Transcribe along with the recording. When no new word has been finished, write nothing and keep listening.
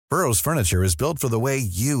Burrow's furniture is built for the way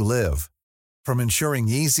you live. From ensuring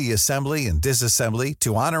easy assembly and disassembly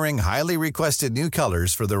to honoring highly requested new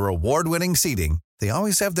colors for their award-winning seating, they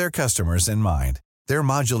always have their customers in mind. Their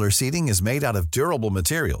modular seating is made out of durable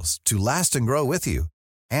materials to last and grow with you.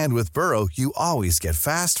 And with Burrow, you always get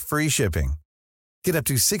fast, free shipping. Get up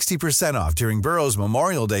to 60% off during Burrow's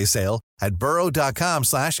Memorial Day sale at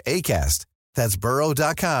burrow.com/ACAST. That's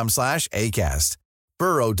burrow.com/ACAST.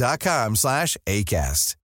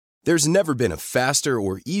 burrow.com/ACAST. There's never been a faster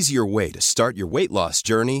or easier way to start your weight loss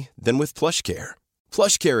journey than with PlushCare.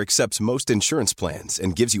 PlushCare accepts most insurance plans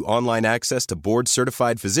and gives you online access to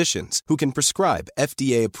board-certified physicians who can prescribe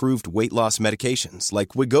FDA-approved weight loss medications like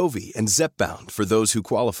Wegovy and Zepbound for those who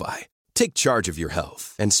qualify. Take charge of your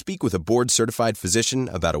health and speak with a board-certified physician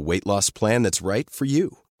about a weight loss plan that's right for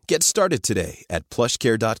you. Get started today at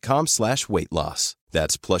plushcare.com/weight loss.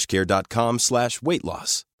 That's plushcare.com/weight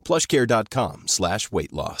loss.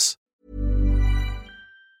 plushcare.com/weight loss.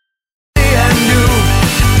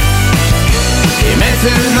 Et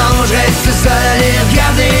maintenant je reste seul à les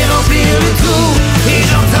regarder remplir le trou. Et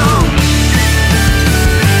j'entends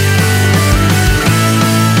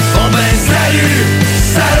bon ben salut,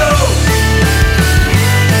 salaud.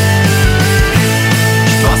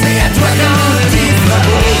 J'pensais à toi quand le livre va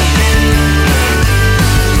beau.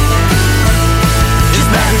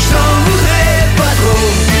 J'espère que je t'en voudrais pas trop.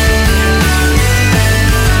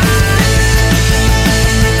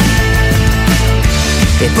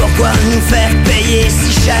 Et pourquoi nous faire payer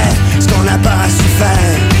si cher ce qu'on n'a pas su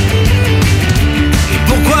faire? Et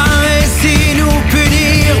pourquoi ainsi nous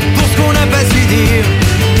punir pour ce qu'on n'a pas su dire?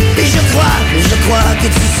 Et je crois que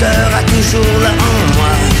tu seras toujours là en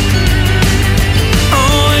moi.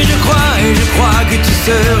 Oh, et je crois que tu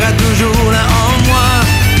seras toujours là en moi.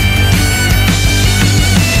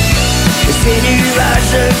 Et ces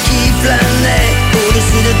nuages qui planaient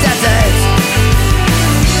au-dessus de ta tête,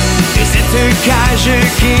 et cette cage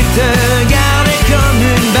qui te gardait comme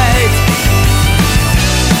une bête.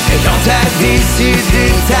 Et quand t'as décidé,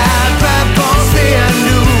 t'as pas pensé à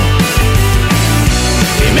nous.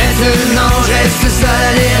 Et maintenant je reste seul à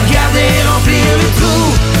les regarder remplir le trou.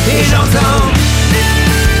 Et j'entends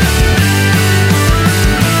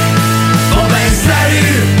bon ben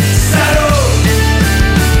salut, salaud.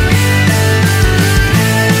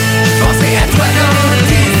 J'pensais à toi dans le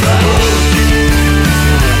livre.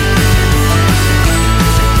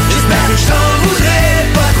 J'espère que je t'en voudrais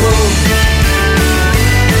pas trop.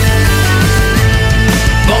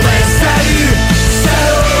 Bon ben salut,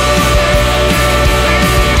 salaud.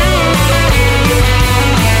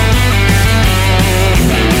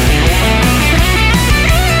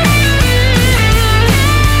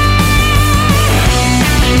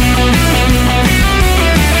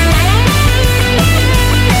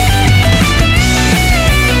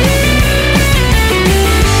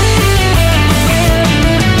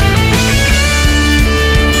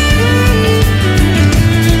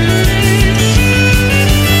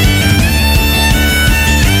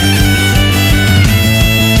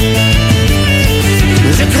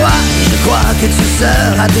 Je crois que tu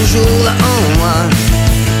seras toujours là en moi.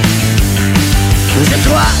 Je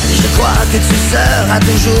crois que tu seras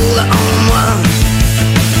toujours là en moi.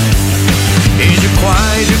 Et je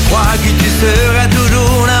crois que tu seras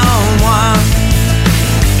toujours là en moi.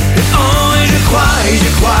 Oh, et je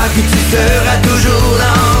crois que tu seras toujours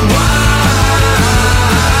là en moi.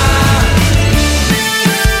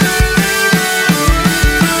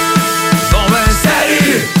 Bon ben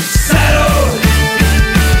salut, salaud.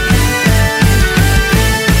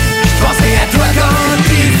 J'pensais à toi quand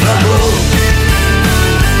il fera beau.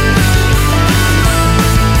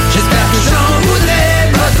 J'espère que j'en voudrais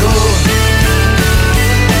pas trop.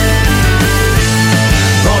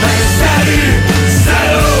 Bon ben salut,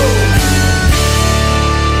 salaud.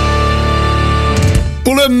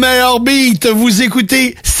 Pour le meilleur beat, vous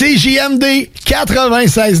écoutez CJMD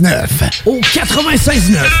 96.9. Au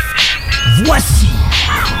 96.9, voici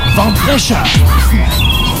Vente fraîcheur.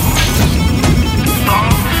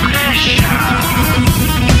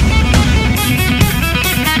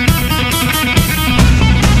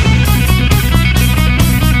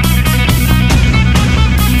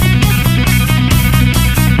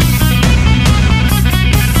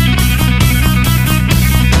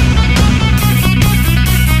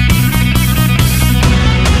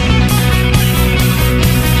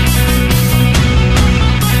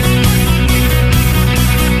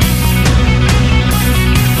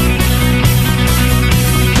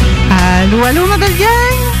 Allô, allô, ma belle gang!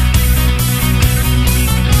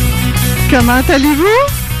 Comment allez-vous?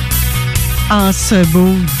 En ce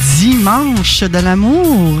beau dimanche de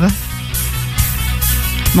l'amour.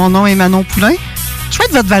 Mon nom est Manon Poulain. Je vais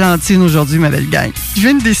être votre Valentine aujourd'hui, ma belle gang. Je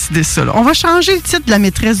viens de décider ça. Là. On va changer le titre de la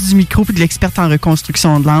maîtresse du micro et de l'experte en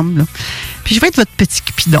reconstruction de l'âme. Là. Puis je vais être votre petit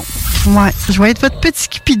cupidon. Ouais, je vais être votre petit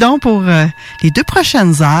cupidon pour les 2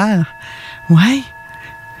 prochaines heures. Ouais.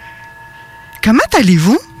 Comment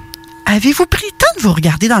allez-vous? Avez-vous pris le temps de vous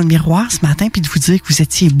regarder dans le miroir ce matin puis de vous dire que vous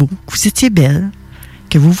étiez beau, que vous étiez belle,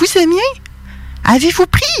 que vous vous aimiez? Avez-vous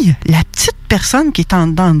pris la petite personne qui est en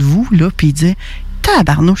dedans de vous, là, puis dire «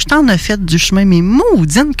 Tabarnouche, je t'en ai fait du chemin, mais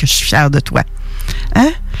maudine que je suis fière de toi. »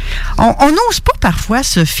 Hein? On n'ose pas parfois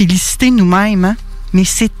se féliciter nous-mêmes, hein? Mais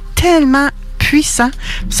c'est tellement puissant.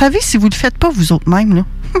 Vous savez, si vous ne le faites pas vous autres-mêmes, là,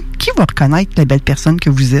 qui va reconnaître la belle personne que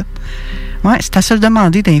vous êtes? Ouais, c'est à se le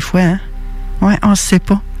demander des fois, hein? Ouais, on ne sait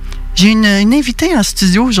pas. J'ai une invitée en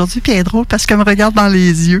studio aujourd'hui, puis elle est drôle parce qu'elle me regarde dans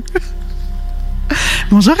les yeux.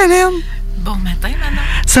 Bonjour Hélène. Bon matin, Manon.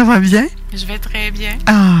 Ça va bien? Je vais très bien.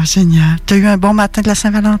 Ah, génial. T'as eu un bon matin de la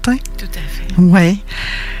Saint-Valentin? Tout à fait. Oui.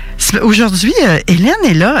 Aujourd'hui, Hélène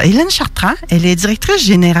est là. Hélène Chartrand, elle est directrice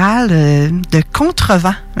générale de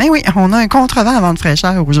Contrevent. Ben oui, on a un Contrevent à vente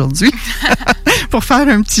fraîcheur aujourd'hui pour faire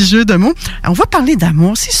un petit jeu de mots. On va parler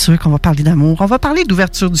d'amour, c'est sûr qu'on va parler d'amour. On va parler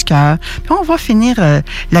d'ouverture du cœur. Puis on va finir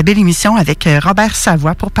la belle émission avec Robert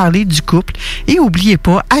Savoie pour parler du couple. Et n'oubliez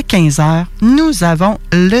pas, à 15h, nous avons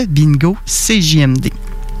le bingo CJMD.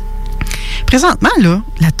 Présentement, là,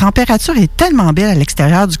 la température est tellement belle à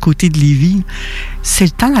l'extérieur du côté de Lévis. C'est le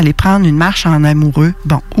temps d'aller prendre une marche en amoureux,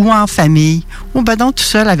 bon, ou en famille, ou ben donc tout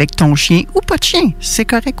seul avec ton chien, ou pas de chien, c'est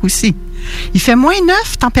correct aussi. Il fait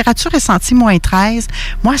 -9, température ressentie -13.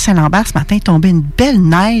 Moi, à Saint-Lambert, ce matin, il tombait une belle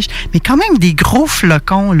neige, mais quand même des gros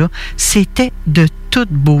flocons, là. C'était de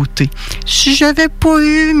toute beauté. Si j'avais pas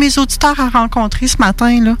eu mes auditeurs à rencontrer ce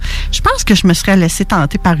matin, là, je pense que je me serais laissé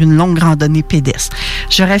tenter par une longue randonnée pédestre.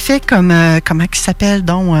 J'aurais fait comme, comment il s'appelle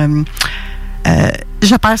donc...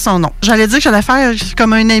 je perds son nom. J'allais dire que j'allais faire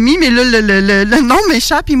comme un ami, mais là, le nom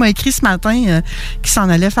m'échappe. Il m'a écrit ce matin qu'il s'en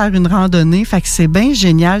allait faire une randonnée. Fait que c'est bien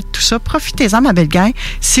génial, tout ça. Profitez-en, ma belle gang.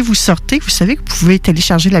 Si vous sortez, vous savez que vous pouvez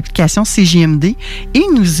télécharger l'application CJMD et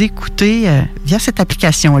nous écouter via cette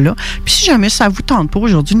application-là. Puis si jamais ça vous tente pas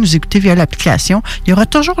aujourd'hui de nous écouter via l'application, il y aura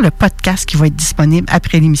toujours le podcast qui va être disponible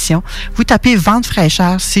après l'émission. Vous tapez Vente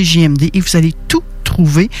fraîcheur CJMD et vous allez tout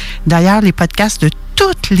trouver. D'ailleurs, les podcasts de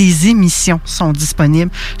toutes les émissions sont disponibles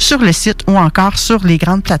sur le site ou encore sur les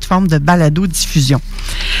grandes plateformes de balado-diffusion.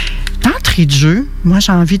 D'entrée de jeu, moi,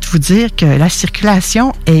 j'ai envie de vous dire que la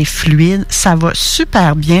circulation est fluide. Ça va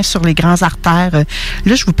super bien sur les grandes artères.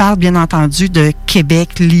 Là, je vous parle, bien entendu, de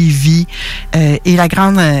Québec, Lévis et la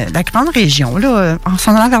grande région. Là, en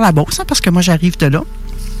s'en allant vers la Beauce, hein, parce que moi, j'arrive de là.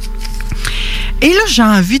 Et là, j'ai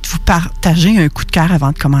envie de vous partager un coup de cœur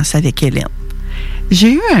avant de commencer avec Hélène.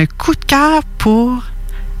 J'ai eu un coup de cœur pour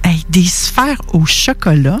des sphères au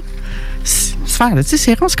chocolat. Sphères, tu sais,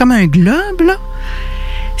 c'est rond, c'est comme un globe, là.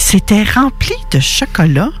 C'était rempli de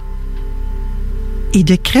chocolat et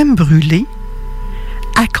de crème brûlée,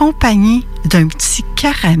 accompagné d'un petit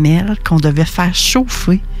caramel qu'on devait faire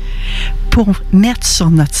chauffer pour mettre sur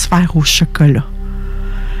notre sphère au chocolat.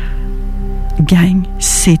 Gang,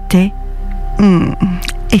 c'était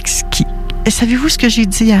exquis. Et savez-vous ce que j'ai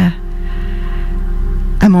dit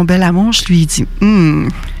à mon bel amour? Je lui ai dit,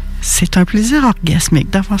 c'est un plaisir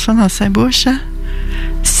orgasmique d'avoir ça dans sa bouche. Hein?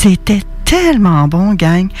 C'était tellement bon,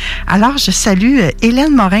 gang. Alors, je salue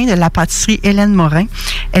Hélène Morin de la pâtisserie Hélène Morin.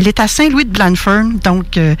 Elle est à Saint-Louis-de-Blanford,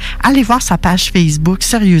 donc allez voir sa page Facebook.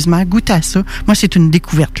 Sérieusement, goûtez à ça. Moi, c'est une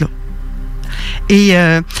découverte, là. Et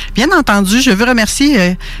bien entendu, je veux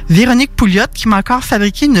remercier Véronique Pouliot qui m'a encore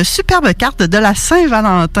fabriqué une superbe carte de la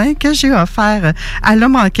Saint-Valentin que j'ai offert à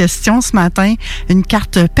l'homme en question ce matin. Une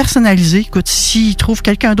carte personnalisée. Écoute, s'il trouve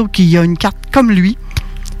quelqu'un d'autre qui a une carte comme lui,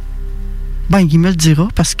 ben, il me le dira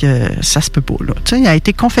parce que ça se peut pas, là. Tu sais, il a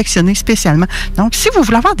été confectionné spécialement. Donc, si vous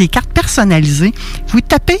voulez avoir des cartes personnalisées, vous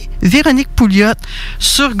tapez Véronique Pouliot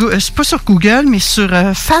pas sur Google, mais sur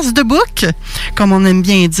Facebook, comme on aime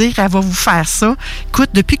bien dire. Elle va vous faire ça. Écoute,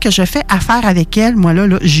 depuis que je fais affaire avec elle, moi,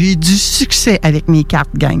 là, j'ai du succès avec mes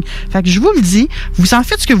cartes, gang. Fait que je vous le dis, vous en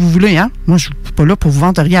faites ce que vous voulez, hein. Moi, je suis pas là pour vous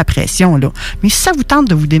vendre rien à pression, là. Mais si ça vous tente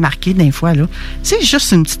de vous démarquer d'un fois, là, c'est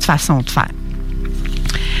juste une petite façon de faire.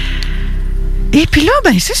 Et puis là,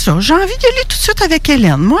 ben c'est ça. J'ai envie d'y aller tout de suite avec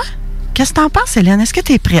Hélène. Moi, qu'est-ce que t'en penses, Hélène? Est-ce que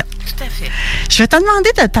t'es prête? Tout à fait. Je vais te demander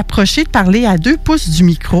de t'approcher, de parler à 2 pouces du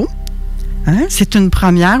micro. Hein? C'est une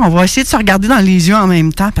première. On va essayer de se regarder dans les yeux en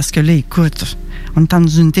même temps parce que là, écoute, on est dans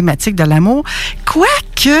une thématique de l'amour.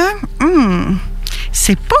 Quoique,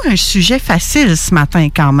 c'est pas un sujet facile ce matin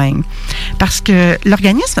quand même. Parce que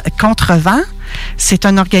l'organisme Contrevent c'est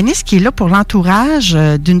un organisme qui est là pour l'entourage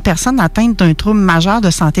d'une personne atteinte d'un trouble majeur de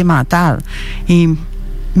santé mentale. Et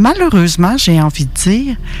malheureusement, j'ai envie de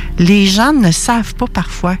dire, les gens ne savent pas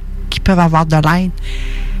parfois qu'ils peuvent avoir de l'aide.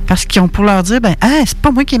 Parce qu'ils ont pour leur dire, c'est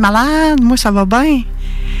pas moi qui est malade, moi ça va bien.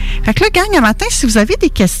 Fait que là, gang, un matin, si vous avez des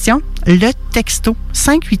questions, le texto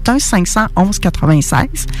 581-511-96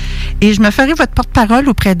 et je me ferai votre porte-parole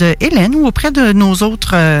auprès de Hélène ou auprès de nos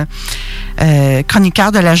autres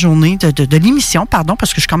chroniqueurs de la journée, de l'émission, pardon,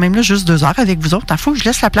 parce que je suis quand même là juste 2 heures avec vous autres. Il faut que je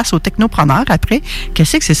laisse la place aux technopreneurs après.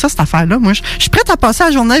 Qu'est-ce que c'est ça, cette affaire-là? Moi, je suis prête à passer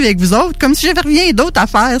la journée avec vous autres, comme si j'avais rien d'autre à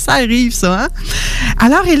faire. Ça arrive, ça, hein?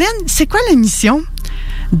 Alors, Hélène, c'est quoi la mission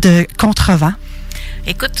de Contrevent?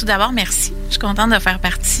 Écoute, tout d'abord, merci. Je suis contente de faire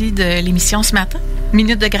partie de l'émission ce matin.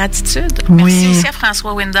 Minute de gratitude. Oui. Merci aussi à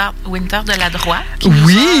François Winter de La Droit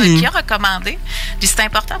qui a recommandé. Puis c'est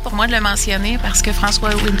important pour moi de le mentionner parce que François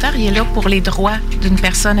Winter, il est là pour les droits d'une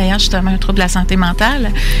personne ayant justement un trouble de la santé mentale.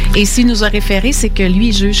 Et s'il nous a référé, c'est que lui,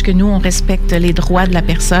 il juge que nous, on respecte les droits de la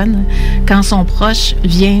personne quand son proche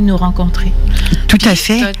vient nous rencontrer. Tout à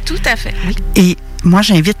fait. Tout à fait, oui. Et moi,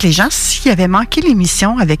 j'invite les gens, s'ils avaient manqué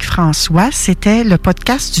l'émission avec François, c'était le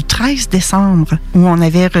podcast du 13 décembre où on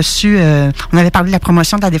avait reçu, on avait parlé de la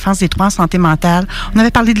promotion de la défense des droits en santé mentale, on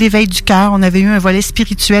avait parlé de l'éveil du cœur, on avait eu un volet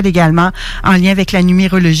spirituel également en lien avec la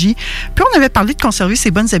numérologie, puis on avait parlé de conserver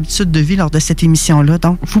ses bonnes habitudes de vie lors de cette émission-là.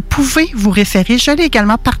 Donc, vous pouvez vous référer. Je l'ai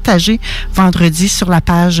également partagé vendredi sur la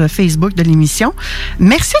page Facebook de l'émission.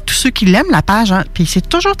 Merci à tous ceux qui l'aiment, la page, hein. Puis c'est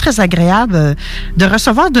toujours très agréable de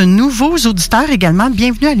recevoir de nouveaux auditeurs également.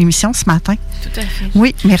 Bienvenue à l'émission ce matin. Tout à fait.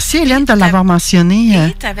 Oui, merci Hélène de l'avoir mentionné.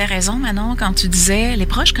 Et tu avais raison, Manon, quand tu disais, les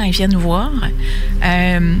proches, quand ils viennent nous voir, tu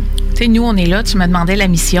sais, nous, on est là, tu me demandais la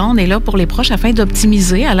mission, on est là pour les proches afin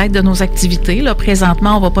d'optimiser à l'aide de nos activités. Là,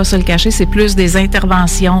 présentement, on ne va pas se le cacher, c'est plus des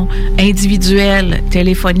interventions individuelles,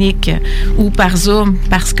 téléphoniques ou par Zoom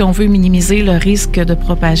parce qu'on veut minimiser le risque de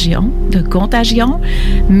propagation, de contagion.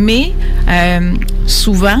 Mais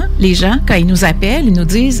souvent, les gens, quand ils nous appellent, ils nous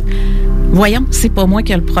disent... Voyons, c'est pas moi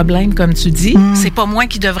qui ai le problème, comme tu dis. C'est pas moi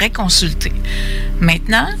qui devrais consulter.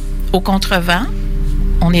 Maintenant, au Contrevent,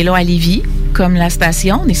 on est là à Lévis, comme la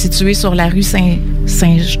station. On est situé sur la rue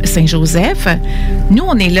Saint-Joseph. Nous,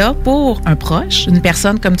 on est là pour un proche, une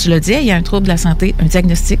personne, comme tu l'as dit, il y a un trouble de la santé, un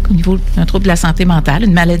diagnostic au niveau d'un trouble de la santé mentale,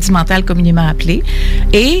 une maladie mentale communément appelée.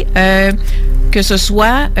 Et que ce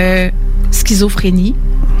soit schizophrénie,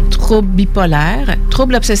 trouble bipolaire,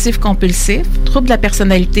 trouble obsessif-compulsif, trouble de la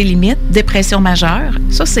personnalité limite, dépression majeure.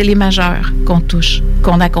 Ça, c'est les majeurs qu'on touche,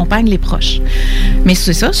 qu'on accompagne les proches. Mais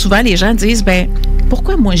c'est ça, souvent les gens disent,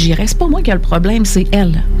 pourquoi moi j'irais? C'est pas moi qui ai le problème, c'est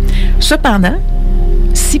elle. Cependant,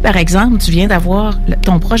 si par exemple,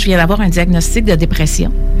 ton proche vient d'avoir un diagnostic de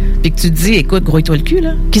dépression, puis que tu te dis, écoute, grouille-toi le cul,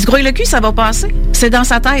 là. Qui se grouille le cul, ça va passer. C'est dans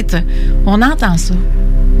sa tête. On entend ça.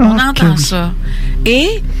 On entend ça.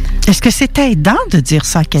 Et... Est-ce que c'est aidant de dire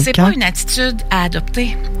ça à quelqu'un? C'est pas une attitude à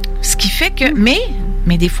adopter. Ce qui fait que... Mais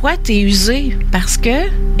des fois, tu es usé parce que,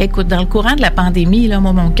 écoute, dans le courant de la pandémie, là,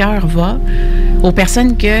 moi, mon cœur va aux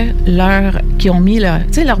personnes qui ont mis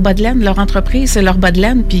leur bas de laine, leur entreprise, c'est leur bas de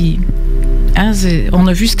laine, puis... Hein, on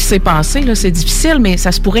a vu ce qui s'est passé, là, c'est difficile, mais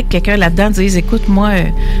ça se pourrait que quelqu'un là-dedans dise, écoute, moi,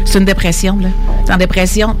 c'est une dépression, là. T'es en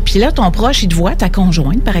dépression. Puis là, ton proche, il te voit, ta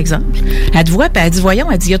conjointe, par exemple. Elle te voit, puis elle dit, voyons,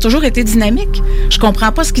 il a toujours été dynamique. Je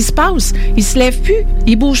comprends pas ce qui se passe. Il se lève plus,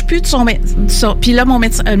 il bouge plus de son puis là,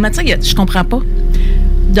 le médecin, je comprends pas.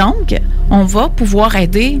 Donc, on va pouvoir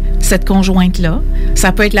aider cette conjointe-là.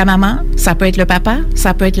 Ça peut être la maman, ça peut être le papa,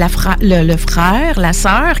 ça peut être le frère, la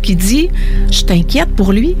sœur qui dit « Je t'inquiète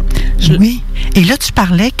pour lui. » Oui. Et là, tu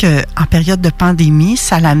parlais qu'en période de pandémie,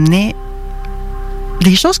 ça l'amenait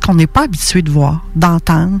des choses qu'on n'est pas habitué de voir,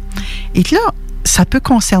 d'entendre. Et là, ça peut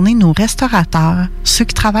concerner nos restaurateurs, ceux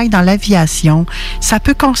qui travaillent dans l'aviation. Ça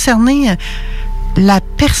peut concerner... la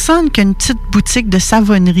personne qui a une petite boutique de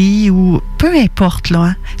savonnerie ou peu importe, là,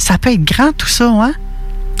 hein, ça peut être grand tout ça, hein?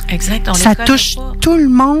 Exact. Ça touche tout le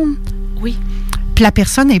monde. Oui. Puis la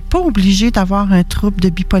personne n'est pas obligée d'avoir un trouble de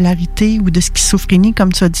bipolarité ou de schizophrénie,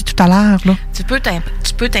 comme tu as dit tout à l'heure, là. Tu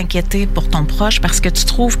peux t'inquiéter pour ton proche parce que tu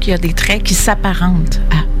trouves qu'il y a des traits qui s'apparentent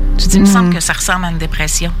à. Tu dis, il me semble que ça ressemble à une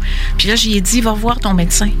dépression. Puis là, j'y ai dit, va voir ton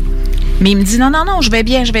médecin. Mais il me dit, non, je vais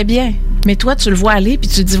bien. Mais toi, tu le vois aller, puis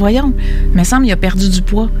tu te dis, voyons, il me semble qu'il a perdu du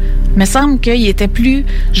poids. Il me semble qu'il était plus...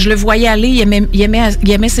 Je le voyais aller,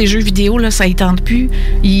 il aimait ses jeux vidéo, là, ça ne tente plus.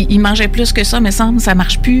 Il mangeait plus que ça, il me semble, ça ne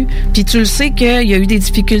marche plus. Puis tu le sais qu'il y a eu des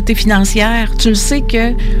difficultés financières. Tu le sais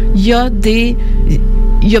qu'il y a des...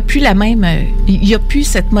 Il n'y a plus il n'y a plus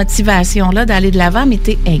cette motivation-là d'aller de l'avant, mais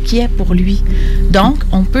tu es inquiet pour lui. Donc,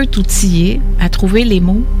 on peut t'outiller à trouver les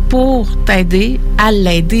mots pour t'aider à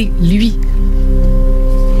l'aider, lui.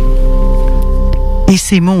 Et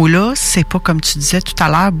ces mots-là, c'est pas comme tu disais tout à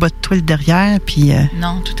l'heure, botte-toi le derrière, puis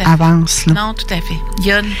non, tout à fait. Avance. Là. Non, tout à fait. Il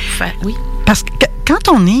y a oui. Parce que quand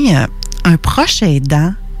on est un proche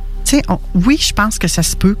aidant, tu sais, oui, je pense que ça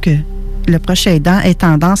se peut que le proche aidant ait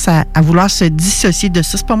tendance à vouloir se dissocier de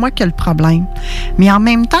ça. C'est pas moi qui ai le problème. Mais en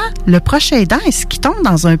même temps, le proche aidant, est-ce qu'il tombe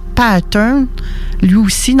dans un pattern, lui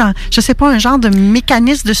aussi, dans, je sais pas, un genre de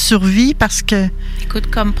mécanisme de survie parce que... Écoute,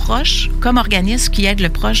 comme proche, comme organisme qui aide le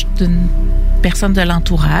proche d'une personne de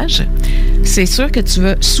l'entourage, c'est sûr que tu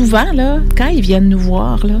veux... Souvent, là, quand ils viennent nous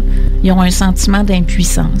voir, là, ils ont un sentiment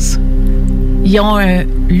d'impuissance. Ils ont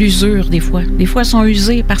l'usure des fois. Des fois, ils sont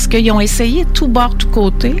usés parce qu'ils ont essayé tout bord, tout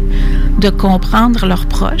côté de comprendre leurs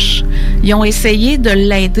proches. Ils ont essayé de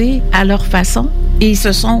l'aider à leur façon et ils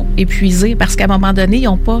se sont épuisés parce qu'à un moment donné, ils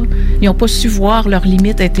n'ont pas su voir leurs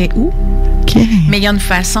limites étaient où. Okay. Mais il y a une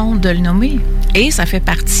façon de le nommer. Et ça fait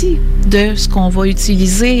partie de ce qu'on va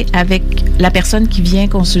utiliser avec la personne qui vient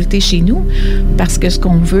consulter chez nous parce que ce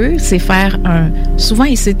qu'on veut, c'est faire souvent,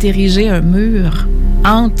 il s'est érigé un mur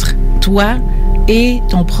entre toi et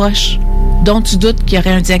ton proche dont tu doutes qu'il y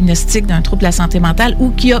aurait un diagnostic d'un trouble de la santé mentale ou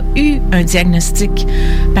qu'il y a eu un diagnostic.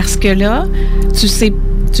 Parce que là, tu sais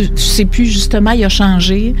plus justement, il a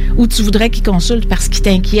changé ou tu voudrais qu'il consulte parce qu'il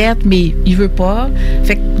t'inquiète, mais il veut pas.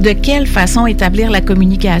 Fait que de quelle façon établir la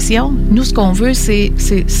communication? Nous, ce qu'on veut, c'est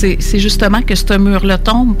justement que ce mur-là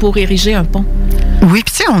tombe pour ériger un pont. Oui,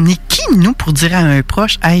 puis tu sais, on est qui, nous, pour dire à un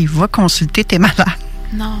proche, « Hey, va consulter, t'es malade. »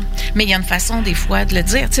 Non, mais il y a une façon des fois de le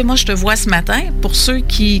dire. Tu sais, moi, je te vois ce matin, pour ceux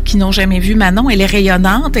qui n'ont jamais vu Manon, elle est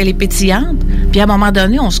rayonnante, elle est pétillante, puis à un moment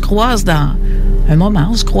donné, on se croise dans un moment,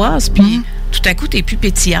 on se croise, puis tout à coup, t'es plus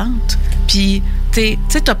pétillante, puis tu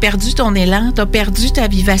sais, t'as perdu ton élan, t'as perdu ta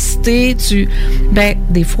vivacité,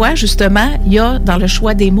 des fois, justement, il y a dans le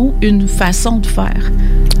choix des mots une façon de faire.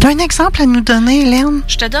 T'as un exemple à nous donner, Hélène?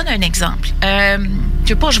 Je te donne un exemple.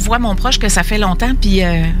 Je vois mon proche que ça fait longtemps, puis...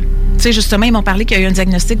 Tu sais, justement, ils m'ont parlé qu'il y a eu un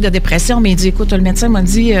diagnostic de dépression, mais il dit, écoute, le médecin m'a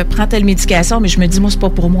dit, prends telle médication, mais je me dis, moi, c'est pas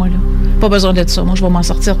pour moi, là. Pas besoin de ça. Moi, je vais m'en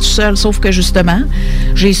sortir tout seul, sauf que, justement,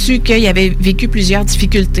 j'ai su qu'il avait vécu plusieurs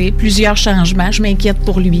difficultés, plusieurs changements. Je m'inquiète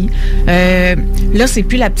pour lui. Là, c'est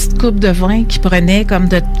plus la petite coupe de vin qu'il prenait comme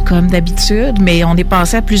d'habitude, mais on est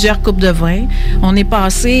passé à plusieurs coupes de vin. On est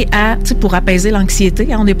passé à, tu sais, pour apaiser l'anxiété,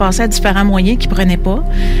 on est passé à différents moyens qu'il prenait pas.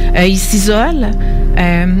 Il s'isole.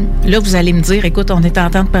 Là, vous allez me dire, écoute, on est en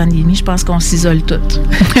temps de pandémie, je pense qu'on s'isole toutes.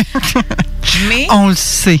 Mais on le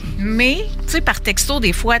sait. Mais, tu sais, par texto,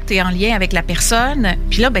 des fois, tu es en lien avec la personne,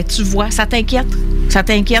 puis là, tu vois, ça t'inquiète. Ça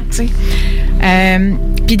t'inquiète, tu sais.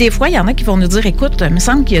 Puis des fois, il y en a qui vont nous dire, écoute, il me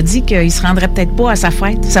semble qu'il a dit qu'il se rendrait peut-être pas à sa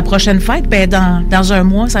fête, sa prochaine fête, dans un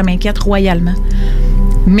mois, ça m'inquiète royalement.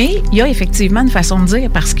 Mais il y a effectivement une façon de dire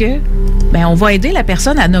parce que, on va aider la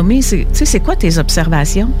personne à nommer, tu sais, c'est quoi tes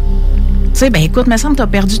observations? Tu sais, écoute, me semble que tu as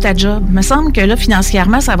perdu ta job. Me semble que là,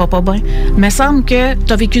 financièrement, ça va pas bien. Me semble que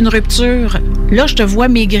tu as vécu une rupture. Là, je te vois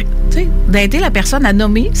maigrir. Tu sais, d'aider la personne à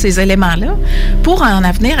nommer ces éléments-là pour en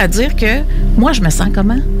venir à dire que moi, je me sens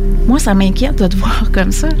comment? Moi, ça m'inquiète de te voir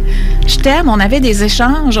comme ça. Je t'aime, on avait des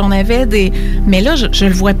échanges, mais là, je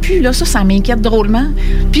le vois plus. Là, ça m'inquiète drôlement.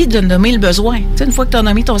 Puis de nommer le besoin. Tu sais, une fois que tu as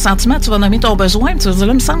nommé ton sentiment, tu vas nommer ton besoin. Tu vas dire,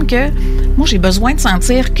 là, il me semble que moi, j'ai besoin de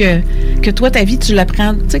sentir que toi, ta vie, tu la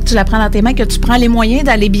prends, tu sais, que tu la prends dans tes mains, que tu prends les moyens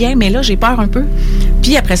d'aller bien, mais là, j'ai peur un peu.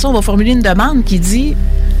 Puis après ça, on va formuler une demande qui dit,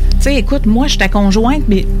 tu sais, écoute, moi, je suis ta conjointe,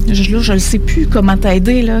 mais je ne sais plus comment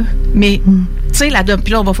t'aider, là. Mais, tu sais,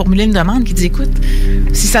 puis là, on va formuler une demande qui dit, écoute,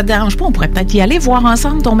 si ça te dérange pas, on pourrait peut-être y aller voir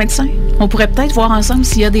ensemble ton médecin. On pourrait peut-être voir ensemble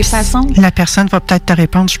s'il y a des façons. La personne va peut-être te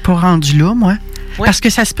répondre, je suis pas rendue là, moi. Oui. Parce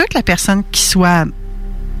que ça se peut que la personne qui soit,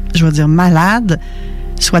 je vais dire, malade,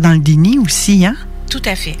 soit dans le déni aussi, hein? Tout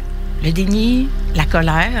à fait. Le déni, la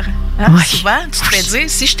colère. Hein? Oui. Souvent, tu te fais dire,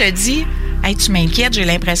 si je te dis, hey, tu m'inquiètes, j'ai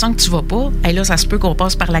l'impression que tu vas pas, hey, là, ça se peut qu'on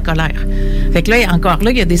passe par la colère. Fait que là, encore là,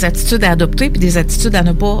 il y a des attitudes à adopter puis des attitudes à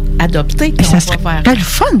ne pas adopter. Ça serait le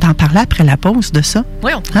fun d'en parler après la pause de ça.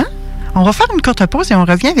 Oui, on peut. Hein? On va faire une courte pause et on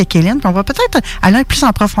revient avec Hélène. Puis on va peut-être aller plus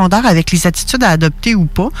en profondeur avec les attitudes à adopter ou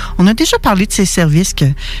pas. On a déjà parlé de ces services que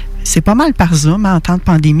c'est pas mal par Zoom en temps de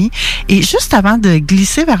pandémie. Et juste avant de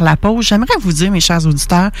glisser vers la pause, j'aimerais vous dire, mes chers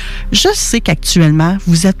auditeurs, je sais qu'actuellement,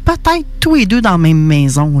 vous êtes peut-être tous les deux dans la même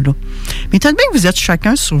maison, là. Mais tout de même, vous êtes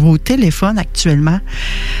chacun sur vos téléphones actuellement.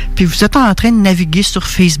 Puis vous êtes en train de naviguer sur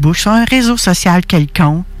Facebook, sur un réseau social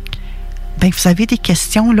quelconque. Vous avez des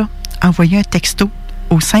questions, là. Envoyez un texto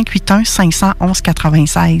au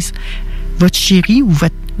 581-511-96. Votre chérie ou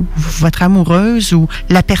votre amoureuse ou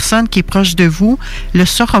la personne qui est proche de vous le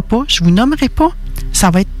saura pas, je vous nommerai pas. Ça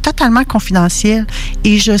va être totalement confidentiel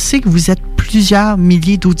et je sais que vous êtes plusieurs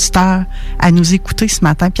milliers d'auditeurs à nous écouter ce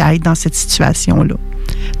matin puis à être dans cette situation-là.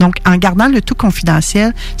 Donc, en gardant le tout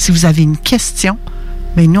confidentiel, si vous avez une question,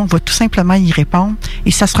 bien, nous, on va tout simplement y répondre.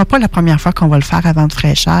 Et ça ne sera pas la première fois qu'on va le faire à Vente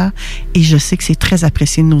fraîcheur. Et je sais que c'est très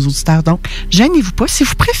apprécié de nos auditeurs. Donc, gênez-vous pas. Si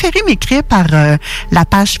vous préférez m'écrire par la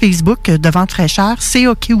page Facebook de Vente fraîcheur, c'est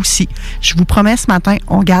OK aussi. Je vous promets, ce matin,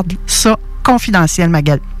 on garde ça confidentiel, ma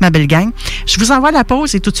belle gang. Je vous envoie la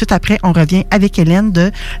pause et tout de suite après, on revient avec Hélène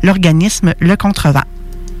de l'organisme Le Contrevent.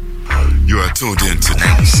 You are tuned in to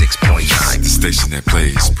 96.9, the station that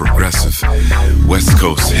plays progressive West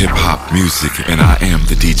Coast hip-hop music, and I am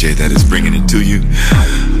the DJ that is bringing it to you.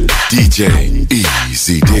 DJ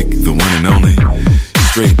Easy Dick, the one and only.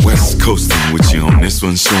 Straight West Coasting with you on this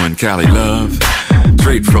one, showing Cali love.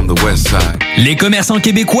 Straight from the West Side. Les commerçants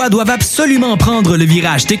québécois doivent absolument prendre le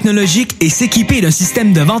virage technologique et s'équiper d'un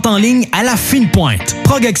système de vente en ligne à la fine pointe.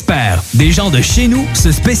 Prog Expert, des gens de chez nous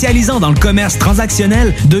se spécialisant dans le commerce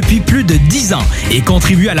transactionnel depuis plus de 10 ans et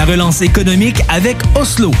contribuent à la relance économique avec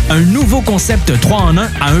Oslo, un nouveau concept 3 en 1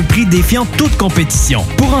 à un prix défiant toute compétition.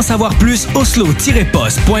 Pour en savoir plus,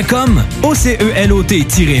 oslo-post.com,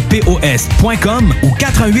 ocelot-pos.com ou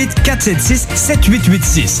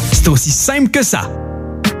 418-476-7886. C'est aussi simple que ça.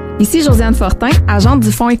 Ici Josiane Fortin, agente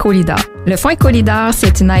du Fonds Écolidar. Le Fonds Écolidar,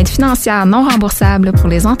 c'est une aide financière non remboursable pour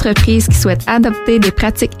les entreprises qui souhaitent adopter des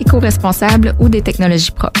pratiques éco-responsables ou des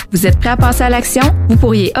technologies propres. Vous êtes prêt à passer à l'action? Vous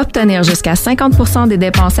pourriez obtenir jusqu'à 50% des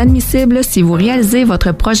dépenses admissibles si vous réalisez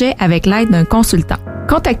votre projet avec l'aide d'un consultant.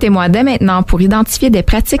 Contactez-moi dès maintenant pour identifier des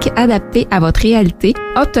pratiques adaptées à votre réalité,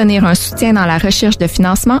 obtenir un soutien dans la recherche de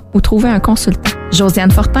financement ou trouver un consultant.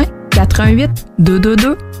 Josiane Fortin,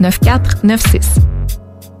 418-222-9496.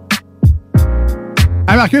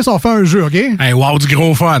 Hey Marcus, on fait un jeu, OK? Hey, wow, du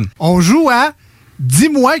gros fun! On joue à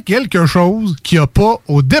Dis-moi quelque chose qu'il n'y a pas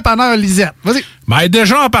au dépanneur Lisette. Vas-y. Ben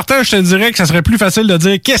déjà, en partant, je te dirais que ça serait plus facile de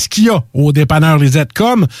dire qu'est-ce qu'il y a au dépanneur Lisette,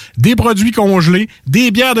 comme des produits congelés,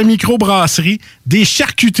 des bières de microbrasserie, des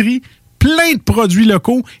charcuteries, plein de produits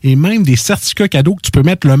locaux et même des certificats cadeaux que tu peux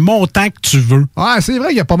mettre le montant que tu veux. Ouais, c'est vrai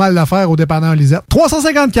qu'il y a pas mal d'affaires au dépanneur Lisette.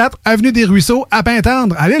 354 Avenue des Ruisseaux, à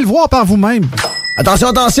Pintendre. Allez le voir par vous-même. Attention,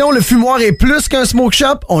 attention, le fumoir est plus qu'un smoke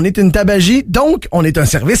shop. On est une tabagie, donc on est un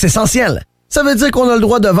service essentiel. Ça veut dire qu'on a le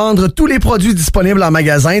droit de vendre tous les produits disponibles en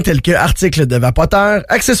magasin, tels que articles de vapoteurs,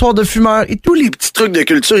 accessoires de fumeurs et tous les petits trucs de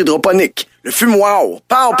culture hydroponique. Le fumoir,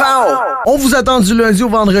 pow, pow! On vous attend du lundi au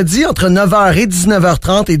vendredi entre 9h et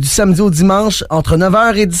 19h30 et du samedi au dimanche entre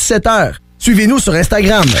 9h et 17h. Suivez-nous sur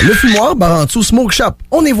Instagram, Le Fumoir, Barantou Smoke Shop.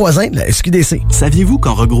 On est voisins de la SQDC. Saviez-vous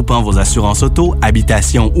qu'en regroupant vos assurances auto,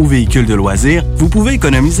 habitation ou véhicules de loisirs, vous pouvez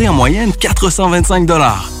économiser en moyenne 425 $?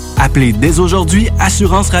 Appelez dès aujourd'hui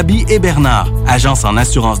Assurance Rabi et Bernard, agence en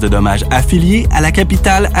assurance de dommages affiliée à la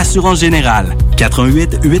capitale Assurance Générale.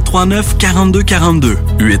 88-839-4242.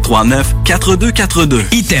 839-4242.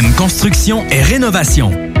 Item Construction et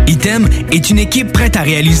Rénovation. Item est une équipe prête à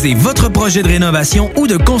réaliser votre projet de rénovation ou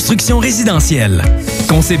de construction résidentielle.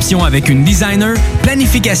 Conception avec une designer,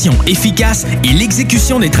 planification efficace et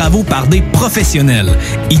l'exécution des travaux par des professionnels.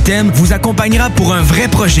 Item vous accompagnera pour un vrai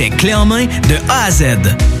projet clé en main de A à Z.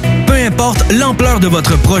 Peu importe l'ampleur de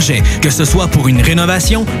votre projet, que ce soit pour une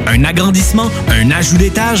rénovation, un agrandissement, un ajout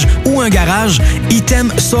d'étage ou un garage,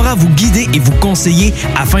 Item saura vous guider et vous conseiller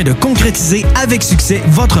afin de concrétiser avec succès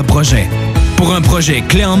votre projet. Pour un projet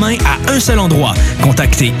clé en main à un seul endroit,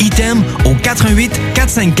 contactez Item au 88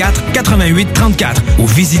 454 88 34 ou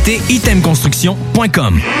visitez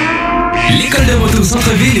itemconstruction.com. L'école de moto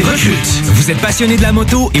Centre-Ville recrute. Vous êtes passionné de la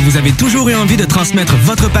moto et vous avez toujours eu envie de transmettre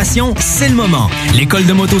votre passion, c'est le moment. L'école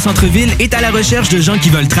de moto Centre-Ville est à la recherche de gens qui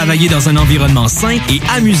veulent travailler dans un environnement sain et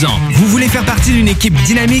amusant. Vous voulez faire partie d'une équipe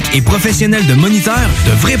dynamique et professionnelle de moniteurs,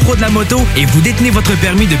 de vrais pros de la moto et vous détenez votre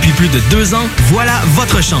permis depuis plus de 2 ans? Voilà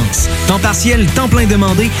votre chance. Temps partiel, temps plein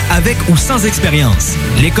demandé, avec ou sans expérience.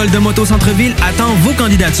 L'école de moto Centre-Ville attend vos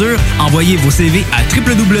candidatures. Envoyez vos CV à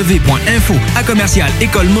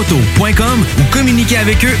www.info@écolemoto.com ou communiquez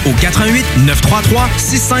avec eux au 88 933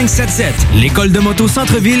 6577. L'école de moto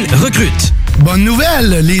Centre-Ville recrute. Bonne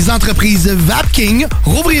nouvelle, les entreprises Vapking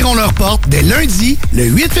rouvriront leurs portes dès lundi, le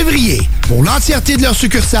 8 février, pour l'entièreté de leurs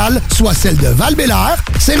succursales, soit celles de Val-Bélair,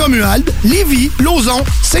 Saint-Romuald, Lévis, Lauson,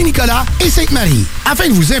 Saint-Nicolas et Sainte-Marie. Afin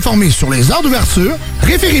de vous informer sur les heures d'ouverture,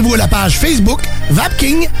 référez-vous à la page Facebook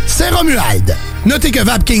Vapking Saint-Romuald. Notez que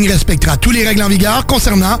Vapking respectera tous les règles en vigueur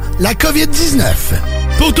concernant la COVID-19.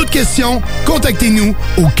 Pour toute question, contactez-nous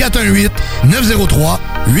au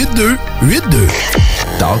 418-903-8282.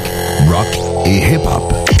 Talk, rock et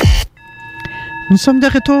hip-hop. Nous sommes de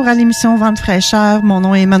retour à l'émission Vente fraîcheur. Mon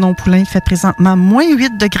nom est Manon Poulain. Il fait présentement moins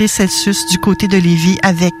 8 degrés Celsius du côté de Lévis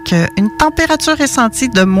avec une température ressentie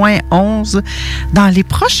de moins 11. Dans les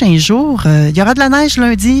prochains jours, il y aura de la neige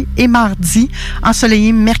lundi et mardi,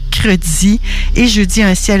 ensoleillé mercredi et jeudi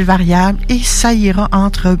un ciel variable et ça ira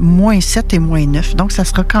entre moins 7 et moins 9. Donc, ça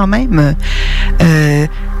sera quand même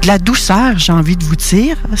de la douceur, j'ai envie de vous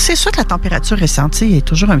dire. C'est sûr que la température ressentie est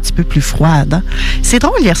toujours un petit peu plus froide. Hein? C'est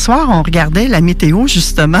drôle, hier soir, on regardait la météo,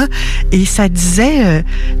 justement, et ça disait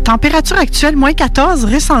température actuelle, moins 14,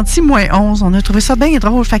 ressenti, moins 11. On a trouvé ça bien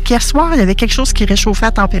drôle. Fait qu'hier soir, il y avait quelque chose qui réchauffait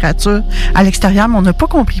la température à l'extérieur, mais on n'a pas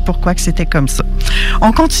compris pourquoi que c'était comme ça.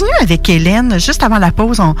 On continue avec Hélène. Juste avant la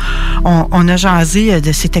pause, on a jasé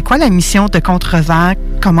de c'était quoi la mission de Contrevent,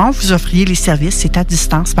 comment vous offriez les services, c'est à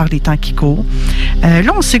distance par les temps qui courent.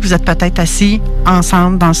 Là, on sait que vous êtes peut-être assis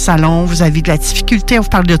ensemble dans le salon, vous avez de la difficulté à vous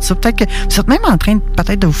parler de ça. Peut-être que vous êtes même en train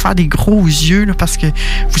peut-être de vous faire des gros yeux là, parce que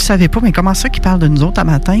vous savez pas, mais comment ça qu'ils parlent de nous autres à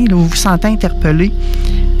matin, là, vous vous sentez interpellé,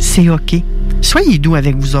 c'est OK. Soyez doux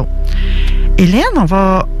avec vous autres. Hélène,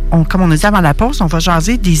 comme on a dit avant la pause, on va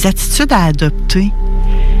jaser des attitudes à adopter.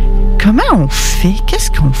 Comment on fait? Qu'est-ce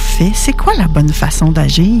qu'on fait? C'est quoi la bonne façon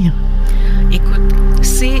d'agir? Écoute,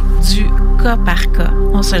 c'est du cas par cas.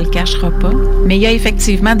 On ne se le cachera pas. Mais il y a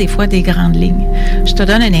effectivement des fois des grandes lignes. Je te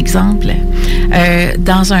donne un exemple.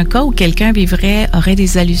 Dans un cas où quelqu'un aurait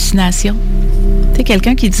des hallucinations, tu sais,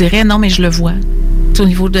 quelqu'un qui dirait « non, mais je le vois ». Au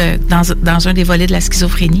niveau dans un des volets de la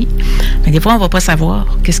schizophrénie, mais des fois, on ne va pas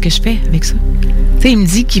savoir qu'est-ce que je fais avec ça. Tu sais, il me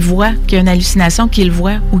dit qu'il voit, qu'il y a une hallucination, qu'il le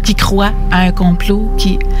voit ou qu'il croit à un complot.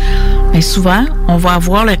 Mais souvent, on va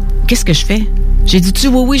avoir qu'est-ce que je fais? J'ai dit-tu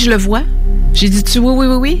oui, je le vois? J'ai dit-tu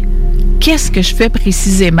oui? Qu'est-ce que je fais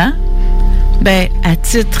précisément? Ben, à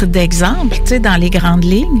titre d'exemple, tu sais, dans les grandes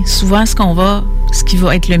lignes, souvent, ce qui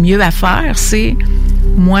va être le mieux à faire, c'est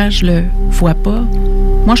moi, je le vois pas.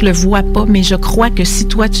 Moi, je le vois pas, mais je crois que si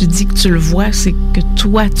toi, tu dis que tu le vois, c'est que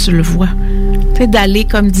toi, tu le vois. Tu sais, d'aller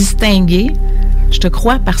comme distinguer, je te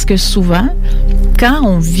crois parce que souvent, quand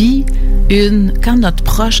on vit quand notre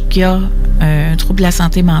proche qui a un trouble de la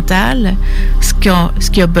santé mentale, ce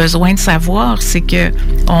qu'il a besoin de savoir, c'est que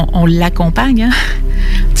on l'accompagne. Hein?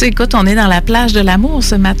 Tu sais, écoute, on est dans la plage de l'amour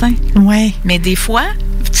ce matin. Ouais. Mais des fois,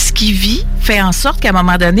 ce qu'il vit fait en sorte qu'à un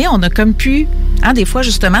moment donné, on a comme pu... Hein, des fois,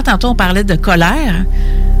 justement, tantôt, on parlait de colère.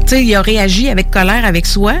 Tu sais, il a réagi avec colère avec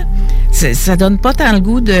soi. Ça donne pas tant le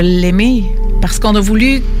goût de l'aimer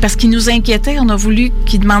parce qu'il nous inquiétait, on a voulu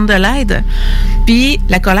qu'il demande de l'aide. Puis,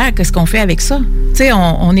 la colère, qu'est-ce qu'on fait avec ça? Tu sais,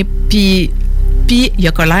 on est... Puis, il y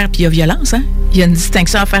a colère, puis il y a violence, hein? Il y a une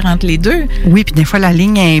distinction à faire entre les deux. Oui, puis des fois, la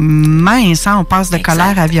ligne est mince, hein? On passe de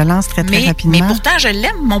colère à violence très, très rapidement. Mais pourtant, je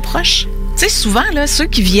l'aime, mon proche. Tu sais, souvent, là, ceux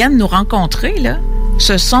qui viennent nous rencontrer, là,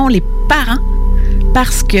 ce sont les parents.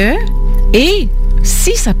 Parce que, et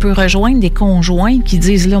si ça peut rejoindre des conjoints qui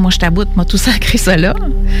disent, là, moi, je t'aboute, moi, tout sacré ça là.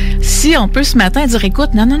 Si on peut ce matin dire,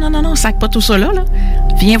 écoute, non, sac pas tout ça là.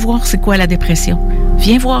 Viens voir c'est quoi la dépression.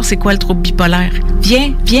 Viens voir c'est quoi le trouble bipolaire.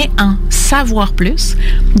 Viens en savoir plus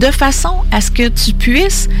de façon à ce que tu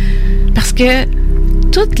puisses, parce que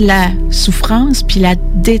toute la souffrance puis la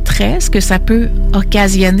détresse que ça peut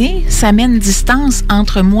occasionner, ça met une distance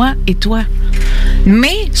entre moi et toi.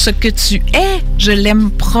 Mais ce que tu es, je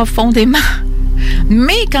l'aime profondément.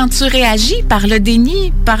 Mais quand tu réagis par le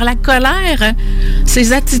déni, par la colère,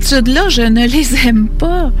 ces attitudes-là, je ne les aime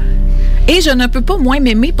pas. Et je ne peux pas moins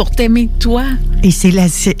m'aimer pour t'aimer toi. Et c'est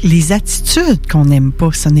les attitudes qu'on n'aime pas,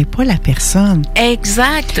 ce n'est pas la personne.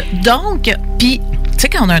 Exact. Donc, puis, tu sais,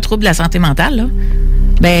 quand on a un trouble de la santé mentale, là,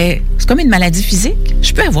 ben, c'est comme une maladie physique.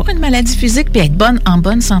 Je peux avoir une maladie physique puis être en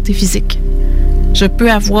bonne santé physique. Je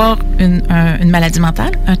peux avoir une maladie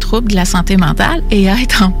mentale, un trouble de la santé mentale et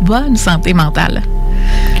être en bonne santé mentale.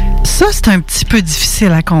 Ça, c'est un petit peu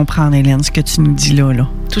difficile à comprendre, Hélène, ce que tu nous dis là.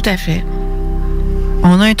 Tout à fait.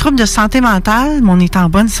 On a un trouble de santé mentale, mais on est en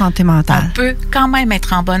bonne santé mentale. On peut quand même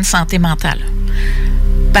être en bonne santé mentale.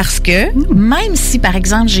 Parce que même si, par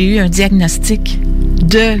exemple, j'ai eu un diagnostic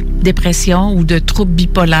de dépression ou de trouble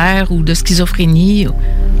bipolaire ou de schizophrénie,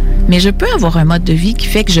 mais je peux avoir un mode de vie qui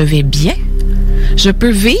fait que je vais bien. Je peux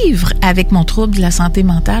vivre avec mon trouble de la santé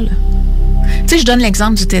mentale. Tu sais, je donne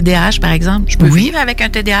l'exemple du TDAH, par exemple. Je peux vivre avec un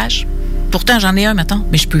TDAH. Pourtant, j'en ai un, mettons.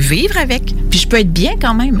 Mais je peux vivre avec. Puis je peux être bien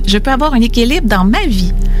quand même. Je peux avoir un équilibre dans ma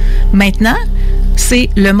vie. Maintenant, c'est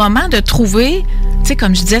le moment de trouver, tu sais,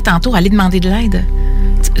 comme je disais tantôt, aller demander de l'aide.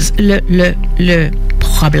 Le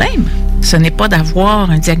problème, ce n'est pas d'avoir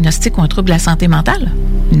un diagnostic ou un trouble de la santé mentale,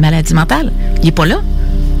 une maladie mentale. Il n'est pas là.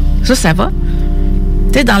 Ça va.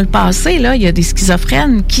 Tu sais, dans le passé, là, il y a des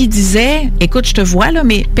schizophrènes qui disaient « Écoute, je te vois, là,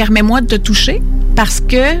 mais permets-moi de te toucher. » parce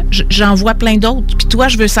que j'en vois plein d'autres. Puis toi,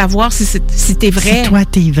 je veux savoir si t'es vrai. Si toi,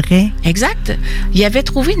 t'es vrai. Exact. Il avait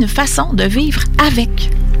trouvé une façon de vivre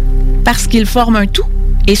avec. Parce qu'il forme un tout.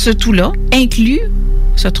 Et ce tout-là inclut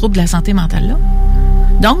ce trouble de la santé mentale-là.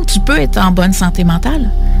 Donc, tu peux être en bonne santé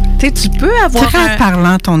mentale. Tu sais, tu peux avoir... Très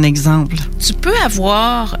parlant, ton exemple. Tu peux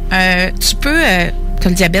avoir... t'as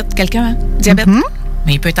le diabète, quelqu'un, hein? Diabète. Mm-hmm.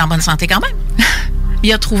 Mais il peut être en bonne santé quand même.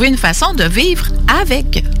 Il a trouvé une façon de vivre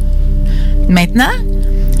avec. Maintenant,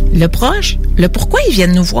 le proche, le pourquoi ils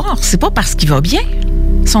viennent nous voir, c'est pas parce qu'il va bien,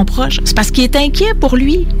 son proche. C'est parce qu'il est inquiet pour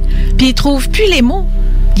lui. Puis il trouve plus les mots.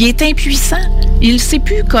 Il est impuissant. Il sait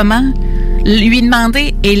plus comment lui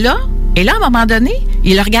demander. Et là, à un moment donné,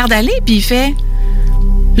 il le regarde aller, puis il fait...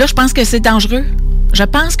 Là, je pense que c'est dangereux. Je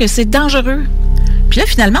pense que c'est dangereux. Puis là,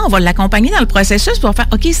 finalement, on va l'accompagner dans le processus pour faire,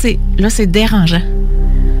 OK, c'est dérangeant.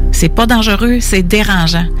 C'est pas dangereux, c'est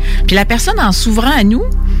dérangeant. Puis la personne, en s'ouvrant à nous,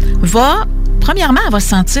 premièrement, elle va se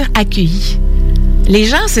sentir accueillie. Les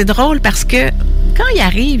gens, c'est drôle parce que quand ils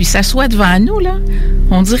arrivent, ils s'assoient devant nous, là,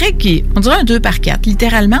 on dirait un 2x4.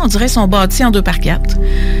 Littéralement, on dirait qu'ils sont bâtis en 2x4.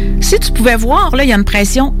 Si tu pouvais voir, là, il y a une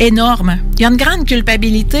pression énorme. Il y a une grande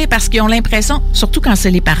culpabilité parce qu'ils ont l'impression, surtout quand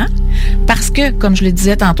c'est les parents, parce que, comme je le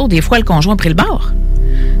disais tantôt, des fois, le conjoint a pris le bord.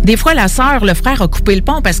 Des fois, la sœur, le frère a coupé le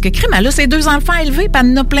pont parce que, crime, elle a ses 2 enfants élevés, puis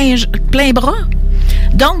elle en a plein bras.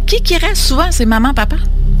 Donc, qui reste souvent, c'est maman, papa.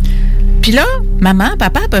 Puis là, maman,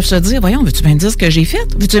 papa peuvent se dire, voyons, veux-tu me dire ce que j'ai fait?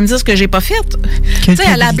 Veux-tu me dire ce que j'ai pas fait? Tu sais,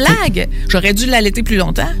 à la blague, j'aurais dû l'allaiter plus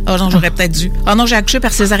longtemps. Ah non, j'aurais peut-être dû. Ah non, j'ai accouché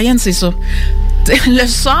par césarienne, c'est ça.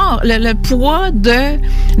 Le poids de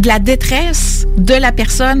la détresse de la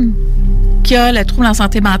personne qui a le trouble en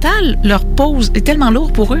santé mentale leur pose est tellement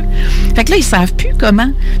lourd pour eux. Fait que là, ils savent plus comment.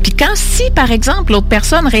 Puis si, par exemple, l'autre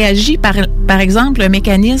personne réagit par exemple, un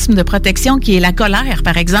mécanisme de protection qui est la colère,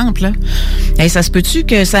 par exemple, là, hey, ça se peut-tu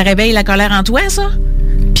que ça réveille la colère en toi, ça?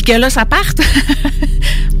 Puis que là, ça parte?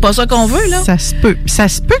 Pas ça qu'on veut, là. Ça se peut. Ça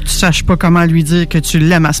se peut que tu saches pas comment lui dire que tu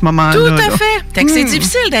l'aimes à ce moment-là. Tout à fait. Fait que c'est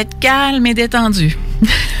difficile d'être calme et détendu.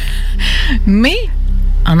 Mais...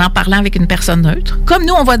 en parlant avec une personne neutre, comme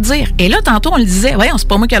nous, on va te dire. Et là, tantôt, on le disait, voyons, c'est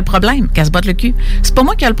pas moi qui ai le problème, qu'elle se batte le cul. C'est pas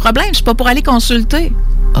moi qui ai le problème, je suis pas pour aller consulter.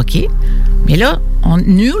 OK. Mais là,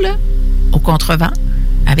 nous, là, au Contrevent,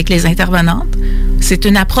 avec les intervenantes, c'est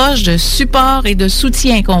une approche de support et de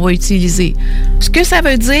soutien qu'on va utiliser. Ce que ça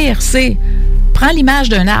veut dire, c'est, prends l'image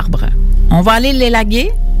d'un arbre. On va aller l'élaguer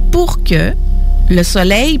pour que le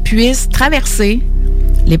soleil puisse traverser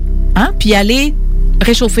puis aller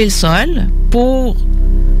réchauffer le sol pour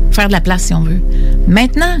faire de la place, si on veut.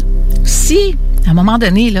 Maintenant, si, à un moment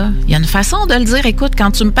donné, là, il y a une façon de le dire, écoute,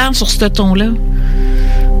 quand tu me parles sur ce ton-là,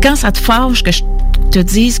 quand ça te fâche que je te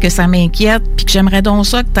dise que ça m'inquiète, puis que j'aimerais donc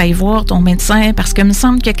ça que tu ailles voir ton médecin, parce que il me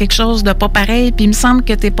semble qu'il y a quelque chose de pas pareil, puis il me semble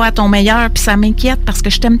que t'es pas à ton meilleur, puis ça m'inquiète parce que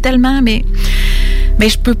je t'aime tellement, mais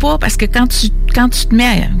je peux pas, parce que quand tu te mets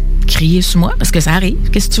à crier sur moi, parce que ça arrive,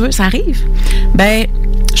 qu'est-ce que tu veux, ça arrive, ben,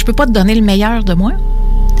 je peux pas te donner le meilleur de moi.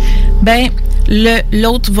 Ben,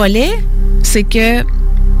 l'autre volet, c'est que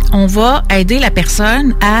on va aider la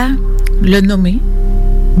personne à le nommer,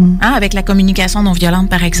 avec la communication non violente,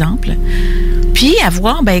 par exemple. Puis à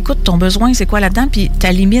voir, ben écoute, ton besoin, c'est quoi là-dedans, puis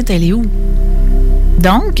ta limite, elle est où?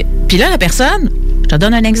 Donc, puis là, la personne, je te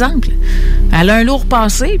donne un exemple. Elle a un lourd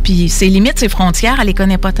passé, puis ses limites, ses frontières, elle les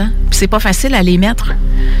connaît pas tant. Puis c'est pas facile à les mettre.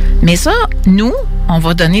 Mais ça, nous, on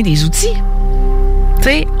va donner des outils.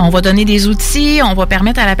 T'sais, on va donner des outils, on va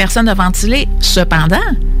permettre à la personne de ventiler. Cependant,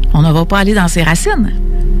 on ne va pas aller dans ses racines.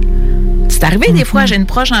 C'est arrivé des fois, j'ai une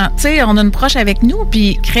proche, on a une proche avec nous,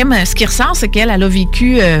 puis crème, ce qui ressort, c'est qu'elle a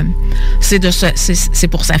vécu, c'est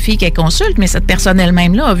pour sa fille qu'elle consulte, mais cette personne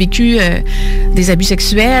elle-même là a vécu des abus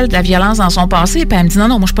sexuels, de la violence dans son passé, puis elle me dit non,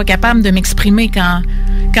 moi je suis pas capable de m'exprimer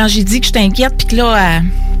quand j'ai dit que je t'inquiète, puis que là,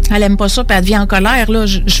 elle aime pas ça, puis elle devient en colère, là,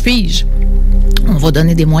 je fige. On va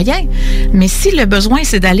donner des moyens. Mais si le besoin,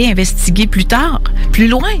 c'est d'aller investiguer plus tard, plus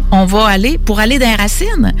loin, on va aller, pour aller dans les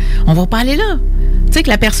racines, on va pas aller là. Tu sais, que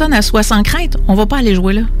la personne a soit sans crainte, on va pas aller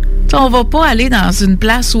jouer là. T'sais, on va pas aller dans une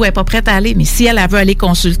place où elle est pas prête à aller. Mais si elle veut aller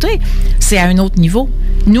consulter, c'est à un autre niveau.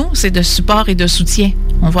 Nous, c'est de support et de soutien.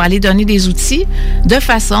 On va aller donner des outils de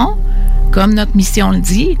façon, comme notre mission le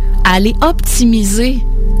dit, à aller optimiser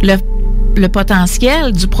le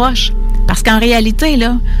potentiel du proche. Parce qu'en réalité,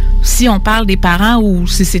 là, si on parle des parents ou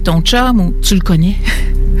si c'est ton chum, ou tu le connais.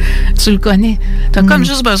 Tu le connais. Tu as comme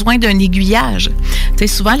juste besoin d'un aiguillage. Tu sais,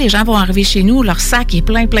 souvent, les gens vont arriver chez nous, leur sac est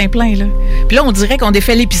plein, là. Puis là, on dirait qu'on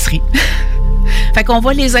défait l'épicerie. Fait qu'on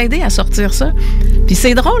va les aider à sortir ça. Puis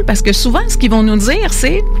c'est drôle parce que souvent, ce qu'ils vont nous dire,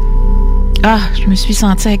 c'est je me suis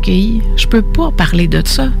sentie accueillie. Je peux pas parler de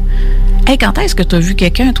ça. Hey, quand est-ce que tu as vu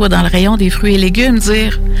quelqu'un, toi, dans le rayon des fruits et légumes,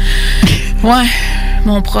 dire « Ouais,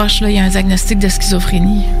 mon proche, là, il y a un diagnostic de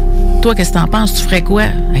schizophrénie. Toi, qu'est-ce que t'en penses? Tu ferais quoi? »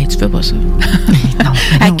 Hey, tu fais pas ça.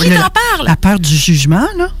 À qui t'en parles? La peur du jugement,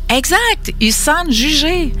 là. Exact. Ils se sentent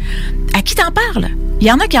jugés. À qui t'en parles? Il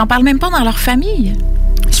y en a qui en parlent même pas dans leur famille.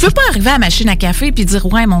 Tu peux pas arriver à la machine à café puis dire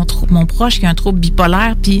 « Ouais, mon proche qui a un trouble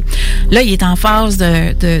bipolaire, puis là, il est en phase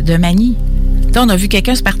de manie. » On a vu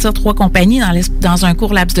quelqu'un se partir 3 compagnies dans un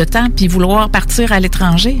court laps de temps puis vouloir partir à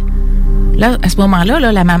l'étranger. Là, à ce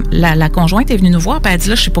moment-là, la conjointe est venue nous voir et elle a dit,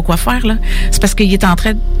 là, je sais pas quoi faire. Là. C'est parce qu'il est en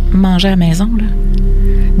train de manger à la maison. Là.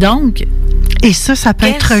 Donc... Et ça peut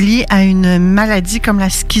être lié à une maladie comme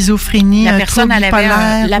la schizophrénie, la personne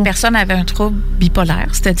avait un trouble bipolaire,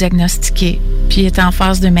 c'était diagnostiqué, puis était en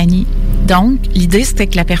phase de manie. Donc, l'idée, c'était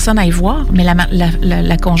que la personne aille voir, mais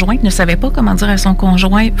la conjointe ne savait pas comment dire à son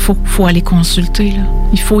conjoint, faut aller consulter, là.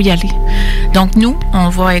 Il faut y aller. Donc, nous, on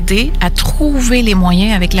va aider à trouver les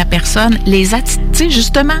moyens avec la personne, les attitudes,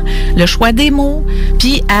 justement, le choix des mots,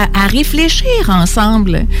 puis à réfléchir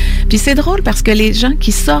ensemble. Puis c'est drôle parce que les gens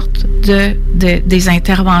qui sortent des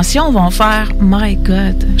interventions vont faire « My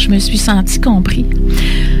God, je me suis senti compris ».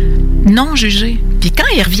 Non jugé. Puis quand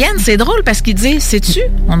ils reviennent, c'est drôle parce qu'ils disent, sais-tu,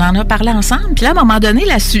 on en a parlé ensemble. Puis là, à un moment donné,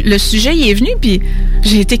 le sujet il est venu, puis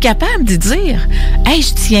j'ai été capable de dire, hey,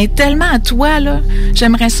 je tiens tellement à toi, là,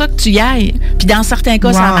 j'aimerais ça que tu y ailles. Puis dans certains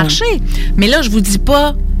cas, ça a marché. Mais là, je vous dis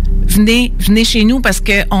pas, venez chez nous parce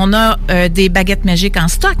qu'on a des baguettes magiques en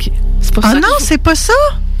stock. C'est pas ça. Non, c'est pas ça.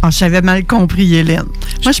 Oh, j'avais mal compris, Hélène.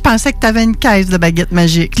 Moi, je pensais que tu avais une caisse de baguettes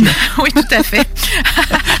magiques. Oui, tout à fait.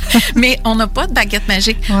 Mais on n'a pas de baguette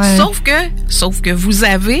magique. Ouais. Sauf que vous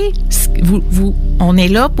avez... on est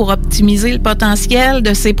là pour optimiser le potentiel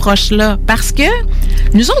de ces proches-là. Parce que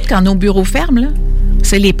nous autres, quand nos bureaux ferment, là,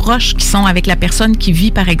 c'est les proches qui sont avec la personne qui vit,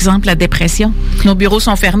 par exemple, la dépression. Nos bureaux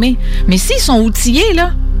sont fermés. Mais s'ils sont outillés,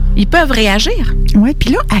 là, ils peuvent réagir. Oui, puis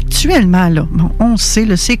là, actuellement, là, on sait,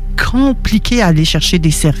 là, c'est compliqué à aller chercher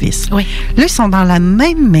des services. Oui. Là, ils sont dans la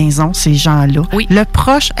même maison, ces gens-là. Oui. Le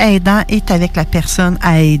proche aidant est avec la personne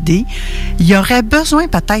à aider. Il y aurait besoin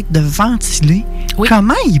peut-être de ventiler. Oui.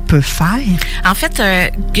 Comment il peut faire? En fait,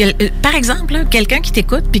 par exemple, là, quelqu'un qui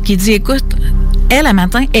t'écoute puis qui dit, écoute, elle, à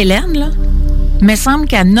matin, Hélène, là, me semble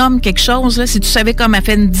qu'elle nomme quelque chose, là, si tu savais comme elle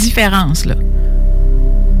fait une différence, là.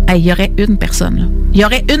 Il y aurait une personne, là. Il y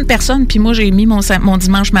aurait une personne, puis moi, j'ai mis mon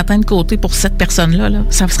dimanche matin de côté pour cette personne-là. Là.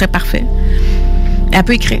 Ça serait parfait. Elle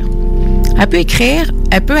peut écrire. Elle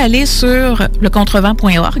peut aller sur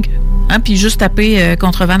lecontrevent.org, hein, puis juste taper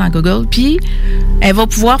Contrevent dans Google, puis elle va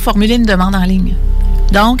pouvoir formuler une demande en ligne.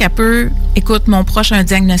 Donc, elle peut, écoute, mon proche a un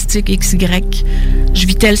diagnostic XY, je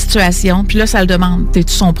vis telle situation, puis là, ça le demande.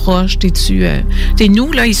 T'es-tu son proche? T'es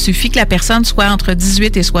nous, là, il suffit que la personne soit entre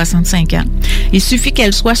 18 et 65 ans. Il suffit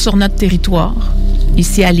qu'elle soit sur notre territoire,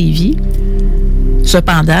 ici à Lévis.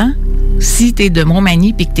 Cependant, si t'es de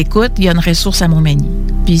Montmagny puis que t'écoutes, il y a une ressource à Montmagny.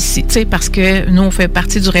 Puis, tu sais, parce que nous, on fait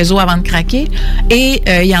partie du réseau Avant de craquer et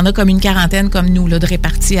il y en a comme une quarantaine comme nous, là, de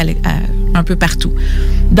répartis un peu partout.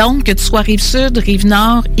 Donc, que tu sois Rive-Sud,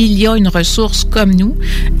 Rive-Nord, il y a une ressource comme nous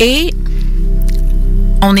et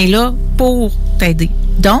on est là pour t'aider.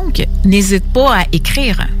 Donc, n'hésite pas à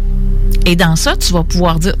écrire. Et dans ça, tu vas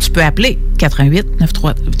pouvoir dire, tu peux appeler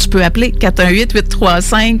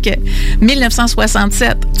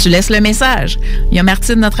 418-835-1967. Tu laisses le message. Il y a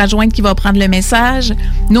Martine, notre adjointe, qui va prendre le message.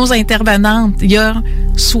 Nos intervenantes, il y a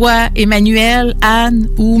soit Emmanuel, Anne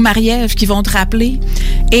ou Marie-Ève qui vont te rappeler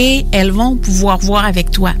et elles vont pouvoir voir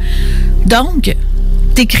avec toi. Donc,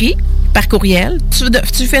 t'écris par courriel, tu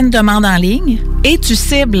fais une demande en ligne et tu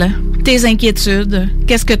cibles tes inquiétudes,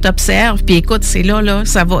 qu'est-ce que tu observes, puis écoute, c'est là,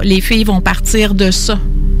 ça va, les filles vont partir de ça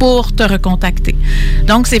pour te recontacter.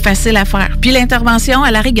 Donc, c'est facile à faire. Puis l'intervention, à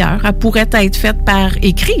la rigueur, elle pourrait être faite par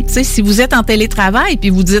écrit. Tu sais, si vous êtes en télétravail puis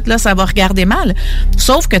vous dites, là, ça va regarder mal.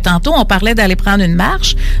 Sauf que tantôt, on parlait d'aller prendre une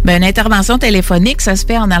marche. Bien, une intervention téléphonique, ça se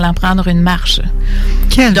fait en allant prendre une marche.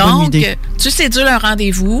 Quelle bonne idée. Donc, tu cédules un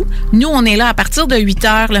rendez-vous. Nous, on est là à partir de 8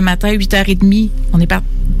 h le matin, 8h30. On est par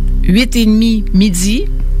 8h30 midi.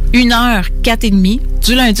 1h, 4h30,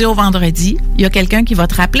 du lundi au vendredi, il y a quelqu'un qui va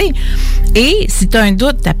te rappeler. Et si tu as un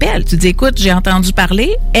doute, t'appelles. Tu dis, écoute, j'ai entendu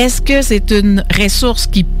parler. Est-ce que c'est une ressource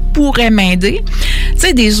qui pourrait m'aider? Tu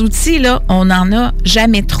sais, des outils, là, on n'en a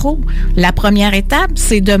jamais trop. La première étape,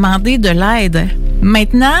 c'est demander de l'aide.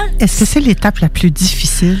 Maintenant... Est-ce que c'est l'étape la plus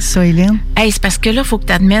difficile, ça, Hélène? Hey, c'est parce que là, il faut que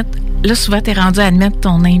tu admettes... Là, souvent, tu es rendu à admettre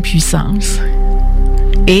ton impuissance.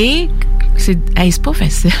 Et... c'est pas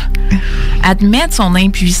facile. Admettre son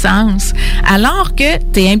impuissance, alors que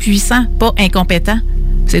tu es impuissant, pas incompétent.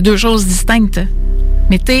 C'est deux choses distinctes.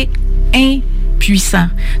 Mais t'es impuissant.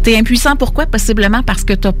 T'es impuissant pourquoi? Possiblement parce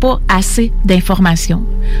que t'as pas assez d'informations.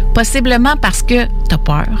 Possiblement parce que t'as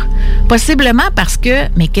peur. Possiblement parce que,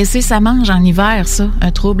 mais qu'est-ce que ça mange en hiver, ça?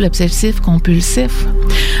 Un trouble obsessif compulsif.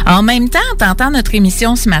 En même temps, t'entends notre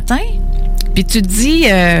émission ce matin, puis tu te dis,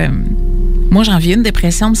 moi j'en vis une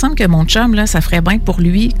dépression, il me semble que mon chum, là, ça ferait bien pour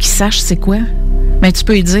lui qu'il sache c'est quoi. Mais tu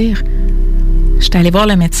peux lui dire, j'étais allée voir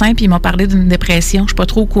le médecin puis il m'a parlé d'une dépression. Je suis pas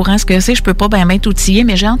trop au courant ce que c'est. Je peux pas bien m'être outillée,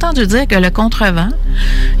 mais j'ai entendu dire que le contrevent,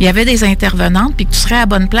 il y avait des intervenantes puis que tu serais à la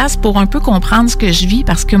bonne place pour un peu comprendre ce que je vis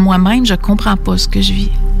parce que moi-même, je comprends pas ce que je vis.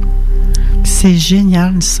 C'est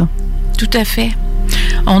génial, ça. Tout à fait.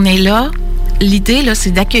 On est là. L'idée, là,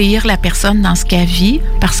 c'est d'accueillir la personne dans ce qu'elle vit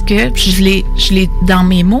parce que je l'ai dans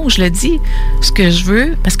mes mots, je le dis, ce que je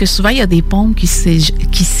veux, parce que souvent, il y a des ponts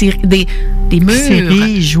des murs.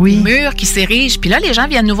 S'érigent, oui. Des murs qui s'érigent. Puis là, les gens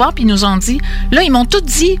viennent nous voir puis ils nous ont dit, là, ils m'ont tout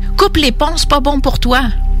dit, coupe les ponts, c'est pas bon pour toi.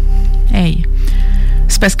 Hey,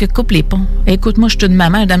 c'est parce que coupe les ponts. Écoute, moi, je suis une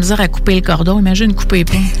maman, j'ai de la misère à couper le cordon. Imagine couper les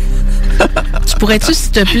ponts. Tu pourrais-tu,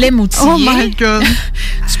 s'il te plaît, m'outiller? Oh my God!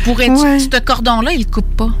 Tu pourrais-tu, ce cordon-là, il le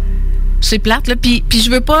coupe pas. C'est plate, là. Puis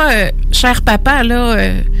je veux pas, cher papa, là,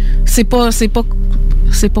 c'est pas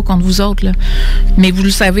contre vous autres, là. Mais vous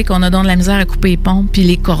le savez qu'on a donc de la misère à couper les ponts, puis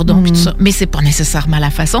les cordons, puis tout ça. Mais c'est pas nécessairement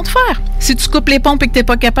la façon de faire. Si tu coupes les ponts et que t'es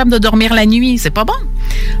pas capable de dormir la nuit, c'est pas bon.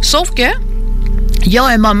 Sauf que, il y a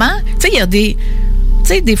un moment, tu sais, il y a des... Tu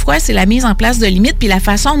sais, des fois, c'est la mise en place de limites, puis la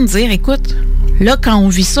façon de dire, écoute, là, quand on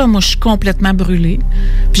vit ça, moi, je suis complètement brûlée.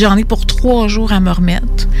 Puis j'en ai pour 3 jours à me remettre.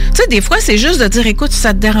 Tu sais, des fois, c'est juste de dire, écoute, si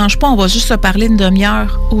ça te dérange pas, on va juste se parler une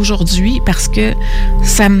demi-heure aujourd'hui parce que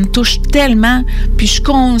ça me touche tellement. Puis je suis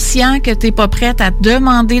conscient que t'es pas prête à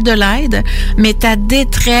demander de l'aide, mais ta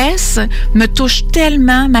détresse me touche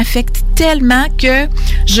tellement, m'affecte tellement que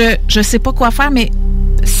je sais pas quoi faire, mais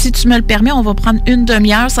si tu me le permets, on va prendre une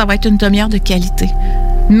demi-heure, ça va être une demi-heure de qualité.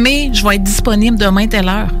 Mais je vais être disponible demain telle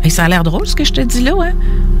heure. Et ça a l'air drôle ce que je te dis là, hein?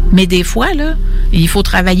 Mais des fois, là, il faut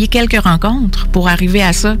travailler quelques rencontres pour arriver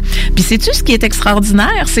à ça. Puis sais-tu ce qui est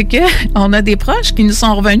extraordinaire? C'est que on a des proches qui nous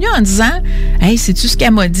sont revenus en disant « Hey, sais-tu ce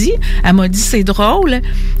qu'elle m'a dit? Elle m'a dit, c'est drôle,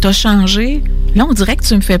 t'as changé. Là, on dirait que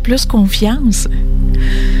tu me fais plus confiance. »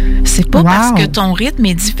 C'est pas parce que ton rythme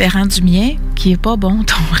est différent du mien qui est pas bon,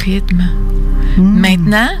 ton rythme.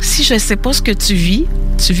 Maintenant, si je sais pas ce que tu vis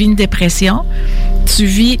une dépression, tu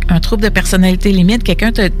vis un trouble de personnalité limite,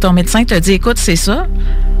 ton médecin te dit, écoute, c'est ça,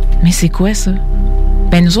 mais c'est quoi ça?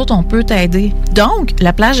 Ben nous autres, on peut t'aider. Donc,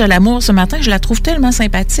 la plage de l'amour ce matin, je la trouve tellement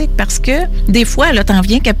sympathique parce que des fois, là, t'en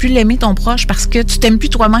viens qu'à plus l'aimer ton proche parce que tu t'aimes plus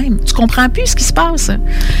toi-même. Tu comprends plus ce qui se passe.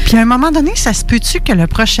 Puis à un moment donné, ça se peut-tu que le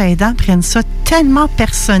proche aidant prenne ça tellement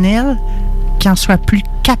personnel qu'il en soit plus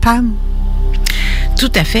capable?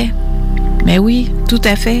 Tout à fait. Mais oui, tout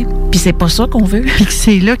à fait. Puis c'est pas ça qu'on veut. Puis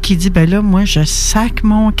c'est là qu'il dit, ben là, moi, je sac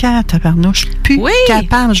mon camp, tabarnouche. Je suis plus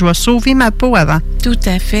capable. Je vais sauver ma peau avant. Tout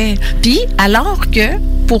à fait. Puis, alors que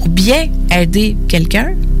pour bien aider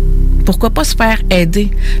quelqu'un, pourquoi pas se faire aider?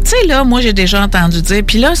 Tu sais, là, moi, j'ai déjà entendu dire,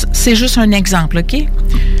 puis là, c'est juste un exemple, OK?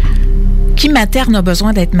 Qui materne a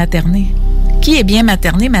besoin d'être materné? Qui est bien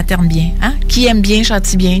materné, materne bien. Hein? Qui aime bien,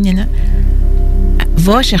 châtie bien, Nina?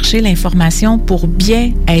 Va chercher l'information pour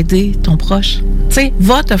bien aider ton proche. Tu sais,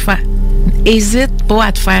 va te faire... Hésite pas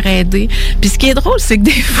à te faire aider. Puis ce qui est drôle, c'est que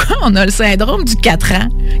des fois, on a le syndrome du 4 ans.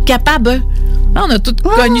 Capable. Là, on a tous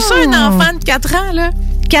connu ça, un enfant de 4 ans, là.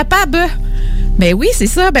 Capable. Ben oui, c'est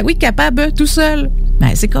ça. Ben oui, capable, tout seul.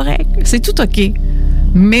 Ben c'est correct. C'est tout OK.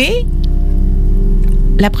 Mais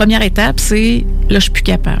la première étape, c'est là, je suis plus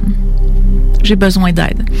capable. J'ai besoin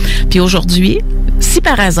d'aide. Puis aujourd'hui, si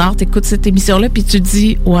par hasard, tu écoutes cette émission-là puis tu te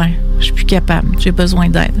dis, ouais, je suis plus capable, j'ai besoin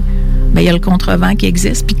d'aide, bien, il y a le contrevent qui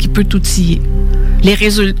existe puis qui peut t'outiller. Les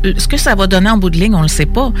résultats, ce que ça va donner en bout de ligne, on le sait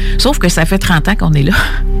pas. Sauf que ça fait 30 ans qu'on est là.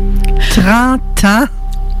 30 ans?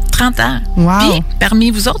 30 ans. Wow. Puis,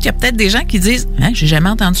 parmi vous autres, il y a peut-être des gens qui disent, hein, j'ai jamais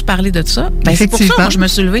entendu parler de ça. Ben, c'est pour ça que je me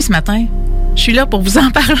suis levée ce matin. Je suis là pour vous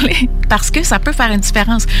en parler parce que ça peut faire une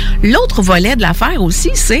différence. L'autre volet de l'affaire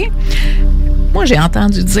aussi, c'est... Moi, j'ai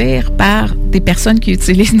entendu dire par des personnes qui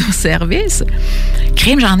utilisent nos services,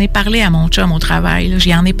 crime, j'en ai parlé à mon chum au travail, là.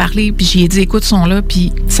 J'y en ai parlé, puis j'y ai dit, écoute, sont là,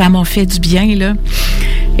 puis ça m'a fait du bien, là.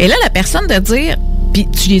 Et là, la personne de dire, puis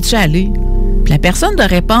tu y es-tu allé? Puis la personne de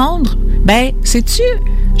répondre, ben, sais-tu,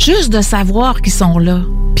 juste de savoir qu'ils sont là,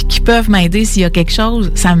 puis qu'ils peuvent m'aider s'il y a quelque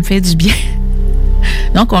chose, ça me fait du bien.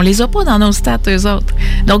 Donc, on les a pas dans nos stats, eux autres.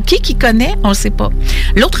 Donc, qui connaît, on le sait pas.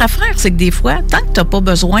 L'autre affaire, c'est que des fois, tant que t'as pas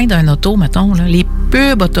besoin d'un auto, mettons, là, les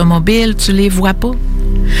pubs automobiles, tu les vois pas.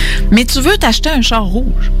 Mais tu veux t'acheter un char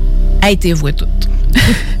rouge. Hey, t'es vois toutes.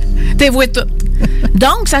 T'es vois toutes.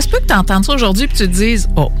 Donc, ça se peut que tu entendes ça aujourd'hui et que tu te dises,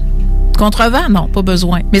 oh, contrevent, non, pas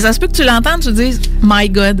besoin. Mais ça se peut que tu l'entendes et tu te dises, my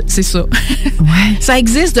God, c'est ça. Ouais. Ça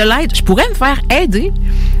existe de l'aide. Je pourrais me faire aider.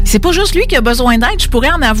 C'est pas juste lui qui a besoin d'aide, je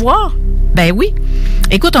pourrais en avoir. Ben oui.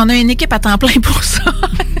 Écoute, on a une équipe à temps plein pour ça.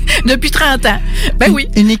 Depuis 30 ans. Ben oui.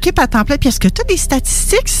 Une équipe à temps plein. Puis est-ce que tu as des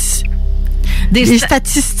statistiques? Des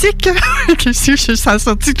statistiques? Qu'est-ce que ça a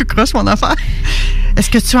sorti tout croche, mon affaire? Est-ce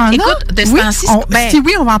que tu en as? Écoute, de ce temps-ci, si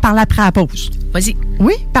oui, on va en parler après à la pause. Vas-y.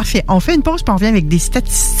 Oui, parfait. On fait une pause puis on revient avec des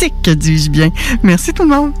statistiques, dis-je bien. Merci tout le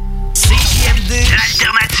monde. CJMD,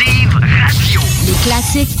 l'alternative radio. Les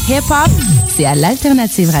classiques hip-hop, c'est à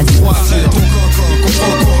l'alternative radio.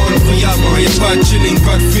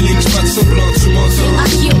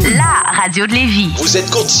 La radio de Lévis. Vous êtes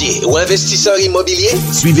courtier ou investisseur immobilier?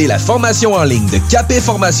 Suivez la formation en ligne de Capé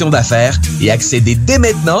Formation d'affaires et accédez dès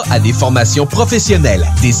maintenant à des formations professionnelles,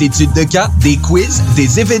 des études de cas, des quiz,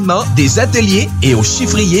 des événements, des ateliers et au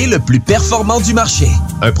chiffrier le plus performant du marché.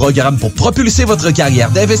 Un programme pour propulser votre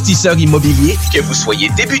carrière d'investisseur immobilier, que vous soyez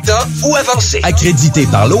débutant ou avancé. Accrédité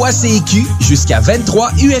par l'OACIQ jusqu'à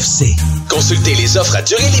 23 UFC. Consultez les offres à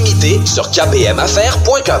durée limitée sur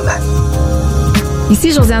kpmaffaires.com.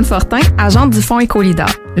 Ici Josiane Fortin, agente du Fonds Écolidar.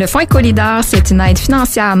 Le Fonds Écolidar, c'est une aide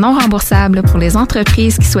financière non remboursable pour les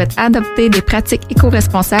entreprises qui souhaitent adopter des pratiques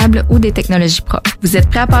éco-responsables ou des technologies propres. Vous êtes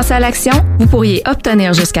prêt à passer à l'action? Vous pourriez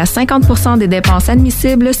obtenir jusqu'à 50% des dépenses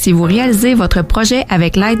admissibles si vous réalisez votre projet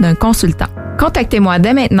avec l'aide d'un consultant. Contactez-moi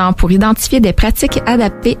dès maintenant pour identifier des pratiques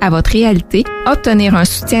adaptées à votre réalité, obtenir un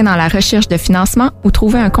soutien dans la recherche de financement ou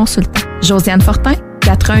trouver un consultant. Josiane Fortin,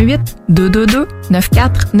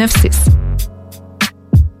 418-222-9496.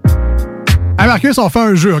 Hey Marcus, on fait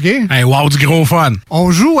un jeu, OK? Hey, wow, du gros fun.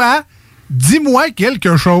 On joue à Dis-moi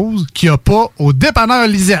quelque chose qu'il n'y a pas au dépanneur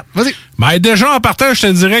Lisette. Vas-y. Ben déjà, en partant, je te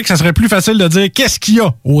dirais que ça serait plus facile de dire qu'est-ce qu'il y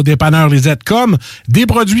a au dépanneur Lisette, comme des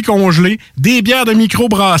produits congelés, des bières de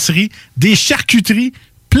microbrasserie, des charcuteries,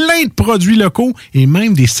 plein de produits locaux et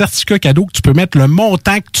même des certificats cadeaux que tu peux mettre le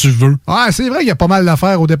montant que tu veux. Ouais, c'est vrai qu'il y a pas mal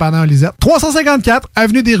d'affaires au dépanneur Lisette. 354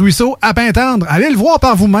 Avenue des Ruisseaux, à Pintendre. Allez le voir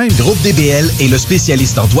par vous-même. Groupe DBL est le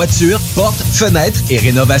spécialiste en toiture, portes, fenêtres et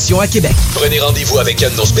rénovation à Québec. Prenez rendez-vous avec un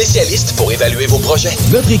de nos spécialistes pour évaluer vos projets.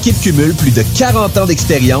 Notre équipe cumule plus de 40 ans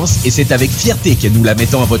d'expérience et c'est avec fierté que nous la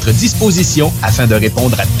mettons à votre disposition afin de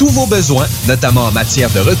répondre à tous vos besoins, notamment en matière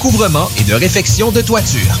de recouvrement et de réfection de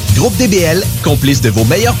toiture. Groupe DBL, complice de vos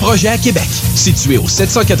meilleurs projets à Québec. Situé au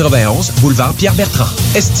 791 boulevard Pierre-Bertrand.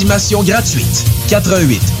 Estimation gratuite.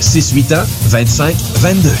 88 681 25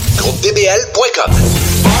 22. GroupeDBL.com.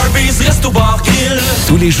 Barbies Resto Bar Grill.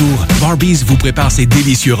 Tous les jours, Barbies vous prépare ses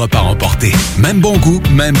délicieux repas à emporter. Même bon goût,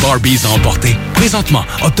 même Barbies à emporter. Présentement,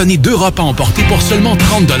 obtenez 2 repas à emporter pour seulement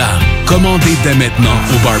 30 $. Commandez dès maintenant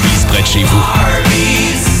au Barbies près de chez vous.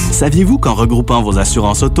 Barbies. Saviez-vous qu'en regroupant vos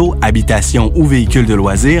assurances auto, habitation ou véhicules de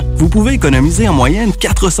loisirs, vous pouvez économiser en moyenne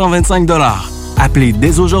 425 $. Appelez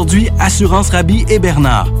dès aujourd'hui Assurance Rabi et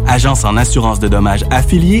Bernard, agence en assurance de dommages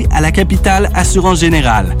affiliée à la capitale Assurance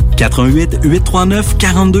Générale. 88 839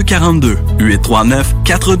 42 42 839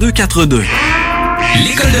 42 42.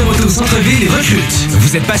 L'école de moto Centre-Ville recrute.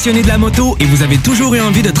 Vous êtes passionné de la moto et vous avez toujours eu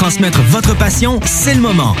envie de transmettre votre passion, c'est le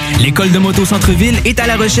moment. L'école de moto Centre-Ville est à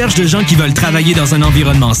la recherche de gens qui veulent travailler dans un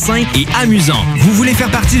environnement sain et amusant. Vous voulez faire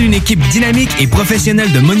partie d'une équipe dynamique et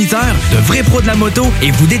professionnelle de moniteurs, de vrais pros de la moto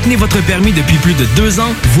et vous détenez votre permis depuis plus de 2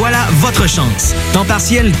 ans? Voilà votre chance. Temps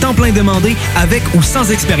partiel, temps plein demandé, avec ou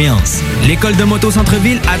sans expérience. L'école de moto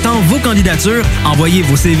Centre-Ville attend vos candidatures. Envoyez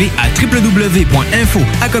vos CV à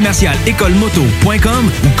www.info@écolemoto.com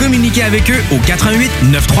ou communiquez avec eux au 88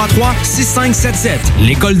 933 6577.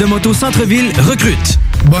 L'école de moto Centre-Ville recrute.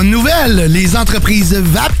 Bonne nouvelle, les entreprises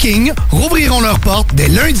Vapking rouvriront leurs portes dès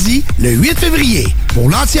lundi, le 8 février.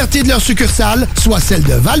 Pour l'entièreté de leurs succursales, soit celles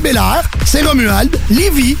de Val-Bélair, Saint-Romuald,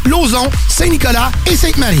 Lévis, Lauson, Saint-Nicolas et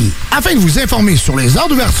Sainte-Marie. Afin de vous informer sur les heures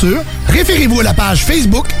d'ouverture, référez-vous à la page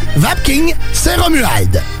Facebook Vapking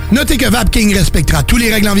Saint-Romuald. Notez que Vapking respectera tous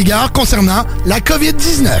les règles en vigueur concernant la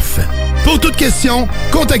COVID-19. Pour toute question,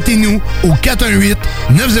 contactez-nous au 418-903-8282.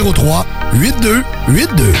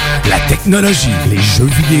 La technologie, les jeux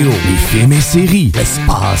vidéo, les films et séries,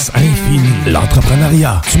 l'espace infini,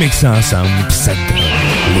 l'entrepreneuriat. Tu mixes ça ensemble pis ça te donne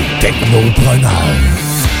les technopreneurs.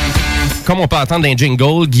 Comme on peut entendre d'un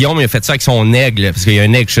jingle, Guillaume a fait ça avec son aigle, parce qu'il y a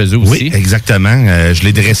un aigle chez eux aussi. Oui, exactement. Je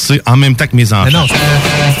l'ai dressé en même temps que mes enfants. Mais non,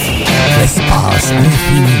 l'espace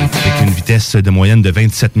infini. Avec une vitesse de moyenne de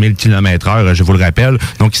 27 000 km/h, je vous le rappelle.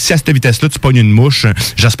 Donc, si à cette vitesse-là, tu pognes une mouche,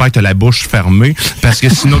 j'espère que tu as la bouche fermée, parce que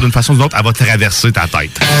sinon, d'une façon ou d'une autre, elle va traverser ta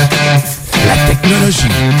tête. La technologie.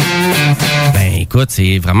 Ben écoute,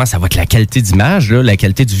 c'est vraiment, ça va être la qualité d'image, là, la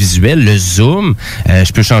qualité du visuel, le zoom.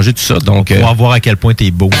 Je peux changer tout ça, donc... On va voir à quel point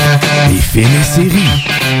t'es beau. Les films et séries.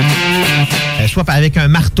 Soit avec un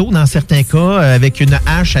marteau dans certains cas, avec une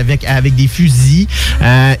hache, avec des fusils.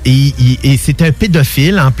 Et c'est un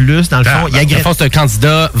pédophile en plus, dans le fond. Dans le fond, c'est un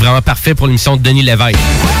candidat vraiment parfait pour l'émission de Denis Lévesque.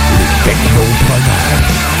 Les technopreneurs.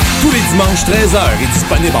 Tous les dimanches 13h est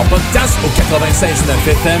disponible en podcast au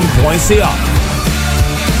 969fm.ca.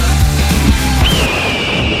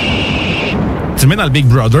 Tu mets dans le Big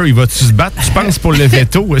Brother, il va-tu se battre? Tu penses pour le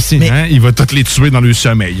veto aussi, hein? Il va tous les tuer dans le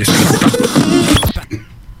sommeil.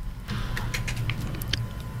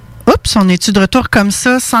 Oups, on est-tu de retour comme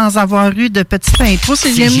ça sans avoir eu de petite intro?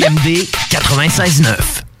 C'est JMD 96.9.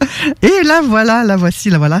 Et là, voilà, la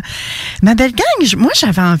voici, la voilà. Ma belle gang, moi,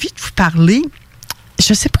 j'avais envie de vous parler.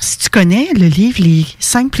 Je sais pas si tu connais le livre Les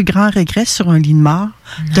 5 plus grands regrets sur un lit de mort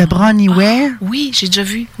de Bronnie Ware. Oui, j'ai déjà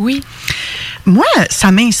vu, oui. Moi,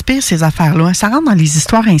 ça m'inspire ces affaires-là. Ça rentre dans les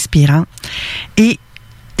histoires inspirantes. Et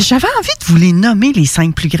j'avais envie de vous les nommer, les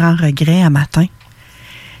 5 plus grands regrets, un matin.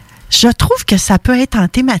 Je trouve que ça peut être en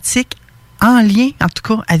thématique, en lien, en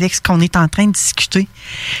tout cas, avec ce qu'on est en train de discuter.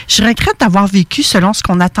 Je regrette d'avoir vécu selon ce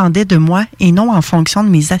qu'on attendait de moi et non en fonction de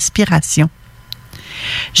mes aspirations.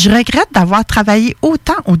 Je regrette d'avoir travaillé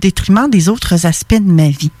autant au détriment des autres aspects de ma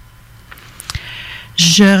vie.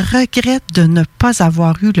 Je regrette de ne pas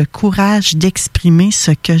avoir eu le courage d'exprimer ce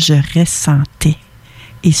que je ressentais.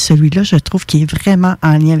 Et celui-là, je trouve qu'il est vraiment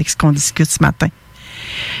en lien avec ce qu'on discute ce matin.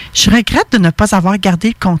 Je regrette de ne pas avoir gardé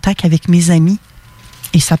le contact avec mes amis.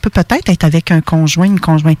 Et ça peut peut-être être avec un conjoint, une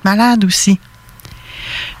conjointe malade aussi.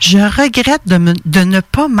 Je regrette de ne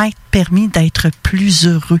pas m'être permis d'être plus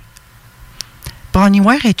heureux. Bronnie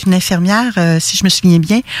Ware est une infirmière, si je me souviens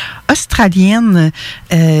bien, australienne,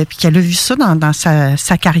 puis qu'elle a vu ça dans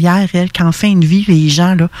sa carrière, elle, qu'en fin de vie, les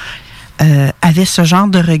gens là, avaient ce genre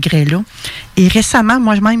de regrets-là. Et récemment,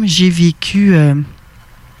 moi-même, j'ai vécu un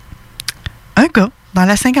gars dans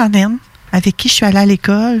la cinquantaine avec qui je suis allée à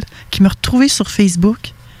l'école, qui m'a retrouvée sur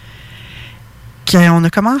Facebook, qu'on a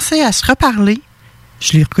commencé à se reparler.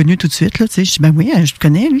 Je l'ai reconnu tout de suite, là, tu sais. Je dis, ben oui, je le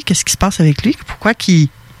connais, lui, qu'est-ce qui se passe avec lui? Pourquoi qu'il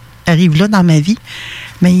arrive là dans ma vie?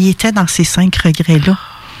 Mais il était dans ces 5 regrets-là.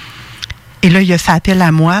 Et là, il a fait appel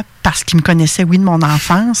à moi parce qu'il me connaissait, oui, de mon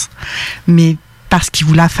enfance, mais parce qu'il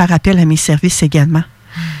voulait faire appel à mes services également.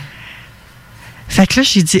 Fait que là,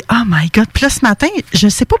 j'ai dit, oh my God. Puis là, ce matin, je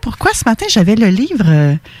sais pas pourquoi, ce matin, j'avais le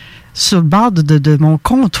livre sur le bord de mon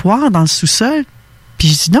comptoir dans le sous-sol. Puis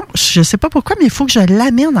je dis, non, je sais pas pourquoi, mais il faut que je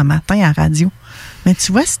l'amène un matin à la radio. Mais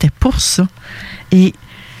tu vois, c'était pour ça. Et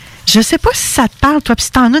je sais pas si ça te parle, toi, puis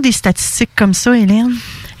si t'en as des statistiques comme ça, Hélène.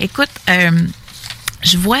 Écoute,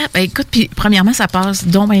 je vois, écoute, puis premièrement, ça passe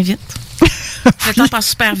donc bien vite. Le temps passe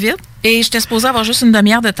super vite. Et j'étais supposée avoir juste une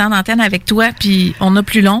demi-heure de temps d'antenne avec toi, puis on a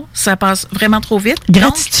plus long. Ça passe vraiment trop vite.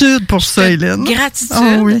 Gratitude donc, pour ça, Hélène. Gratitude.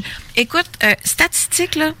 Oh, oui. Écoute,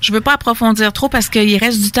 statistiques, là, je veux pas approfondir trop parce qu'il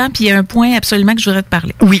reste du temps, puis il y a un point absolument que je voudrais te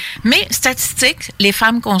parler. Oui. Mais statistiques, les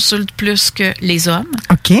femmes consultent plus que les hommes.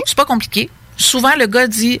 OK. C'est pas compliqué. Souvent, le gars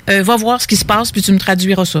dit va voir ce qui se passe, puis tu me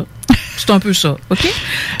traduiras ça. C'est un peu ça, OK?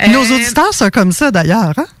 Nos auditeurs sont comme ça,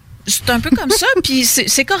 d'ailleurs, hein? C'est un peu comme ça, puis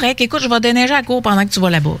c'est correct. Écoute, je vais déneiger à court pendant que tu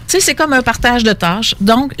vas là-bas. Tu sais, c'est comme un partage de tâches.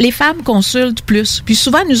 Donc, les femmes consultent plus. Puis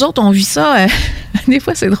souvent, nous autres, on vit ça. Des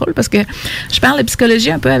fois, c'est drôle parce que je parle de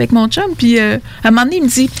psychologie un peu avec mon chum, puis à un moment donné, il me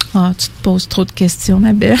dit « Ah, tu te poses trop de questions,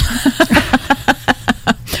 ma belle. »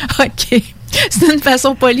 OK. C'est une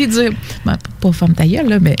façon polie de dire ben, pas femme ta gueule,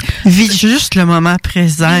 là, mais. Vis juste le moment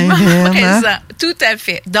présent. Tout à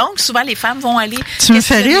fait. Donc, souvent, les femmes vont aller. Tu me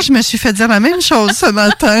fais rire, je me suis fait dire la même chose ce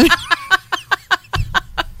matin.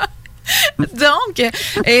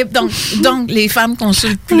 Donc, les femmes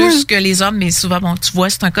consultent plus que les hommes, mais souvent, bon, tu vois,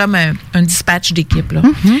 c'est comme un dispatch d'équipe, là.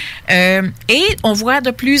 Mm-hmm. Et on voit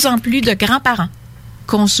de plus en plus de grands-parents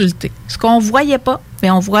consulter. Ce qu'on voyait pas,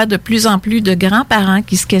 mais on voit de plus en plus de grands-parents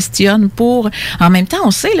qui se questionnent pour... En même temps,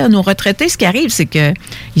 on sait, là, nos retraités, ce qui arrive, c'est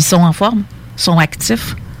qu'ils sont en forme, sont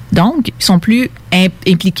actifs. Donc, ils sont plus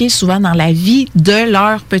impliqués souvent dans la vie de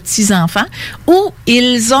leurs petits-enfants ou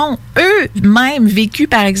ils ont eux-mêmes vécu,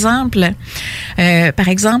 par exemple,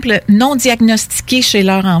 non diagnostiqué chez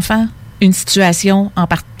leur enfant une situation en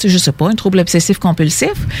partie, je sais pas, un trouble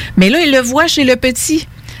obsessif-compulsif, mais là, ils le voient chez le petit.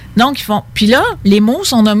 Donc, ils font... Puis là, les mots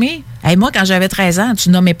sont nommés. Hey, moi, quand j'avais 13 ans, tu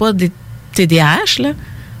nommais pas des TDAH, là.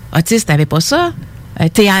 Autiste, t'avais pas ça.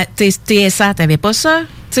 TSA, t'avais pas ça.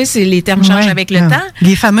 Tu sais, c'est les termes changent avec le temps.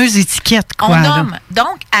 Les fameuses étiquettes, quoi. On nomme.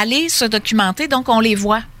 Donc, aller se documenter, donc on les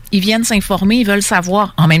voit. Ils viennent s'informer, ils veulent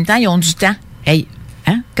savoir. En même temps, ils ont du temps. Hey,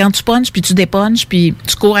 hein? Quand tu punches, puis tu dépunches, puis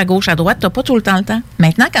tu cours à gauche, à droite, t'as pas tout le temps le temps.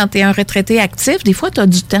 Maintenant, quand tu es un retraité actif, des fois, tu as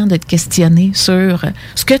du temps de te questionner sur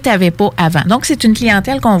ce que tu n'avais pas avant. Donc, c'est une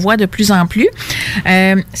clientèle qu'on voit de plus en plus.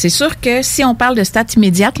 C'est sûr que si on parle de stats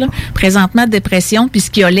immédiates, là, présentement, dépression, puis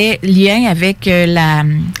ce qui a lien avec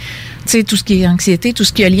tu sais, tout ce qui est anxiété, tout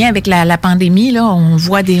ce qui a lien avec la pandémie, là, on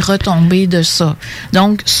voit des retombées de ça.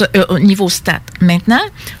 Donc, au niveau stats. Maintenant,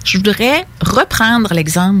 je voudrais reprendre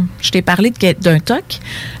l'exemple. Je t'ai parlé d'un TOC.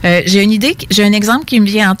 J'ai un exemple qui me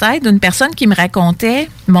vient en tête d'une personne qui me racontait,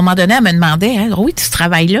 à un moment donné, elle me demandait, hein, oui, tu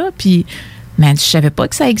travailles là, puis mais je savais pas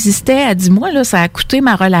que ça existait. Elle dit, moi, là, ça a coûté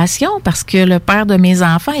ma relation parce que le père de mes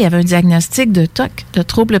enfants, il avait un diagnostic de TOC, de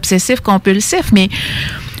trouble obsessif compulsif, mais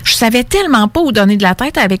je savais tellement pas où donner de la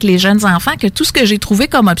tête avec les jeunes enfants que tout ce que j'ai trouvé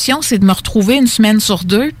comme option, c'est de me retrouver une semaine sur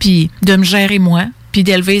 2 puis de me gérer moi puis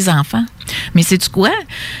d'élever les enfants. Mais sais-tu quoi?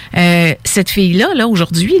 Cette fille-là, là,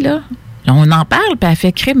 aujourd'hui, là, on en parle, puis elle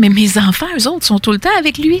fait crime, mais mes enfants, eux autres, sont tout le temps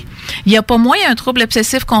avec lui. Il n'y a pas moins un trouble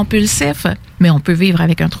obsessif-compulsif, mais on peut vivre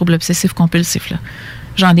avec un trouble obsessif-compulsif, là.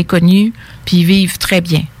 J'en ai connu, puis ils vivent très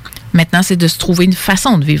bien. Maintenant, c'est de se trouver une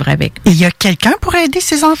façon de vivre avec. Et il y a quelqu'un pour aider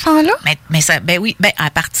ces enfants-là? Mais ça, ben oui,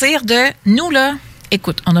 à partir de nous, là,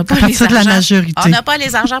 écoute, on n'a pas les argents. De la majorité. On n'a pas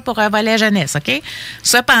les argents pour un volet jeunesse, OK?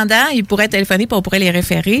 Cependant, ils pourraient téléphoner puis on pourrait les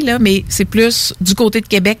référer, là, mais c'est plus du côté de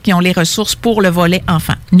Québec qui ont les ressources pour le volet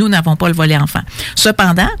enfant. Nous n'avons pas le volet enfant.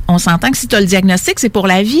 Cependant, on s'entend que si tu as le diagnostic, c'est pour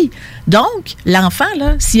la vie. Donc, l'enfant,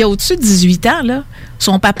 là, s'il est au-dessus de 18 ans, là,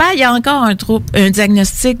 son papa, il a encore un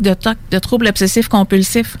diagnostic de TOC, de trouble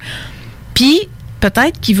obsessif-compulsif. Puis,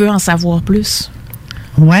 peut-être qu'il veut en savoir plus.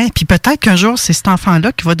 Oui, puis peut-être qu'un jour, c'est cet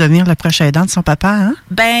enfant-là qui va devenir le prochain aidant de son papa, hein?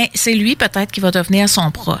 Ben, c'est lui peut-être qui va devenir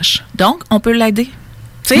son proche. Donc, on peut l'aider.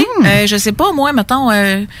 Tu sais, je sais pas, moi, mettons,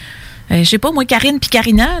 je sais pas, moi, Karine puis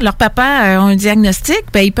Karina, leur papa ont un diagnostic,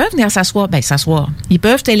 ben, ils peuvent venir s'asseoir. Ils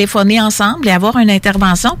peuvent téléphoner ensemble et avoir une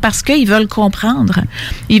intervention parce qu'ils veulent comprendre.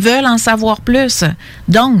 Ils veulent en savoir plus.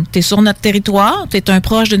 Donc, tu es sur notre territoire, tu es un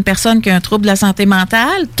proche d'une personne qui a un trouble de la santé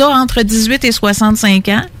mentale, tu as entre 18 et 65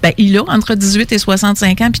 ans, ben, il a entre 18 et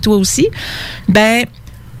 65 ans, puis toi aussi, ben,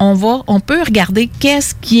 on peut regarder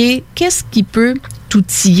qu'est-ce qui peut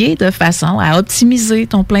t'outiller de façon à optimiser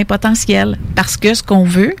ton plein potentiel. Parce que ce qu'on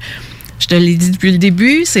veut, je te l'ai dit depuis le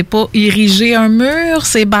début, c'est pas ériger un mur,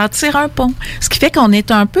 c'est bâtir un pont. Ce qui fait qu'on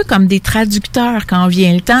est un peu comme des traducteurs quand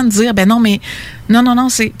vient le temps de dire, ben non,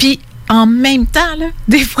 c'est... Puis, en même temps, là,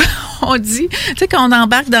 des fois, on dit, tu sais, quand on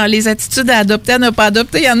embarque dans les attitudes à adopter, à ne pas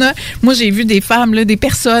adopter, il y en a... Moi, j'ai vu des femmes, là, des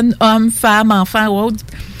personnes, hommes, femmes, enfants ou autres,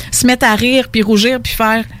 se mettre à rire, puis rougir, puis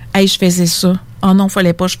faire, « Hey, je faisais ça. Oh non,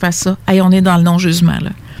 fallait pas que je fasse ça. Hey, on est dans le non-jugement,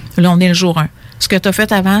 là. Là, on est le jour 1. Ce que tu as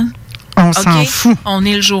fait avant... On s'en fout. On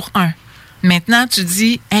est le jour 1. Maintenant, tu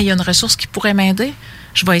dis, « Hey, il y a une ressource qui pourrait m'aider.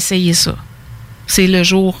 Je vais essayer ça. » C'est le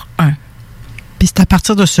jour 1. Puis c'est à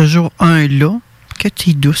partir de ce jour 1-là que tu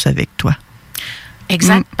es douce avec toi.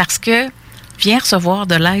 Exact. Parce que viens recevoir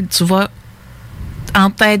de l'aide. Tu vas, en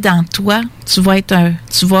t'aidant toi, tu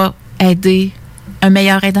vas aider un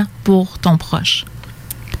meilleur aidant pour ton proche.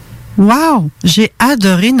 Wow! J'ai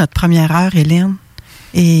adoré notre première heure, Hélène.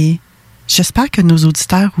 Et j'espère que nos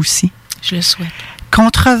auditeurs aussi. Je le souhaite.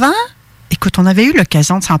 Contrevent, écoute, on avait eu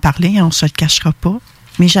l'occasion de s'en parler, on ne se le cachera pas,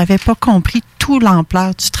 mais j'avais pas compris toute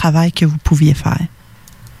l'ampleur du travail que vous pouviez faire.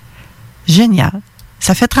 Génial.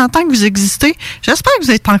 Ça fait 30 ans que vous existez. J'espère que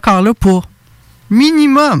vous êtes encore là pour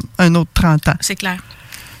minimum un autre 30 ans. C'est clair.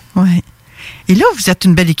 Oui. Et là, vous êtes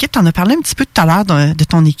une belle équipe. Tu en as parlé un petit peu tout à l'heure de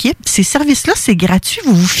ton équipe. Ces services-là, c'est gratuit.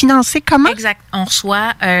 Vous vous financez comment? Exact. On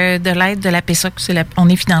reçoit de l'aide de la PSOC. On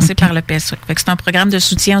est financé par le PSOC. Fait que c'est un programme de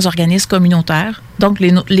soutien aux organismes communautaires. Donc,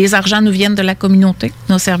 les argents nous viennent de la communauté.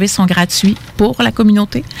 Nos services sont gratuits pour la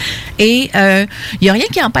communauté. Et il n'y a rien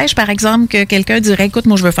qui empêche, par exemple, que quelqu'un dirait, écoute,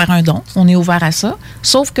 moi, je veux faire un don. On est ouvert à ça.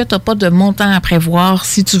 Sauf que tu n'as pas de montant à prévoir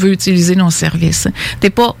si tu veux utiliser nos services. Tu n'es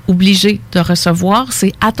pas obligé de recevoir.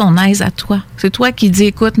 C'est à ton aise, à toi. C'est toi qui dis,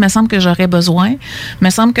 écoute, me semble que j'aurais besoin.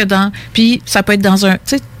 Me semble que puis ça peut être dans un...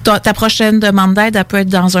 Tu sais, ta prochaine demande d'aide, elle peut être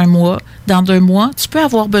dans un mois, dans 2 mois. Tu peux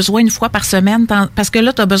avoir besoin une fois par semaine parce que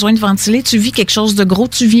là, tu as besoin de ventiler. Tu vis quelque chose de gros.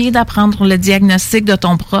 Tu viens d'apprendre le diagnostic de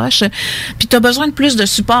ton proche. Puis tu as besoin de plus de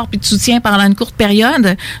support puis de soutien pendant une courte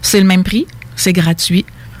période. C'est le même prix. C'est gratuit.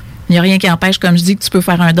 Il n'y a rien qui empêche, comme je dis, que tu peux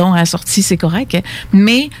faire un don à la sortie. C'est correct.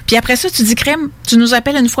 Mais, puis après ça, tu dis, crème, tu nous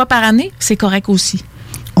appelles une fois par année. C'est correct aussi.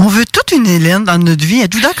 On veut toute une Hélène dans notre vie.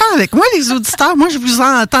 Êtes-vous d'accord avec moi, les auditeurs? Moi, je vous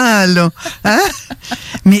entends, là. Hein?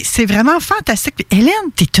 Mais c'est vraiment fantastique. Hélène,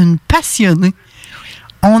 t'es une passionnée.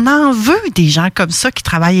 on en veut des gens comme ça qui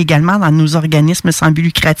travaillent également dans nos organismes sans but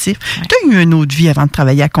lucratif. Ouais. Tu as eu une autre vie avant de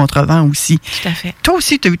travailler à Contrevent aussi. Tout à fait. Toi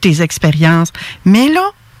aussi, tu as eu tes expériences. Mais là,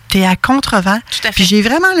 tu es à Contrevent. Tout à fait. Puis j'ai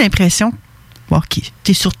vraiment l'impression... OK,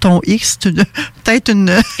 t'es sur ton X, peut-être une...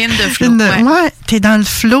 In the flow, ouais, t'es dans le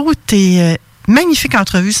flow, t'es... magnifique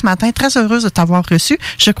entrevue ce matin, très heureuse de t'avoir reçu.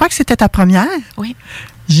 Je crois que c'était ta première. Oui.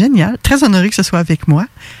 Génial, très honorée que ce soit avec moi.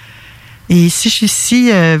 Et si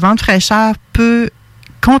Vente fraîcheur peut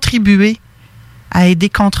contribuer à aider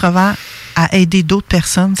Contrevent, à aider d'autres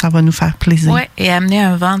personnes, ça va nous faire plaisir. Oui, et amener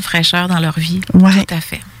un vent de fraîcheur dans leur vie. Ouais. Tout à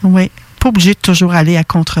fait. Oui, pas obligé de toujours aller à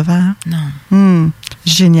Contrevent. Non.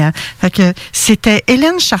 Génial. Fait que c'était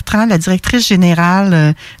Hélène Chartrand, la directrice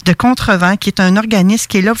générale de Contrevent, qui est un organisme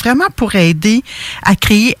qui est là vraiment pour aider à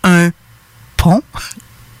créer un pont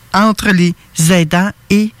entre les aidants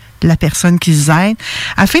et la personne qui les aide,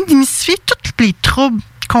 afin de démystifier tous les troubles,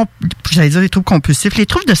 j'allais dire les troubles compulsifs, les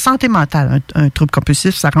troubles de santé mentale. Un trouble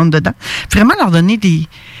compulsif, ça rentre dedans. Vraiment leur donner des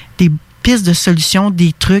pistes de solutions,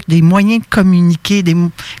 des trucs, des moyens de communiquer,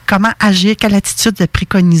 comment agir, quelle attitude de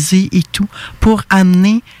préconiser et tout, pour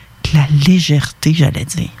amener de la légèreté, j'allais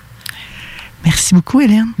dire. Merci beaucoup,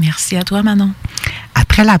 Hélène. Merci à toi, Manon.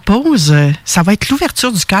 Après la pause, ça va être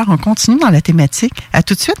l'ouverture du cœur. On continue dans la thématique. À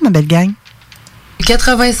tout de suite, ma belle gang.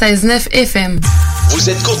 96.9 FM. Vous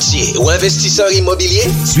êtes courtier ou investisseur immobilier?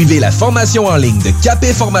 Suivez la formation en ligne de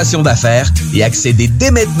Capé Formation d'affaires et accédez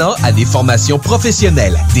dès maintenant à des formations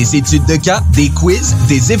professionnelles, des études de cas, des quiz,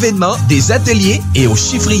 des événements, des ateliers et au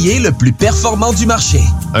chiffrier le plus performant du marché.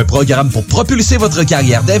 Un programme pour propulser votre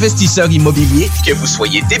carrière d'investisseur immobilier, que vous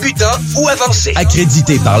soyez débutant ou avancé.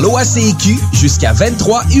 Accrédité par l'OACIQ jusqu'à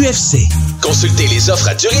 23 UFC. Consultez les offres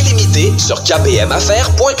à durée limitée sur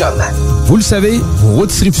kpmaffaires.com. Vous le savez, vos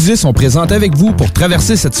rôtisseries fusées sont présentes avec vous pour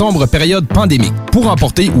traverser cette sombre période pandémique. Pour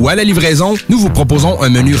emporter ou à la livraison, nous vous proposons un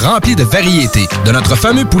menu rempli de variétés. De notre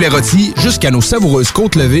fameux poulet rôti jusqu'à nos savoureuses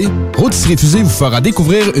côtes levées, Rôtisserie Fusée vous fera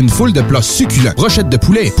découvrir une foule de plats succulents. Brochettes de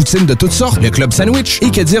poulet, poutines de toutes sortes, le club sandwich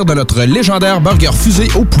et que dire de notre légendaire burger fusée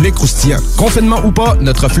au poulet croustillant. Confinement ou pas,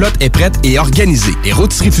 notre flotte est prête et organisée. Les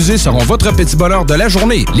Rôtisseries Fusées seront votre petit bonheur de la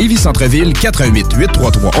journée. Lévis Centreville,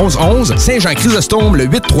 418-833-1111. Saint-Jean-Chrysostome, le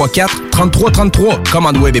 834-3333.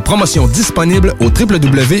 Commande web et promotion disponible au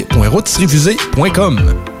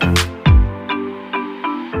www.rôtisseriefusée.com.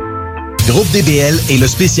 Groupe DBL est le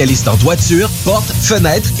spécialiste en toiture, portes,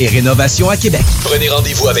 fenêtres et rénovation à Québec. Prenez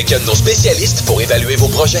rendez-vous avec un de nos spécialistes pour évaluer vos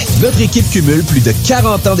projets. Notre équipe cumule plus de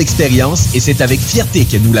 40 ans d'expérience et c'est avec fierté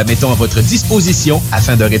que nous la mettons à votre disposition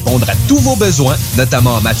afin de répondre à tous vos besoins,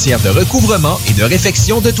 notamment en matière de recouvrement et de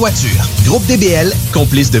réfection de toiture. Groupe DBL,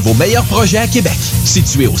 complice de vos meilleurs projets à Québec.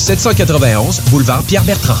 Situé au 791 boulevard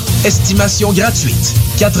Pierre-Bertrand. Estimation gratuite.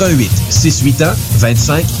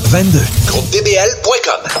 88-681-2522.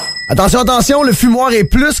 GroupeDBL.com. Attention, attention, le fumoir est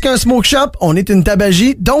plus qu'un smoke shop, on est une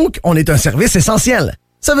tabagie, donc on est un service essentiel.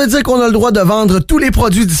 Ça veut dire qu'on a le droit de vendre tous les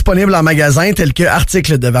produits disponibles en magasin, tels que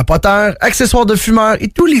articles de vapoteurs, accessoires de fumeurs et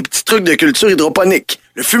tous les petits trucs de culture hydroponique.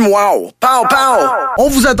 Le fumoir, pow, pow! On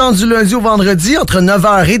vous attend du lundi au vendredi entre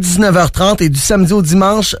 9h et 19h30 et du samedi au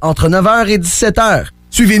dimanche entre 9h et 17h.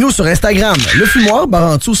 Suivez-nous sur Instagram, Le Fumoir,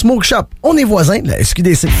 Barantou Smoke Shop. On est voisins de la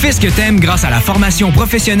SQDC. Fais ce que t'aimes grâce à la formation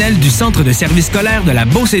professionnelle du Centre de service scolaire de la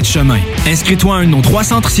Beauce-et-de-Chemin. Inscris-toi à un de nos 3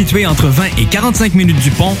 centres situés entre 20 et 45 minutes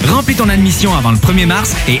du pont, remplis ton admission avant le 1er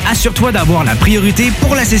mars et assure-toi d'avoir la priorité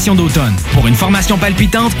pour la session d'automne. Pour une formation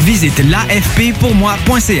palpitante, visite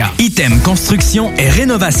l'afppourmoi.ca. Item Construction et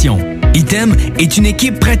Rénovation. Item est une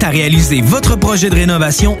équipe prête à réaliser votre projet de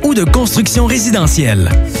rénovation ou de construction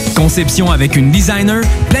résidentielle. Conception avec une designer,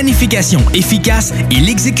 planification efficace et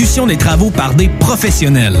l'exécution des travaux par des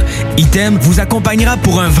professionnels. Item vous accompagnera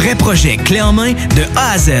pour un vrai projet clé en main de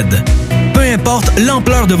A à Z. Peu importe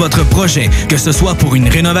l'ampleur de votre projet, que ce soit pour une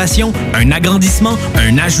rénovation, un agrandissement,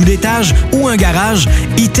 un ajout d'étage ou un garage,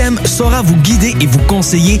 Item saura vous guider et vous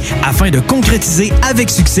conseiller afin de concrétiser avec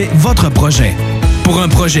succès votre projet. Pour un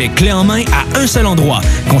projet clé en main à un seul endroit,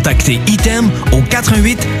 contactez Item au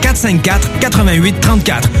 88 454 88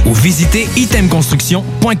 34 ou visitez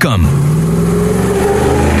itemconstruction.com.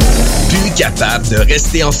 Plus capable de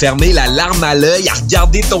rester enfermé la larme à l'œil à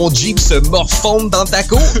regarder ton Jeep se morfondre dans ta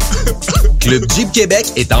cour? Club Jeep Québec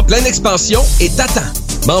est en pleine expansion et t'attend.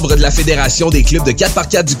 Membre de la Fédération des clubs de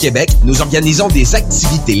 4x4 du Québec, nous organisons des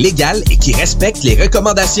activités légales et qui respectent les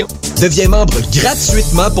recommandations. Deviens membre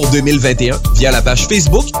gratuitement pour 2021 via la page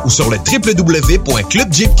Facebook ou sur le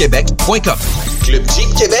www.clubjeepquebec.com. Club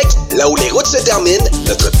Jeep Québec, là où les routes se terminent,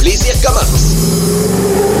 notre plaisir commence.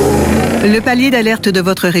 Le palier d'alerte de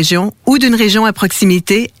votre région ou d'une région à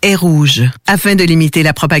proximité est rouge. Afin de limiter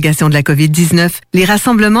la propagation de la COVID-19, les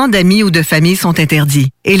rassemblements d'amis ou de familles sont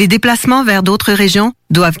interdits et les déplacements vers d'autres régions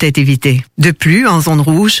doivent être évités. De plus, en zone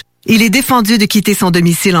rouge, il est défendu de quitter son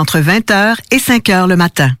domicile entre 20h et 5h le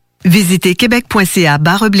matin. Visitez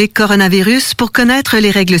québec.ca/coronavirus pour connaître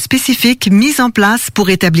les règles spécifiques mises en place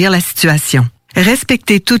pour établir la situation.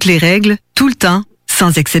 Respectez toutes les règles, tout le temps,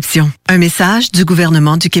 sans exception. Un message du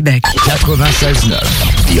gouvernement du Québec.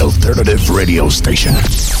 96.9, The Alternative Radio Station.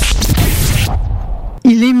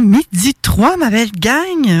 Il est 12h03, ma belle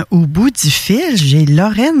gang. Au bout du fil, j'ai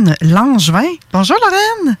Lorraine Langevin. Bonjour,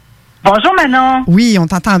 Lorraine. Bonjour, Manon. Oui, on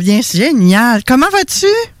t'entend bien. C'est génial. Comment vas-tu?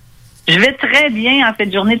 Je vais très bien en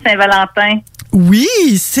cette journée de Saint-Valentin. Oui,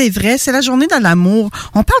 c'est vrai. C'est la journée de l'amour.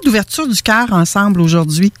 On parle d'ouverture du cœur ensemble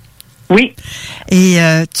aujourd'hui. Oui. Et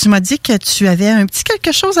tu m'as dit que tu avais un petit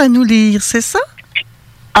quelque chose à nous lire, c'est ça?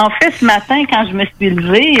 En fait, ce matin, quand je me suis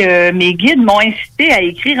levée, mes guides m'ont incité à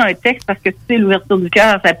écrire un texte parce que tu sais, l'ouverture du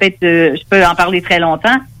cœur, ça peut être, je peux en parler très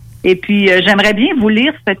longtemps. Et puis, j'aimerais bien vous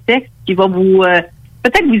lire ce texte qui va vous,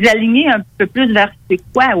 peut-être vous aligner un peu plus vers c'est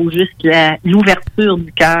quoi ou juste l'ouverture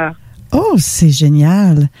du cœur. Oh, c'est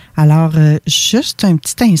génial. Alors, juste un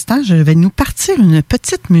petit instant, je vais nous partir une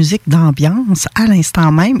petite musique d'ambiance à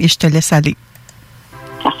l'instant même et je te laisse aller.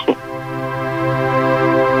 Parfait.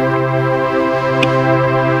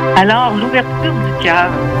 Alors, l'ouverture du cœur.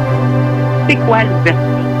 C'est quoi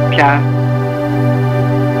l'ouverture du cœur?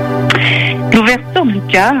 L'ouverture du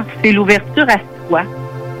cœur, c'est l'ouverture à soi,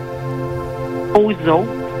 aux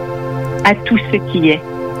autres, à tout ce qui est.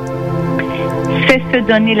 C'est se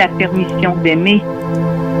donner la permission d'aimer,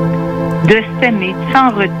 de s'aimer sans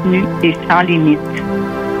retenue et sans limite.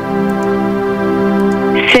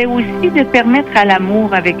 C'est aussi de permettre à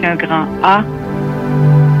l'amour avec un grand A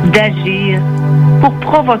d'agir pour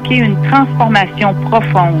provoquer une transformation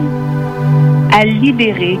profonde, à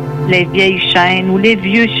libérer les vieilles chaînes ou les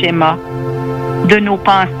vieux schémas de nos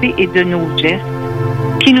pensées et de nos gestes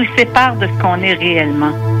qui nous séparent de ce qu'on est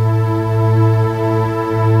réellement.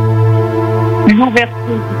 L'ouverture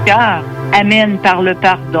du cœur amène par le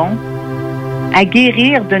pardon à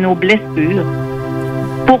guérir de nos blessures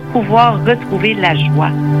pour pouvoir retrouver la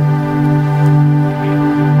joie.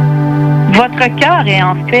 Votre cœur est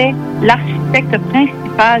en fait l'architecte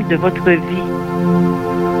principal de votre vie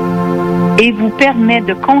et vous permet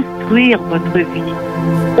de construire votre vie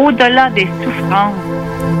au-delà des souffrances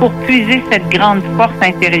pour puiser cette grande force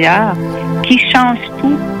intérieure qui change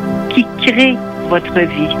tout, qui crée votre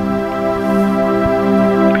vie.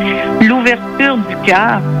 L'ouverture du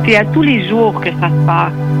cœur, c'est à tous les jours que ça se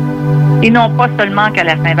passe, et non pas seulement qu'à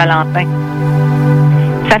la Saint-Valentin.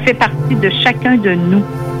 Ça fait partie de chacun de nous.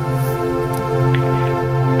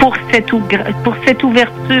 Pour que cette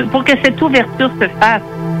ouverture se fasse,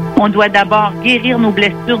 on doit d'abord guérir nos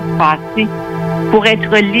blessures du passé pour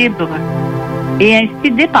être libre et ainsi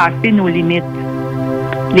dépasser nos limites.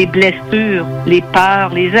 Les blessures, les peurs,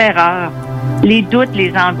 les erreurs, les doutes,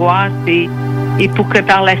 les angoisses et pour que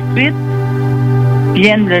par la suite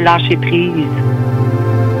vienne le lâcher prise.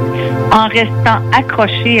 En restant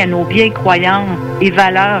accroché à nos vieilles croyances et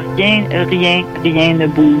valeurs, rien ne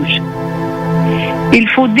bouge. Il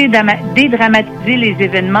faut dédramatiser les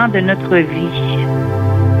événements de notre vie.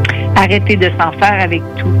 Arrêter de s'en faire avec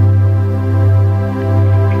tout.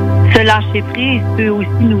 Ce lâcher-prise peut aussi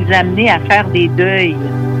nous amener à faire des deuils.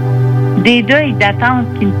 Des deuils d'attente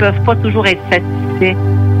qui ne peuvent pas toujours être satisfaits,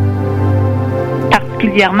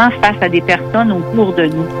 particulièrement face à des personnes autour de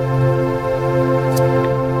nous.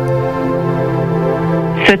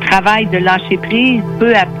 Ce travail de lâcher-prise,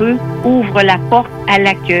 peu à peu, ouvre la porte à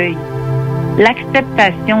l'accueil,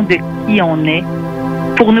 l'acceptation de qui on est,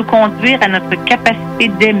 pour nous conduire à notre capacité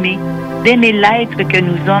d'aimer l'être que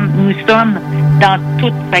nous sommes dans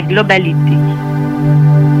toute sa globalité.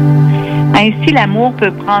 Ainsi, l'amour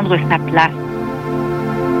peut prendre sa place.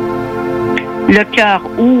 Le cœur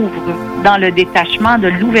ouvre dans le détachement de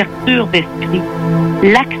l'ouverture d'esprit,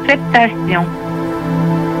 l'acceptation,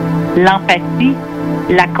 l'empathie,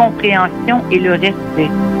 la compréhension et le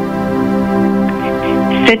respect.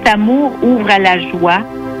 Cet amour ouvre à la joie,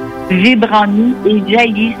 vibre en nous et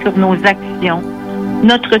jaillit sur nos actions,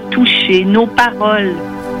 notre toucher, nos paroles,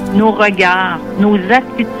 nos regards, nos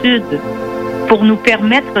attitudes, pour nous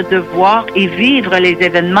permettre de voir et vivre les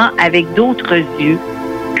événements avec d'autres yeux,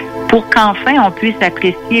 pour qu'enfin on puisse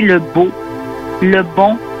apprécier le beau, le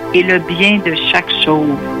bon et le bien de chaque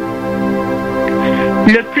chose.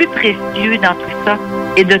 Le plus précieux dans tout ça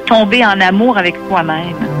est de tomber en amour avec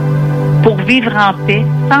soi-même, pour vivre en paix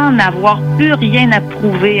sans n'avoir plus rien à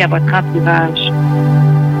prouver à votre entourage.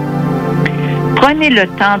 Prenez le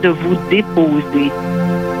temps de vous déposer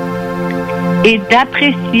et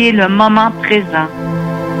d'apprécier le moment présent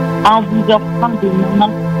en vous offrant des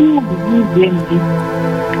moments pour vous aimer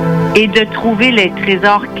et de trouver les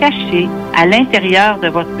trésors cachés à l'intérieur de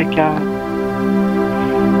votre cœur.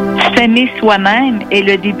 S'aimer soi-même est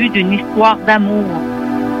le début d'une histoire d'amour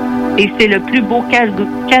et c'est le plus beau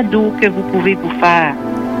cadeau que vous pouvez vous faire.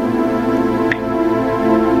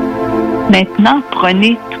 Maintenant,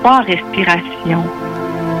 prenez 3 respirations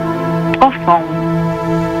profondes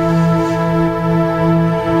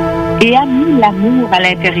et amenez l'amour à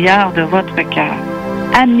l'intérieur de votre cœur.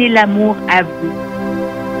 Amenez l'amour à vous.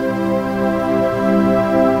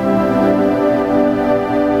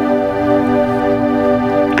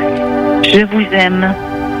 Je vous aime.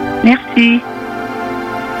 Merci.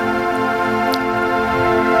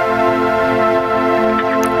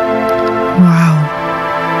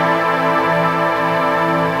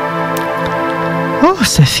 Oh,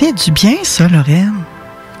 ça fait du bien, ça, Lorraine.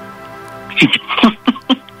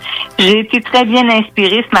 J'ai été très bien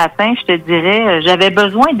inspirée ce matin, je te dirais. J'avais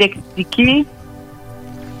besoin d'expliquer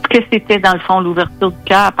ce que c'était, dans le fond, l'ouverture du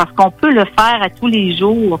cœur, parce qu'on peut le faire à tous les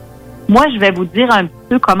jours. Moi, je vais vous dire un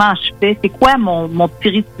peu comment je fais. C'est quoi mon petit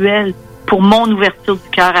rituel pour mon ouverture du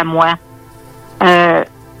cœur à moi?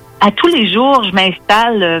 À tous les jours, je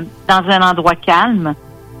m'installe dans un endroit calme.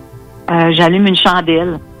 J'allume une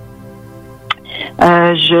chandelle.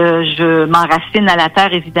 Je m'enracine à la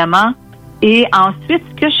terre, évidemment. Et ensuite,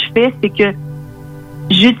 ce que je fais, c'est que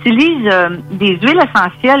j'utilise des huiles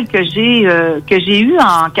essentielles que j'ai eues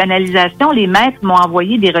en canalisation. Les maîtres m'ont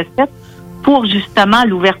envoyé des recettes pour justement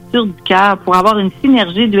l'ouverture du cœur, pour avoir une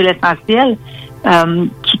synergie d'huiles essentielles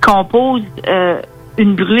qui compose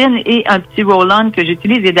une bruine et un petit roll-on que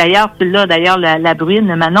j'utilise. Et d'ailleurs, tu l'as, la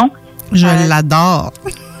bruine, Manon. Je l'adore.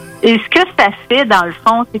 Et ce que ça fait, dans le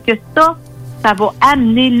fond, c'est que ça va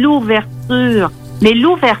amener l'ouverture. Mais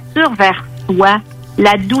l'ouverture vers soi,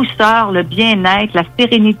 la douceur, le bien-être, la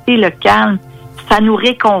sérénité, le calme, ça nous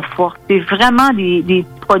réconforte. C'est vraiment des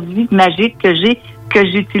produits magiques que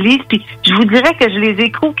j'utilise. Puis je vous dirais que je les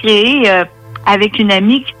ai co-créés avec une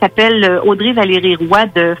amie qui s'appelle Audrey Valérie Roy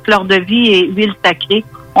de Fleur de Vie et Huile Sacrée.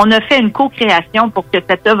 On a fait une co-création pour que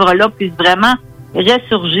cette œuvre-là puisse vraiment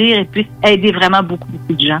ressurgir et puisse aider vraiment beaucoup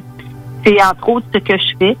de gens. C'est entre autres ce que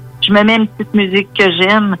je fais. Je me mets une petite musique que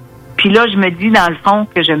j'aime, puis là, je me dis dans le fond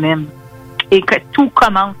que je m'aime. Et que tout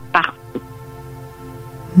commence par ça.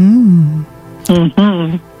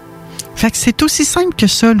 Fait que c'est aussi simple que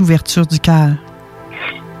ça, l'ouverture du cœur.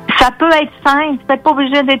 Ça peut être simple, c'est pas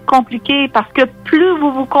obligé d'être compliqué, parce que plus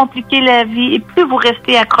vous compliquez la vie et plus vous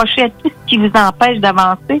restez accroché à tout ce qui vous empêche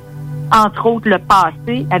d'avancer, entre autres le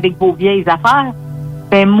passé avec vos vieilles affaires,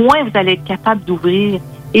 ben moins vous allez être capable d'ouvrir.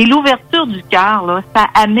 Et l'ouverture du cœur, là, ça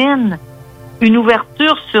amène une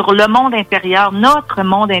ouverture sur le monde intérieur, notre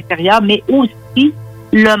monde intérieur, mais aussi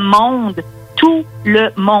le monde, tout le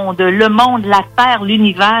monde, la Terre,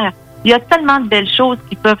 l'univers. Il y a tellement de belles choses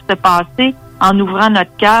qui peuvent se passer en ouvrant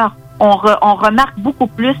notre cœur. On remarque beaucoup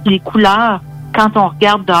plus les couleurs quand on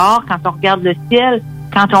regarde dehors, quand on regarde le ciel,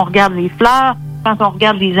 quand on regarde les fleurs, quand on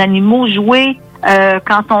regarde les animaux jouer,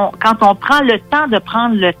 quand on prend le temps de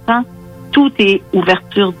prendre le temps. Tout est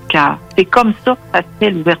ouverture du cœur. C'est comme ça que ça se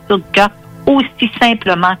fait, l'ouverture du cœur, aussi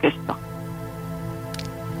simplement que ça.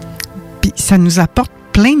 Puis ça nous apporte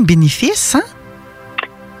plein de bénéfices, hein?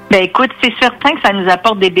 Ben écoute, c'est certain que ça nous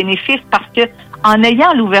apporte des bénéfices parce que en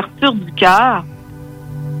ayant l'ouverture du cœur,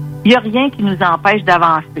 il n'y a rien qui nous empêche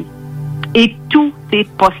d'avancer. Et tout est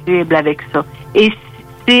possible avec ça. Et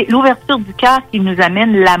c'est l'ouverture du cœur qui nous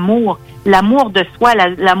amène l'amour de soi,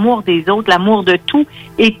 l'amour des autres, l'amour de tout.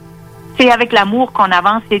 Et c'est avec l'amour qu'on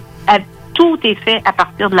avance. Tout est fait à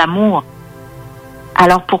partir de l'amour.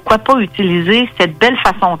 Alors, pourquoi pas utiliser cette belle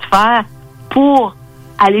façon de faire pour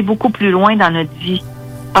aller beaucoup plus loin dans notre vie?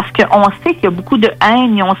 Parce qu'on sait qu'il y a beaucoup de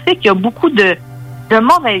haine, on sait qu'il y a beaucoup de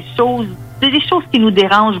mauvaises choses, des choses qui nous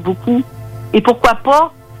dérangent beaucoup. Et pourquoi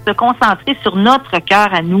pas se concentrer sur notre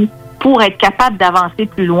cœur à nous pour être capable d'avancer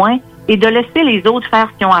plus loin et de laisser les autres faire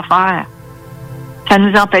ce qu'ils ont à faire. Ça ne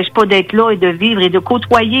nous empêche pas d'être là et de vivre et de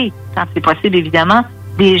côtoyer, quand c'est possible évidemment,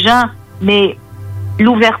 des gens. Mais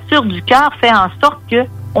l'ouverture du cœur fait en sorte que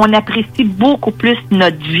on apprécie beaucoup plus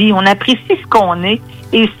notre vie, on apprécie ce qu'on est,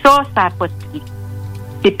 et ça n'a pas de prix.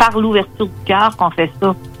 C'est par l'ouverture du cœur qu'on fait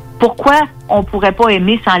ça. Pourquoi on pourrait pas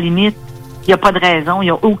aimer sans limite? Il n'y a pas de raison, il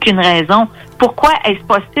n'y a aucune raison. Pourquoi est-ce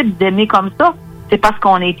possible d'aimer comme ça? C'est parce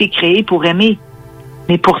qu'on a été créé pour aimer.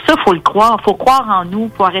 Mais pour ça, il faut le croire. Il faut croire en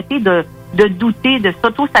nous. Il faut arrêter de douter, de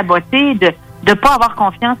s'auto-saboter, de ne pas avoir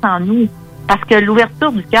confiance en nous. Parce que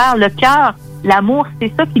l'ouverture du cœur, le cœur, L'amour,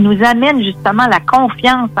 c'est ça qui nous amène justement la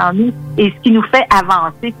confiance en nous et ce qui nous fait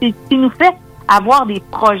avancer. C'est ce qui nous fait avoir des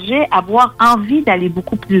projets, avoir envie d'aller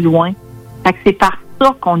beaucoup plus loin. Fait que c'est par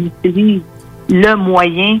ça qu'on utilise le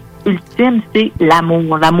moyen ultime, c'est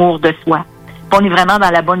l'amour de soi. Puis on est vraiment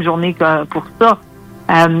dans la bonne journée pour ça.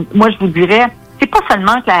 Moi, je vous dirais, c'est pas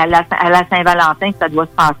seulement à la Saint-Valentin que ça doit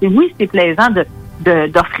se passer. Oui, c'est plaisant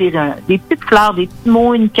d'offrir des petites fleurs, des petits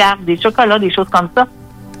mots, une carte, des chocolats, des choses comme ça.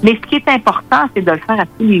 Mais ce qui est important, c'est de le faire à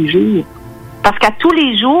tous les jours. Parce qu'à tous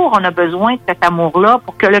les jours, on a besoin de cet amour-là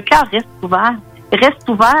pour que le cœur reste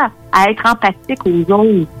ouvert à être empathique aux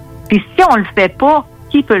autres. Puis si on le fait pas,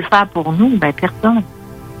 qui peut le faire pour nous? Ben, personne.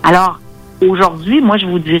 Alors, aujourd'hui, moi, je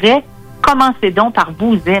vous dirais, commencez donc par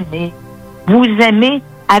vous aimer. Vous aimer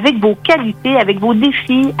avec vos qualités, avec vos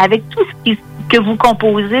défis, avec tout ce que vous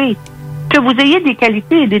composez. Que vous ayez des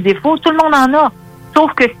qualités et des défauts, tout le monde en a.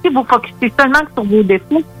 Sauf que si vous focussez seulement sur vos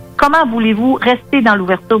défauts, comment voulez-vous rester dans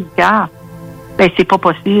l'ouverture du cœur? Ben, c'est pas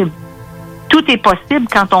possible. Tout est possible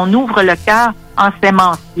quand on ouvre le cœur en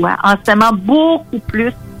s'aimant soi, en s'aimant beaucoup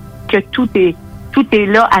plus que tout est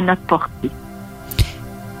là à notre portée.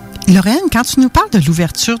 Lorraine, quand tu nous parles de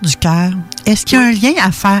l'ouverture du cœur, est-ce qu'il y a un lien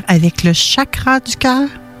à faire avec le chakra du cœur?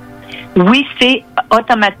 Oui, c'est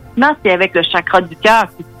avec le chakra du cœur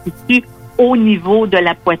qui se situe au niveau de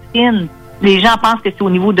la poitrine. Les gens pensent que c'est au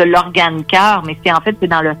niveau de l'organe cœur, mais c'est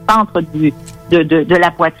dans le centre de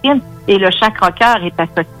la poitrine. Et le chakra cœur est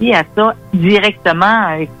associé à ça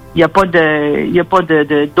directement. Il n'y a pas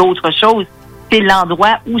d'autre chose. C'est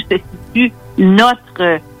l'endroit où se situe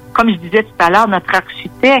notre, comme je disais tout à l'heure, notre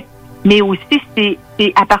architecte. Mais aussi, c'est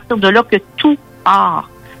à partir de là que tout part.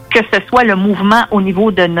 Que ce soit le mouvement au niveau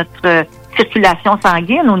de notre circulation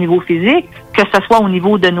sanguine, au niveau physique, que ce soit au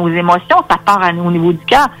niveau de nos émotions, ça part au niveau du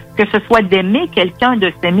cœur. Que ce soit d'aimer quelqu'un,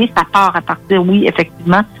 de s'aimer, ça part à partir, oui,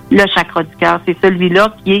 effectivement, le chakra du cœur. C'est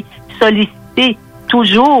celui-là qui est sollicité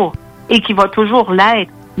toujours et qui va toujours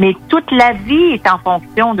l'être. Mais toute la vie est en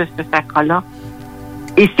fonction de ce chakra-là.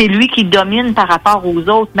 Et c'est lui qui domine par rapport aux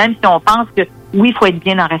autres, même si on pense que, oui, il faut être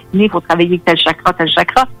bien enraciné, il faut travailler tel chakra,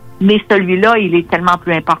 mais celui-là, il est tellement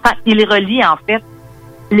plus important. Il relie, en fait,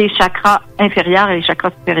 les chakras inférieurs et les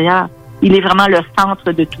chakras supérieurs. Il est vraiment le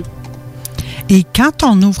centre de tout. Et quand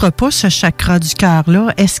on n'ouvre pas ce chakra du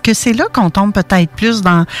cœur-là, est-ce que c'est là qu'on tombe peut-être plus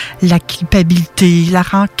dans la culpabilité, la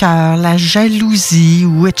rancœur, la jalousie,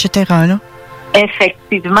 ou etc., là?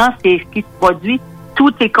 Effectivement, c'est ce qui se produit.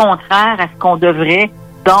 Tout est contraire à ce qu'on devrait.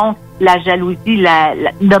 Donc, la jalousie,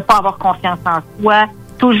 ne pas avoir confiance en soi,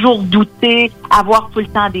 toujours douter, avoir tout le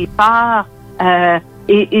temps des peurs.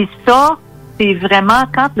 Et ça, c'est vraiment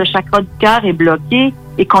quand le chakra du cœur est bloqué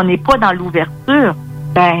et qu'on n'est pas dans l'ouverture,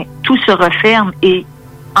 ben tout se referme. Et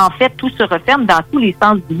en fait, tout se referme dans tous les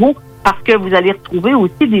sens du mot parce que vous allez retrouver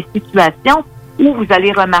aussi des situations où vous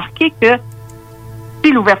allez remarquer que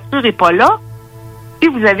si l'ouverture n'est pas là, si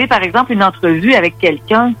vous avez, par exemple, une entrevue avec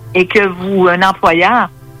quelqu'un et que un employeur,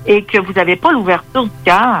 et que vous n'avez pas l'ouverture du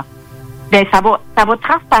cœur, ben ça va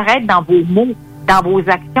transparaître dans vos mots, dans vos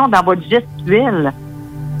actions, dans votre gestuelle.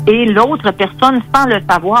 Et l'autre personne, sans le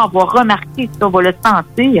savoir, va remarquer ça, va le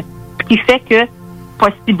sentir, ce qui fait que,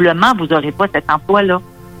 possiblement, vous n'aurez pas cet emploi-là.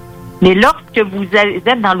 Mais lorsque vous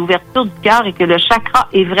êtes dans l'ouverture du cœur et que le chakra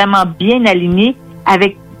est vraiment bien aligné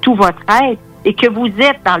avec tout votre être, et que vous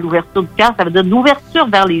êtes dans l'ouverture du cœur, ça veut dire l'ouverture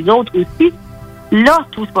vers les autres aussi, là,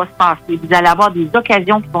 tout va se passer. Vous allez avoir des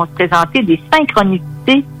occasions qui vont se présenter, des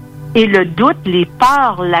synchronicités, et le doute, les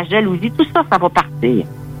peurs, la jalousie, tout ça, ça va partir.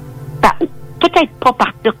 Ça, peut-être pas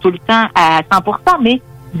partir tout le temps à 100%, mais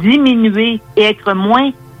diminuer et être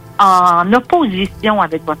moins en opposition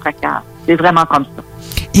avec votre cœur. C'est vraiment comme ça.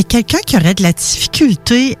 Et quelqu'un qui aurait de la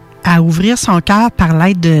difficulté à ouvrir son cœur par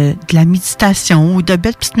l'aide de la méditation ou de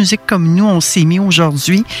belles petites musiques comme nous, on s'est mis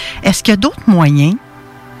aujourd'hui, est-ce qu'il y a d'autres moyens?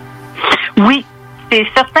 Oui, c'est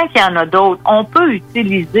certain qu'il y en a d'autres. On peut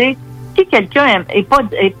utiliser, si quelqu'un est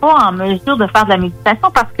pas en mesure de faire de la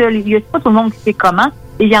méditation, parce que il y a pas tout le monde qui sait comment,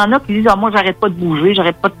 et il y en a qui disent, moi, j'arrête pas de bouger,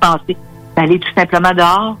 j'arrête pas de penser. Allez tout simplement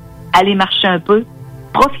dehors, allez marcher un peu,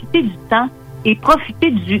 profitez du temps et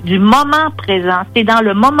profitez du moment présent. C'est dans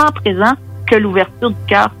le moment présent que l'ouverture du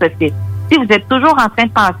cœur se fait. Si vous êtes toujours en train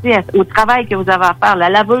de penser au travail que vous avez à faire, la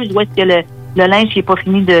laveuse, où est-ce que le linge n'est pas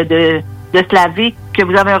fini de se laver, que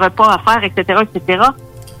vous avez un repas à faire, etc., etc.,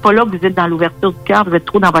 c'est pas là que vous êtes dans l'ouverture du cœur, vous êtes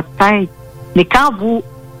trop dans votre tête. Mais quand vous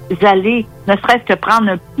allez, ne serait-ce que prendre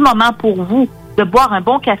un petit moment pour vous, de boire un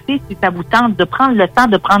bon café si ça vous tente, de prendre le temps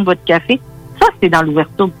de prendre votre café, ça, c'est dans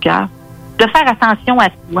l'ouverture du cœur. De faire attention à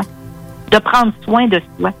soi, de prendre soin de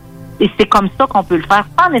soi. Et c'est comme ça qu'on peut le faire,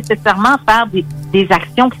 sans nécessairement faire des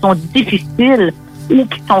actions qui sont difficiles, ou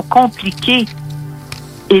qui sont compliquées.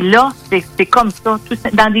 Et là, c'est comme ça.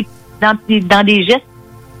 Dans des gestes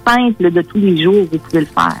simples de tous les jours, vous pouvez le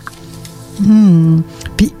faire.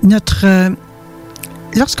 Puis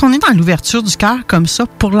lorsqu'on est dans l'ouverture du cœur comme ça,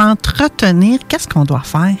 pour l'entretenir, qu'est-ce qu'on doit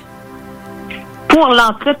faire? Pour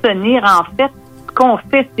l'entretenir, en fait, ce qu'on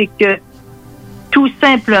fait, c'est que tout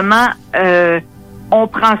simplement, on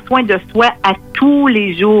prend soin de soi à tous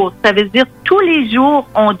les jours. Ça veut dire tous les jours,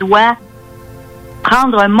 on doit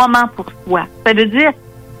prendre un moment pour soi. Ça veut dire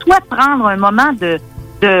soit prendre un moment de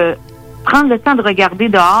prendre le temps de regarder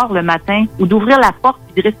dehors le matin ou d'ouvrir la porte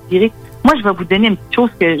et de respirer. Moi, je vais vous donner une petite chose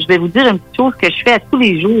que je fais à tous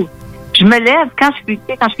les jours. Je me lève quand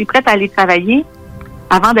je suis prête à aller travailler,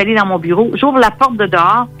 avant d'aller dans mon bureau, j'ouvre la porte de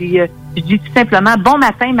dehors, puis je dis tout simplement bon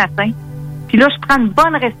matin. Puis là, je prends une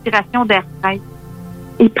bonne respiration d'air frais.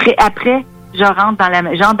 Et après, je rentre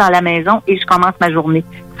dans la maison et je commence ma journée.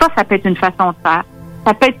 Ça peut être une façon de faire.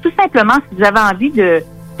 Ça peut être tout simplement, si vous avez envie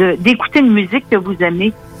d'écouter une musique que vous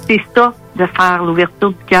aimez, c'est ça, de faire l'ouverture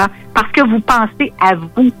du cœur. Parce que vous pensez à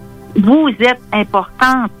vous. Vous êtes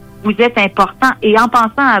importante. Vous êtes important. Et en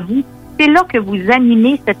pensant à vous, c'est là que vous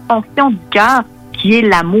animez cette fonction du cœur qui est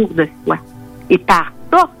l'amour de soi. Et par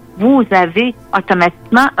ça, vous avez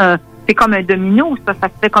automatiquement c'est comme un domino. Ça se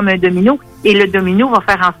fait comme un domino. Et le domino va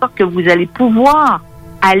faire en sorte que vous allez pouvoir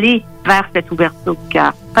aller vers cette ouverture du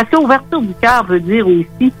cœur. Parce que l'ouverture du cœur veut dire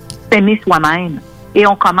aussi s'aimer soi-même. Et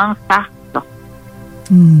on commence par ça.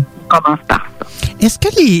 On commence par ça. Est-ce que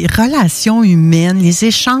les relations humaines, les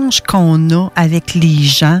échanges qu'on a avec les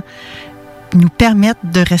gens nous permettent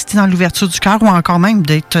de rester dans l'ouverture du cœur ou encore même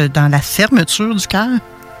d'être dans la fermeture du cœur?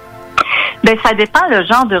 Bien, ça dépend le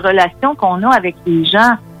genre de relation qu'on a avec les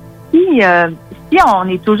gens. Si on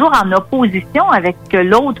est toujours en opposition avec ce que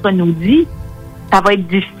l'autre nous dit, ça va être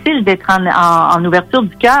difficile d'être en ouverture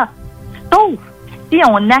du cœur. Sauf si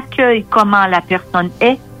on accueille comment la personne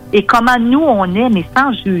est et comment nous on est, mais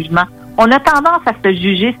sans jugement. On a tendance à se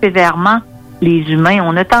juger sévèrement, les humains.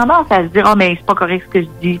 On a tendance à se dire, mais c'est pas correct ce que je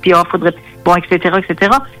dis, puis faudrait, etc.,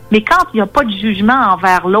 etc. Mais quand il n'y a pas de jugement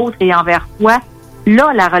envers l'autre et envers soi,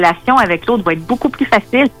 là, la relation avec l'autre va être beaucoup plus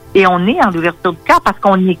facile et on est en ouverture du cœur parce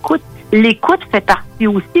qu'on écoute. L'écoute fait partie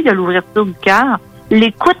aussi de l'ouverture du cœur.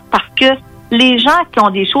 L'écoute parce que les gens qui ont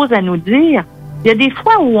des choses à nous dire, il y a des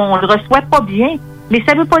fois où on le reçoit pas bien, mais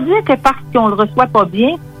ça veut pas dire que parce qu'on le reçoit pas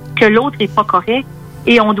bien, que l'autre est pas correct.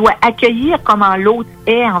 Et on doit accueillir comment l'autre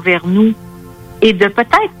est envers nous. Et de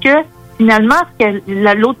peut-être que, finalement,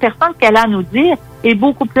 l'autre personne qu'elle a à nous dire est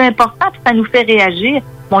beaucoup plus important, puis ça nous fait réagir.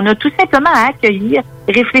 On a tout simplement à accueillir,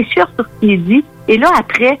 réfléchir sur ce qui est dit, et là,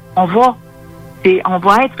 après, on va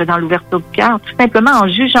être dans l'ouverture du cœur, tout simplement en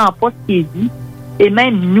jugeant pas ce qui est dit, et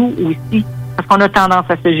même nous aussi, parce qu'on a tendance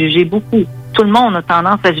à se juger beaucoup. Tout le monde a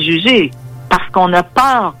tendance à se juger, parce qu'on a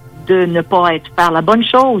peur de ne pas faire la bonne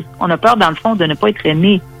chose. On a peur, dans le fond, de ne pas être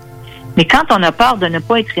aimé. Mais quand on a peur de ne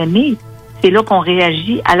pas être aimé, c'est là qu'on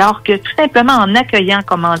réagit, alors que tout simplement en accueillant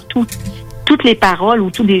comment toutes les paroles ou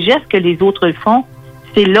tous les gestes que les autres font,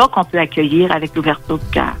 c'est là qu'on peut accueillir avec l'ouverture du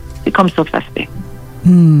cœur. C'est comme ça que ça se fait.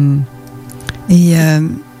 Et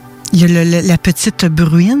il y a la petite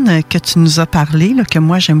bruine que tu nous as parlé, là, que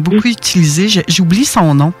moi j'aime beaucoup utiliser. J'oublie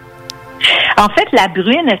son nom. En fait, la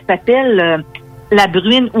bruine, elle s'appelle la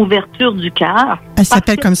bruine ouverture du cœur. Elle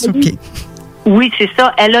s'appelle comme ça, OK. Oui, c'est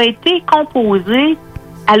ça. Elle a été composée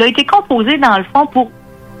dans le fond pour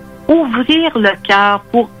ouvrir le cœur,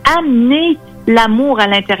 pour amener l'amour à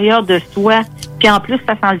l'intérieur de soi. Puis en plus,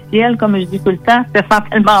 ça sent le ciel, comme je dis tout le temps, ça sent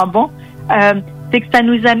tellement bon. C'est que ça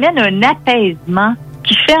nous amène un apaisement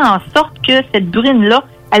qui fait en sorte que cette bruine-là,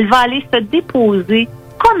 elle va aller se déposer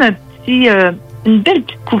comme une belle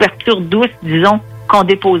petite couverture douce, disons, qu'on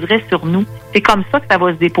déposerait sur nous. C'est comme ça que ça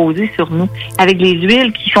va se déposer sur nous, avec les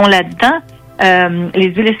huiles qui sont là-dedans,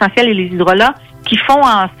 les huiles essentielles et les hydrolats, qui font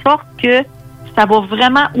en sorte que ça va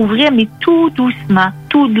vraiment ouvrir, mais tout doucement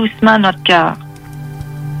notre cœur.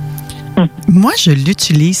 Moi, je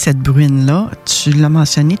l'utilise, cette bruine-là. Tu l'as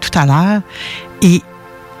mentionné tout à l'heure. Et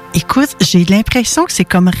écoute, j'ai l'impression que c'est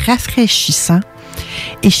comme rafraîchissant.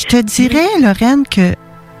 Et je te dirais, Lorraine, que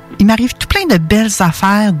il m'arrive tout plein de belles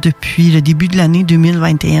affaires depuis le début de l'année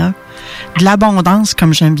 2021. De l'abondance,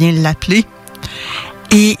 comme j'aime bien l'appeler.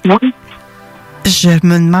 Et je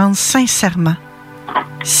me demande sincèrement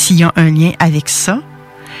s'il y a un lien avec ça.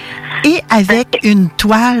 Et avec une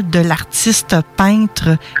toile de l'artiste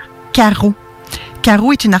peintre Caro.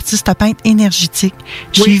 Caro est une artiste peintre énergétique.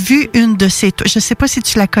 J'ai vu une de ses toiles. Je ne sais pas si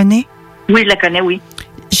tu la connais. Oui, je la connais, oui.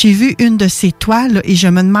 J'ai vu une de ces toiles et je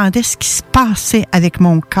me demandais ce qui se passait avec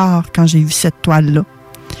mon corps quand j'ai vu cette toile-là.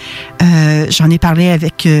 J'en ai parlé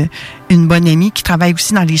avec une bonne amie qui travaille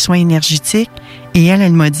aussi dans les soins énergétiques. Et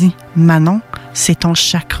elle m'a dit, Manon, c'est ton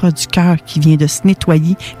chakra du cœur qui vient de se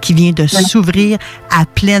nettoyer, qui vient de s'ouvrir à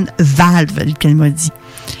pleine valve, qu'elle m'a dit.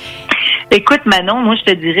 Écoute, Manon, moi,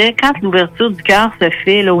 je te dirais, quand l'ouverture du cœur se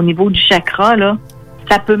fait là, au niveau du chakra, là,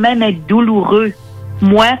 ça peut même être douloureux.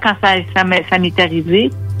 Moi, quand ça m'est arrivé,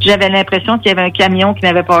 j'avais l'impression qu'il y avait un camion qui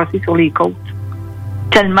m'avait passé sur les côtes.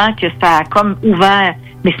 Tellement que ça a comme ouvert.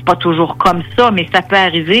 Mais c'est pas toujours comme ça, mais ça peut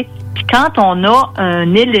arriver. Puis quand on a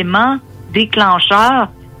un élément déclencheur,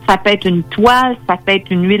 ça peut être une toile, ça peut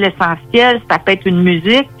être une huile essentielle, ça peut être une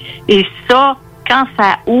musique. Et ça, quand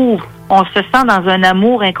ça ouvre, on se sent dans un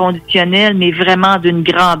amour inconditionnel, mais vraiment d'une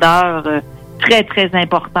grandeur très, très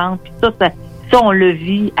importante. Puis ça, on le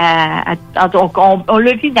vit on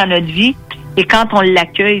le vit dans notre vie. Et quand on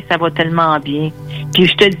l'accueille, ça va tellement bien. Puis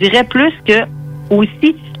je te dirais plus que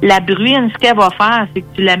aussi, la bruine, ce qu'elle va faire, c'est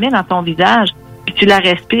que tu la mets dans ton visage, puis tu la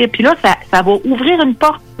respires, puis là, ça va ouvrir une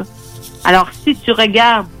porte. Alors, si tu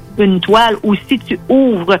regardes une toile, ou si tu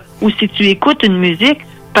ouvres, ou si tu écoutes une musique,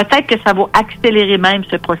 peut-être que ça va accélérer même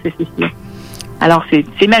ce processus-là. Alors,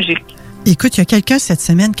 c'est magique. Écoute, il y a quelqu'un cette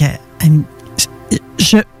semaine qui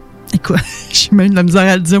Écoute, j'ai même de la misère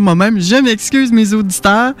à le dire moi-même. Je m'excuse, mes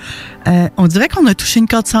auditeurs. On dirait qu'on a touché une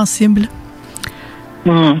corde sensible.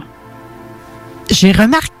 J'ai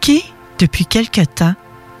remarqué depuis quelque temps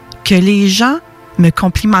que les gens me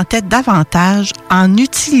complimentaient davantage en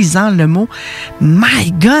utilisant le mot «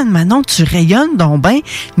 My God, Manon, tu rayonnes donc bien,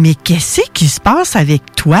 mais qu'est-ce qui se passe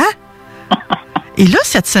avec toi? » Et là,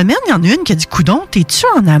 cette semaine, il y en a une qui a dit « Coudon, t'es-tu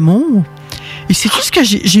en amour? » Et c'est tout ce que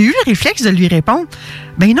j'ai eu le réflexe de lui répondre.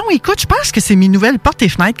 Ben non, écoute, je pense que c'est mes nouvelles portes et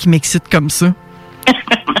fenêtres qui m'excitent comme ça.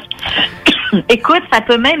 Écoute, ça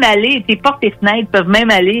peut même aller, tes portes et fenêtres peuvent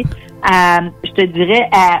même aller à, je te dirais,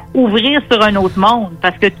 à ouvrir sur un autre monde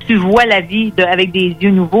parce que tu vois la vie avec des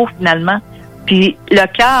yeux nouveaux finalement. Puis le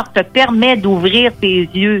cœur te permet d'ouvrir tes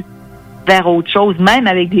yeux vers autre chose, même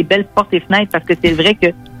avec des belles portes et fenêtres parce que c'est vrai que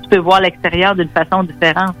tu peux voir l'extérieur d'une façon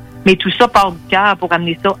différente. Mais tout ça part du cœur pour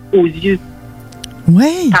amener ça aux yeux.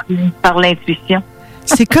 Oui. Par l'intuition.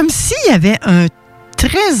 C'est comme s'il y avait un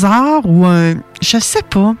trésor ou je sais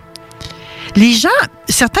pas. Les gens,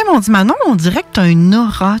 certains m'ont dit, Manon, on dirait que tu as une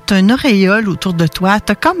aura, tu as une auréole autour de toi.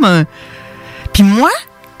 Tu as comme un... Puis moi,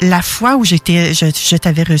 la fois où je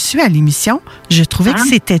t'avais reçu à l'émission, je trouvais que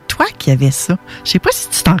c'était toi qui avais ça. Je sais pas si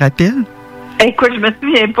tu t'en rappelles. Écoute, je me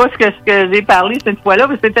souviens pas ce que j'ai parlé cette fois-là,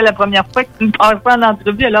 parce que c'était la première fois que tu me passais en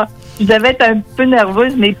entrevue. Alors, je devais être un peu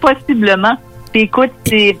nerveuse, mais possiblement. Puis écoute,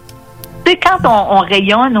 c'est quand on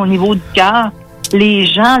rayonne au niveau du cœur, les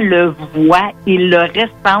gens le voient, ils le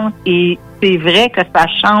ressentent et c'est vrai que ça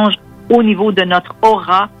change au niveau de notre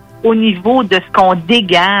aura, au niveau de ce qu'on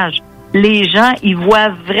dégage. Les gens, ils voient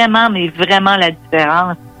vraiment, mais vraiment la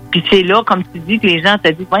différence. Puis c'est là, comme tu dis, que les gens te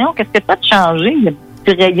disent, voyons, qu'est-ce que ça a changé?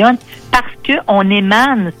 Tu rayonnes parce qu'on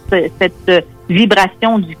émane cette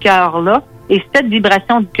vibration du cœur-là et cette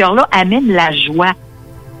vibration du cœur-là amène la joie.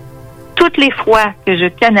 Toutes les fois que je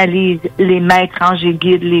canalise les maîtres anges et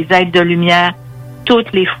guides, les êtres de lumière,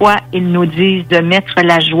 toutes les fois, ils nous disent de mettre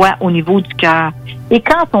la joie au niveau du cœur. Et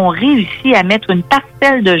quand on réussit à mettre une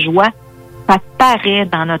parcelle de joie, ça paraît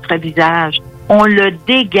dans notre visage. On le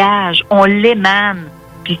dégage, on l'émane.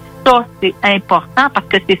 Puis ça, c'est important parce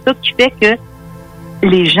que c'est ça qui fait que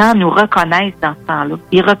les gens nous reconnaissent dans ce temps-là.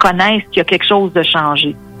 Ils reconnaissent qu'il y a quelque chose de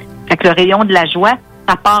changé. Fait que le rayon de la joie,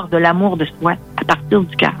 ça part de l'amour de soi à partir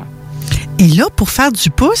du cœur. Et là, pour faire du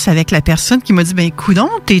pouce avec la personne qui m'a dit, ben coudonc,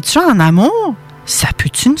 t'es-tu en amour? Ça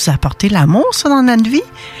peut-tu nous apporter l'amour, ça, dans notre vie?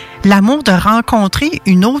 L'amour de rencontrer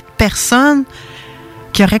une autre personne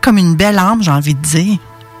qui aurait comme une belle âme, j'ai envie de dire.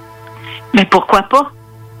 Mais pourquoi pas?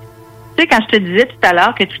 Tu sais, quand je te disais tout à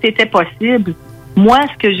l'heure que tout était possible, moi,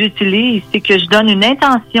 ce que j'utilise, c'est que je donne une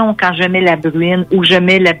intention quand je mets la bruine ou je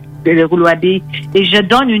mets le rouleau à billes. Et je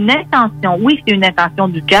donne une intention. Oui, c'est une intention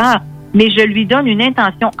du cœur, mais je lui donne une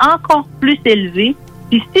intention encore plus élevée.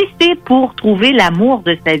 Puis si c'est pour trouver l'amour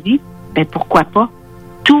de sa vie, ben pourquoi pas?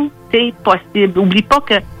 Tout est possible. N'oublie pas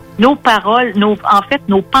que nos paroles, nos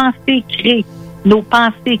pensées créent. Nos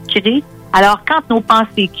pensées créent. Alors, quand nos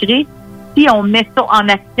pensées créent, si on met ça en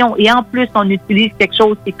action et en plus on utilise quelque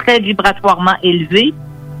chose qui est très vibratoirement élevé,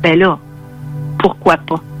 ben là, pourquoi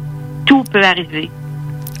pas? Tout peut arriver.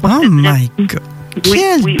 Oh my God! Oui,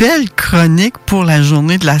 Quelle belle chronique pour la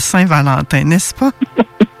journée de la Saint-Valentin, n'est-ce pas?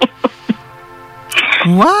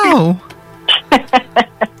 Wow!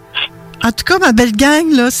 En tout cas, ma belle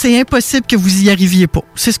gang, là, c'est impossible que vous y arriviez pas.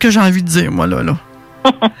 C'est ce que j'ai envie de dire, moi, là.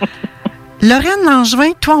 Lorraine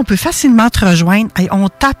Langevin, toi, on peut facilement te rejoindre. Hey, on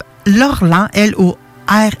tape Lorlan, Lorlan,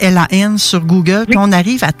 RLAN sur Google, puis on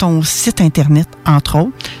arrive à ton site Internet, entre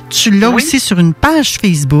autres. Tu l'as aussi sur une page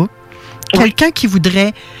Facebook. Quelqu'un qui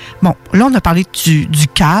voudrait... Bon, là, on a parlé du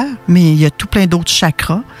cœur, mais il y a tout plein d'autres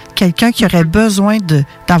chakras. Quelqu'un qui aurait besoin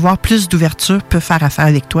d'avoir plus d'ouverture peut faire affaire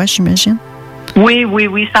avec toi, j'imagine? Oui,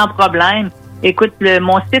 sans problème. Écoute,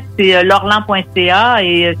 mon site, c'est lorlan.ca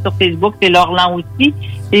et sur Facebook, c'est Lorlan aussi.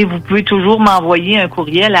 Et vous pouvez toujours m'envoyer un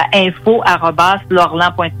courriel à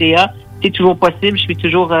info@lorlan.ca. C'est toujours possible. Je suis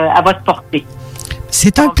toujours à votre portée.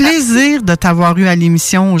 C'est un plaisir de t'avoir eu à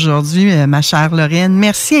l'émission aujourd'hui, ma chère Lorraine.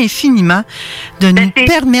 Merci infiniment de nous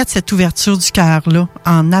permettre cette ouverture du cœur-là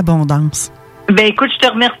en abondance. Ben écoute, je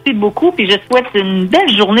te remercie beaucoup puis je souhaite une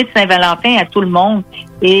belle journée de Saint-Valentin à tout le monde.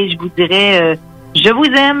 Et je vous dirais, je vous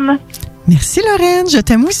aime. Merci Lorraine, je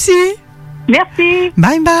t'aime aussi. Merci.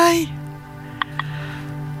 Bye bye.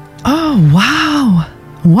 Oh, wow!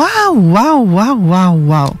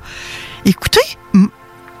 Wow! Écoutez,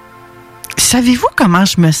 savez-vous comment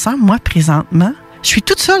je me sens, moi, présentement? Je suis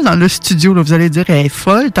toute seule dans le studio, là. Vous allez dire, elle est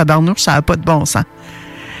folle, tabarnouche, ça n'a pas de bon sens.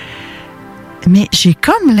 Mais j'ai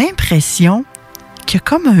comme l'impression qu'il y a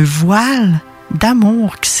comme un voile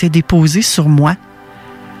d'amour qui s'est déposé sur moi.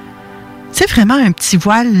 C'est vraiment un petit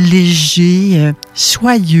voile léger,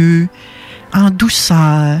 soyeux, en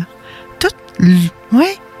douceur. Oui,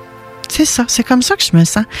 c'est ça. C'est comme ça que je me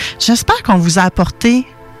sens. J'espère qu'on vous a apporté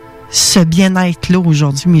ce bien-être-là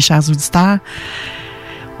aujourd'hui, mes chers auditeurs.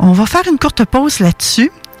 On va faire une courte pause là-dessus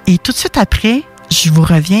et tout de suite après, je vous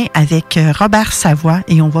reviens avec Robert Savoie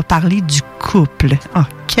et on va parler du couple. Oh,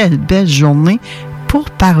 quelle belle journée pour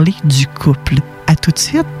parler du couple. À tout de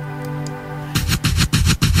suite.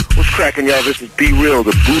 What's cracking, y'all? This is Be Real,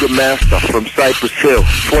 the Buddha Master from Cypress Hill.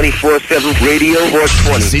 24/7 Radio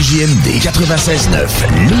 420. CJMD 96.9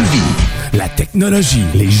 Lévis. La technologie,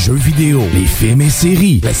 les jeux vidéo, les films et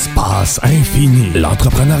séries, l'espace infini,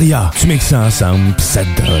 l'entrepreneuriat. Tu mixes ça ensemble pis ça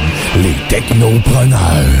te donne les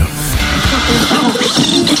technopreneurs.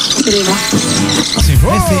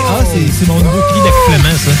 C'est mon nouveau cri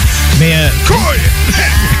d'accouplement, ça. Mais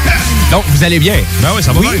donc, vous allez bien? Ben oui,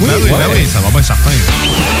 ça va bien. Oui, ça va bien, certain.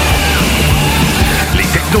 Les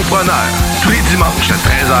technopreneurs, tous les dimanches de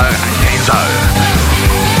 13h à 15h.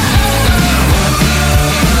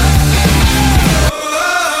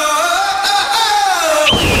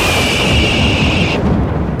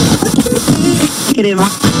 Hey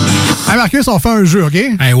Marcus, on fait un jeu, OK?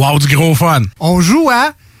 Hey, wow, du gros fun. On joue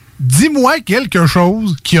à Dis-moi quelque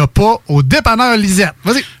chose qu'il n'y a pas au dépanneur Lisette.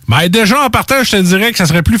 Vas-y. Ben déjà, en partant, je te dirais que ça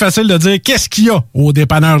serait plus facile de dire qu'est-ce qu'il y a au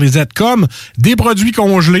dépanneur Lisette, comme des produits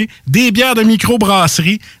congelés, des bières de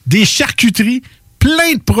microbrasserie, des charcuteries,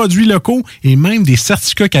 plein de produits locaux et même des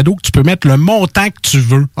certificats cadeaux que tu peux mettre le montant que tu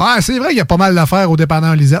veux. Ouais, c'est vrai qu'il y a pas mal d'affaires au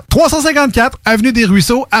dépanneur Lisette. 354 Avenue des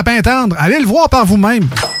Ruisseaux, à Pintendre. Allez le voir par vous-même.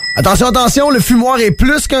 Attention, le fumoir est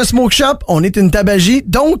plus qu'un smoke shop. On est une tabagie,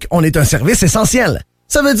 donc on est un service essentiel.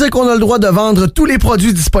 Ça veut dire qu'on a le droit de vendre tous les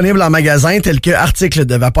produits disponibles en magasin, tels que articles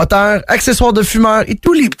de vapoteurs, accessoires de fumeurs et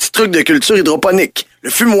tous les petits trucs de culture hydroponique. Le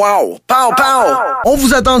fumoir, pow! On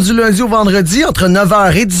vous attend du lundi au vendredi entre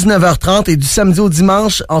 9h et 19h30 et du samedi au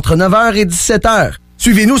dimanche entre 9h et 17h.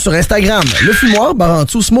 Suivez-nous sur Instagram, Le Fumoir,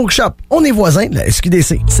 Barantou Smoke Shop. On est voisins de la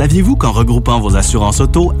SQDC. Saviez-vous qu'en regroupant vos assurances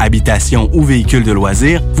auto, habitation ou véhicules de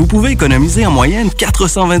loisirs, vous pouvez économiser en moyenne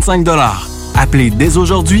 425 $? Appelez dès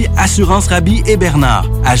aujourd'hui Assurance Rabi et Bernard,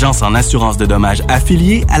 agence en assurance de dommages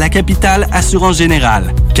affiliée à la capitale Assurance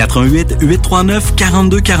Générale. 88 839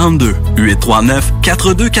 4242 839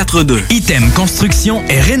 4242. Item Construction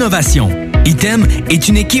et Rénovation. Item est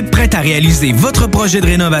une équipe prête à réaliser votre projet de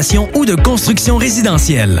rénovation ou de construction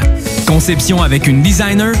résidentielle. Conception avec une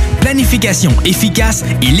designer, planification efficace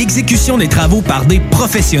et l'exécution des travaux par des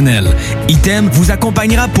professionnels. Item vous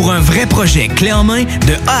accompagnera pour un vrai projet clé en main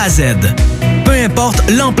de A à Z. Peu importe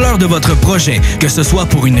l'ampleur de votre projet, que ce soit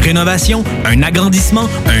pour une rénovation, un agrandissement,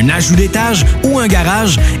 un ajout d'étage ou un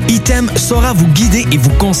garage, Item saura vous guider et vous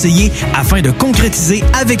conseiller afin de concrétiser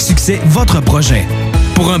avec succès votre projet.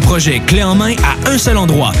 Pour un projet clé en main à un seul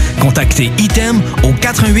endroit, contactez Item au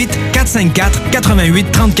 88 454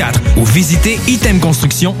 88 34 ou visitez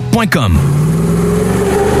itemconstruction.com.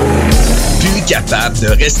 Plus capable de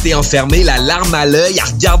rester enfermé la larme à l'œil à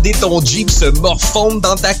regarder ton Jeep se morfondre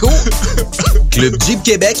dans ta cour? Club Jeep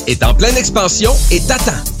Québec est en pleine expansion et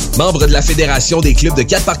t'attend. Membre de la Fédération des clubs de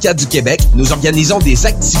 4x4 du Québec, nous organisons des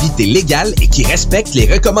activités légales et qui respectent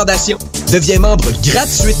les recommandations. Deviens membre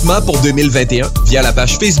gratuitement pour 2021 via la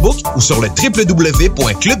page Facebook ou sur le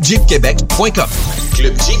www.clubjeepquebec.com.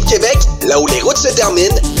 Club Jeep Québec, là où les routes se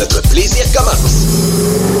terminent, notre plaisir commence.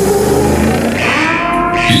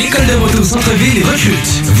 L'école de moto Centre-Ville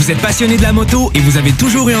recrute. Vous êtes passionné de la moto et vous avez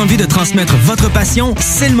toujours eu envie de transmettre votre passion,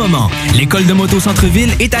 c'est le moment. L'école de moto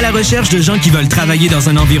Centre-Ville est à la recherche de gens qui veulent travailler dans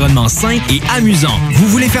un environnement sain et amusant. Vous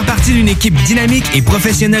voulez faire partie d'une équipe dynamique et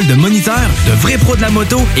professionnelle de moniteurs, de vrais pros de la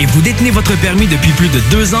moto et vous détenez votre permis depuis plus de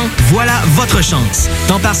 2 ans? Voilà votre chance.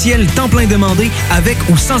 Temps partiel, temps plein demandé, avec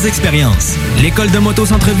ou sans expérience. L'école de moto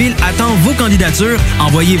Centre-Ville attend vos candidatures.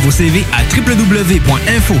 Envoyez vos CV à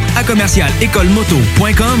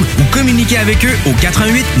www.info@écolemoto.com ou communiquez avec eux au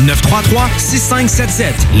 88 933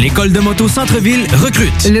 6577. L'école de moto Centre-Ville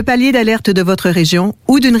recrute. Le palier d'alerte de votre région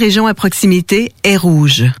ou d'une région à proximité est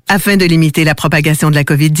rouge. Afin de limiter la propagation de la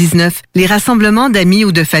COVID-19, les rassemblements d'amis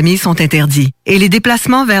ou de familles sont interdits et les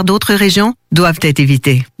déplacements vers d'autres régions doivent être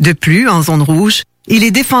évités. De plus, en zone rouge, il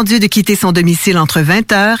est défendu de quitter son domicile entre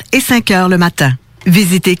 20h et 5h le matin.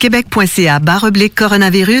 Visitez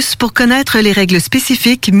québec.ca/coronavirus pour connaître les règles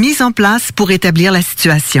spécifiques mises en place pour établir la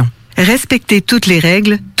situation. Respectez toutes les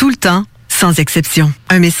règles, tout le temps, sans exception.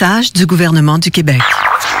 Un message du gouvernement du Québec.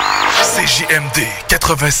 CJMD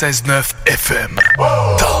 96.9 FM.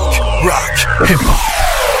 Talk, rock, hip-hop.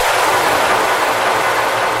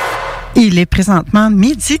 Il est présentement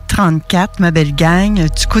 12h34, ma belle gang.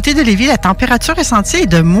 Du côté de Lévis, la température ressentie est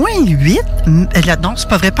de -8. Non, c'est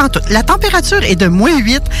pas vrai, pas en tout. La température est de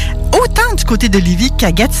 -8, autant du côté de Lévis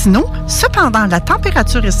qu'à Gatineau. Cependant, la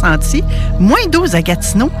température ressentie, -12 à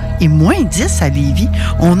Gatineau et -10 à Lévis.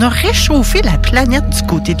 On a réchauffé la planète du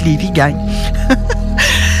côté de Lévis, gang.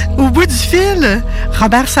 Au bout du fil,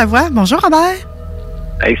 Robert Savoie. Bonjour, Robert.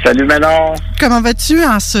 Hey, salut, Manon. Comment vas-tu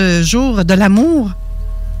en ce jour de l'amour?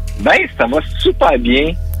 Ben, ça va super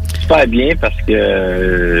bien parce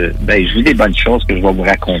que je vis des bonnes choses que je vais vous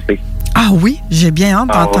raconter. Ah oui, j'ai bien hâte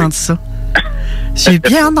d'entendre ça. J'ai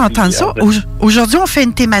bien hâte d'entendre ça. Aujourd'hui, on fait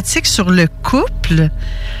une thématique sur le couple.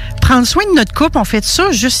 Prendre soin de notre couple, on fait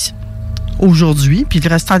ça juste aujourd'hui, puis le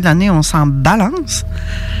restant de l'année, on s'en balance.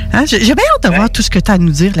 Hein? J'ai bien hâte de voir tout ce que tu as à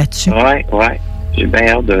nous dire là-dessus. Ouais. J'ai bien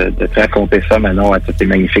hâte de te raconter ça, Manon, à toutes les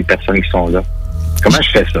magnifiques personnes qui sont là. Comment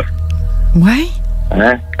je fais ça? Ouais.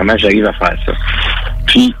 Hein? Comment j'arrive à faire ça?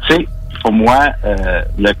 Puis, tu sais, pour moi,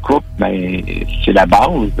 le couple, c'est la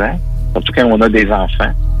base, hein? Surtout quand on a des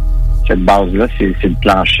enfants. Cette base-là, c'est le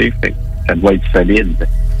plancher, fait que ça doit être solide.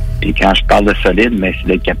 Et quand je parle de solide, c'est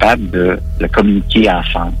d'être capable de communiquer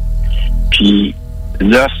ensemble. Puis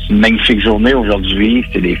là, c'est une magnifique journée aujourd'hui.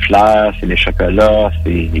 C'est les fleurs, c'est les chocolats,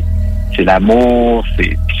 c'est l'amour,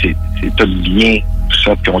 c'est tout bien, tout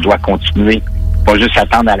ça. Puis on doit continuer. Pas juste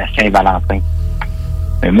attendre à la Saint-Valentin.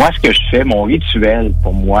 Mais moi, ce que je fais, mon rituel,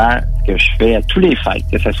 pour moi, ce que je fais à tous les fêtes,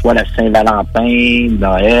 que ce soit la Saint-Valentin,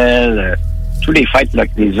 Noël, tous les fêtes,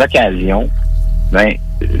 les occasions,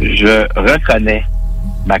 je reconnais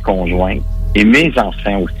ma conjointe et mes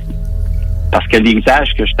enfants aussi. Parce que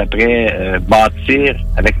l'héritage que je t'apprête bâtir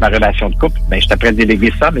avec ma relation de couple, je t'apprête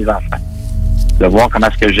déléguer ça à mes enfants. De voir comment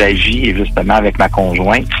est-ce que j'agis justement avec ma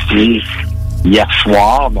conjointe. Et hier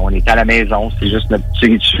soir, on était à la maison, c'est juste notre petit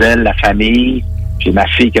rituel, la famille. J'ai ma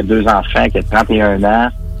fille qui a 2 enfants, qui a 31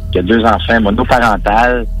 ans, qui a 2 enfants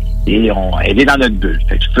monoparentales, et elle est dans notre bulle.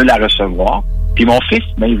 Fait que je peux la recevoir. Puis mon fils,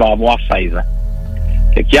 il va avoir 16 ans.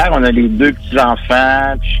 Fait qu'hier, on a les 2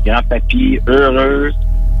 petits-enfants, puis je suis grand-papy, heureux.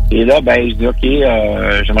 Et là, je dis, OK,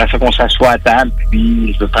 j'aimerais ça qu'on s'assoie à table,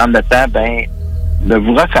 puis je veux prendre le temps, de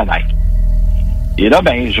vous reconnaître. Et là,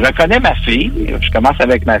 je reconnais ma fille. Je commence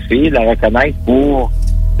avec ma fille, la reconnaître pour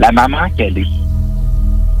la maman qu'elle est.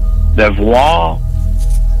 De voir,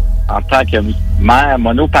 en tant que mère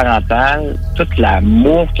monoparentale, tout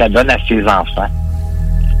l'amour qu'elle donne à ses enfants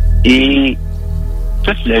et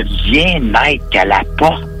tout le bien-être qu'elle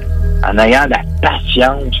apporte en ayant la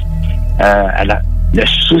patience, le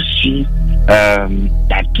souci, la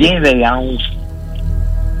bienveillance,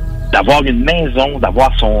 d'avoir une maison, d'avoir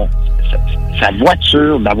sa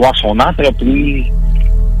voiture, d'avoir son entreprise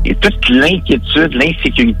et toute l'inquiétude,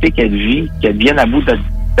 l'insécurité qu'elle vit, qu'elle vienne à bout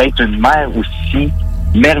d'être une mère aussi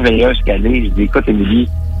merveilleuse qu'elle est. Je dis, écoute, Émilie,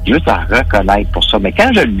 je veux t'en reconnaître pour ça. Mais quand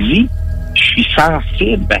je le dis, je suis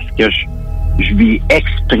sensible parce que je lui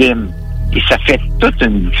exprime. Et ça fait toute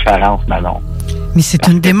une différence, Manon. Mais c'est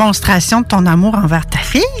une démonstration de ton amour envers ta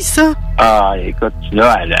fille, ça? Ah, écoute,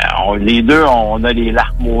 là, les deux, on a les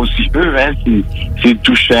larmes aux yeux, hein, c'est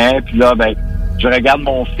touchant. Puis là, je regarde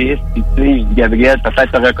mon fils, puis tu sais, je dis, Gabriel,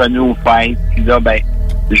 peut-être t'as reconnu aux fêtes. Puis là,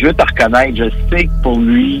 je veux te reconnaître. Je sais que pour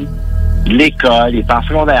lui, l'école, il est en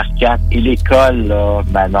secondaire 4, et l'école, là,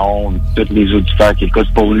 Manon, tous les auditeurs qui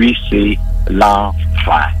écoutent, pour lui, c'est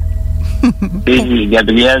l'enfer. Et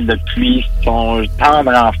Gabriel, depuis son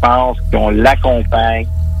tendre enfance, qu'on l'accompagne,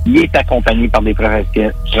 il est accompagné par des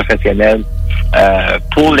professionnels.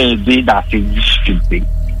 pour l'aider dans ses difficultés.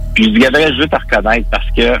 Puis je viendrais juste te reconnaître parce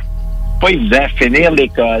que pas évident, finir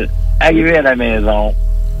l'école, arriver à la maison,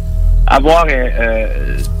 avoir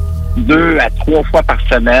 2 à 3 fois par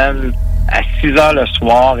semaine, à 6 heures le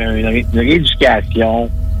soir, une rééducation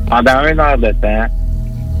pendant 1 heure de temps.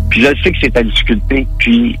 Puis je sais que c'est ta difficulté,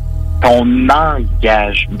 puis ton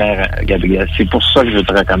engagement, Gabriel, c'est pour ça que je veux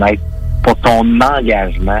te reconnaître, pour ton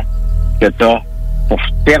engagement que tu as pour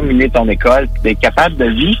terminer ton école, puis d'être capable de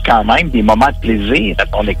vivre quand même des moments de plaisir à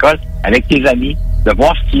ton école avec tes amis, de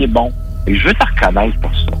voir ce qui est bon. Et je veux te reconnaître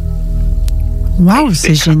pour ça. Wow,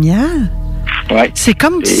 c'est génial. Ouais. C'est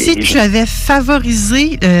comme si tu avais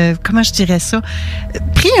favorisé, comment je dirais ça,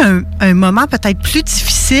 pris un moment peut-être plus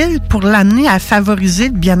difficile pour l'amener à favoriser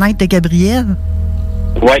le bien-être de Gabriel.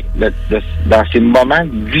 Oui, dans ces moments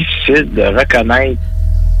difficiles, de reconnaître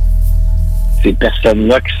ces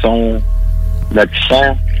personnes-là qui sont notre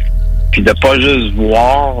sang, puis de pas juste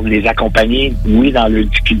voir, les accompagner, oui, dans leurs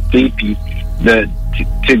difficultés, puis de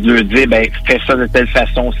leur dire, ben, fais ça de telle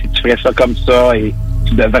façon, si tu ferais ça comme ça, et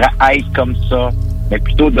tu devrais être comme ça, mais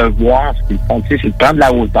plutôt de voir ce qu'ils font, c'est de prendre de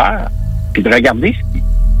la hauteur, puis de regarder ce qui,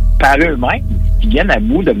 par eux-mêmes, ce qu'ils viennent à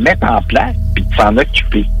bout de mettre en place, puis de s'en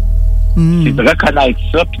occuper. C'est de reconnaître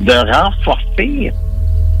ça, puis de renforcer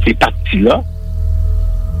ces parties-là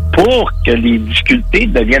pour que les difficultés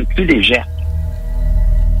deviennent plus légères.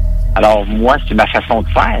 Alors, moi, c'est ma façon de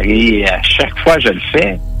faire, et à chaque fois que je le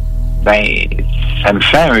fais, ben, ça me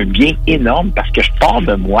fait un bien énorme parce que je pars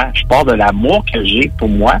de moi, je pars de l'amour que j'ai pour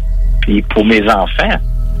moi et pour mes enfants.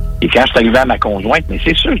 Et quand je suis arrivé à ma conjointe, mais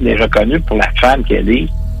c'est sûr, je l'ai reconnue pour la femme qu'elle est,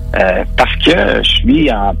 parce que je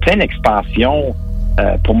suis en pleine expansion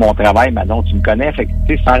pour mon travail. Manon, tu me connais, fait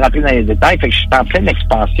que, sans rentrer dans les détails, fait que je suis en pleine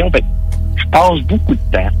expansion, fait que je passe beaucoup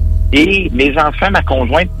de temps. Et mes enfants, ma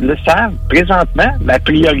conjointe le savent. Présentement, ma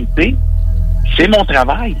priorité, c'est mon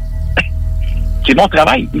travail. C'est mon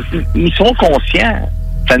travail. Ils sont conscients.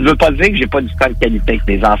 Ça ne veut pas dire que j'ai pas du temps de qualité avec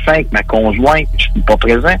mes enfants, avec ma conjointe, je suis pas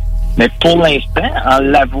présent. Mais pour l'instant,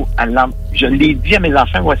 je l'ai dit à mes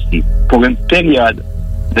enfants, voici, pour une période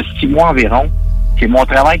de 6 mois environ, c'est mon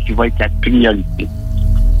travail qui va être la priorité.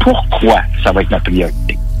 Pourquoi ça va être ma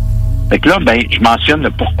priorité? Fait que là, ben, je mentionne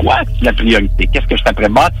le pourquoi c'est la priorité. Qu'est-ce que je suis prêt à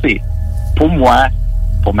bâtir? Pour moi,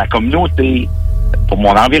 pour ma communauté, pour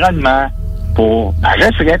mon environnement, pour ma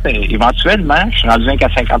retraite, éventuellement, je suis rendu à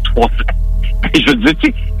 53 ans. Je veux dire, tu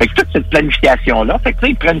sais, fait que toute cette planification-là, fait que là,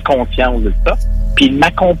 ils prennent conscience de ça, puis ils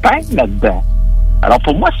m'accompagnent là-dedans. Alors,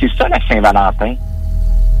 pour moi, c'est ça, la Saint-Valentin.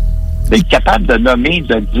 D'être capable de nommer,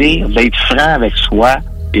 de dire, d'être franc avec soi,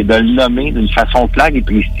 et de le nommer d'une façon claire et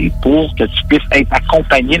précise pour que tu puisses être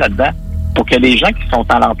accompagné là-dedans, pour que les gens qui sont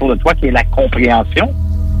alentour de toi, qui aient la compréhension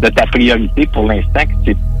de ta priorité pour l'instant,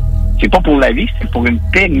 que c'est pas pour la vie, c'est pour une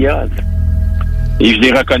période. Et je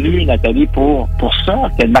l'ai reconnue, Nathalie, pour ça,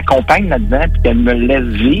 qu'elle m'accompagne là-dedans, puis qu'elle me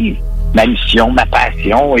laisse vivre ma mission, ma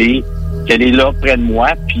passion, et qu'elle est là près de moi,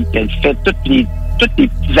 puis qu'elle fait tous les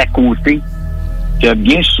petits à côté, que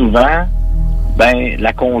bien souvent, ben,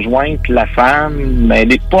 la conjointe, la femme, ben, elle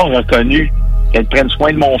n'est pas reconnue. Qu'elle prenne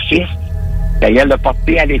soin de mon fils, qu'elle aille le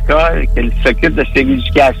porter à l'école, qu'elle s'occupe de ses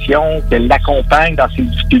éducations, qu'elle l'accompagne dans ses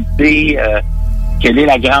difficultés, qu'elle est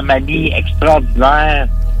la grand-mamie extraordinaire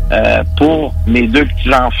pour mes 2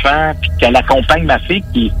 petits-enfants, puis qu'elle accompagne ma fille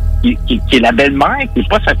qui est la belle-mère, qui n'est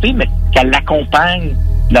pas sa fille, mais qu'elle l'accompagne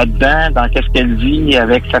là-dedans, dans qu'est-ce qu'elle vit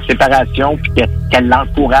avec sa séparation, puis qu'elle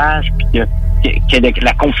l'encourage, puis qu'elle est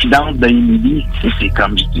la confidente d'Émilie. C'est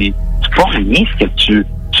comme je dis, c'est pas rien ce que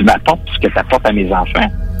tu m'apportes, ce que tu apportes à mes enfants.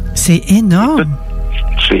 C'est énorme.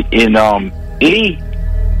 C'est énorme. Et,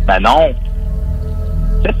 ben non,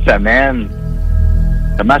 cette semaine,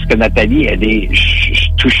 comment est-ce que Nathalie, elle est, je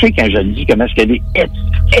suis touché quand je le dis, comment est-ce qu'elle est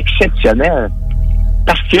exceptionnelle.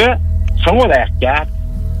 Parce que, secondaire 4,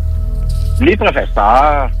 les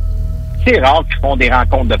professeurs, c'est rare qu'ils font des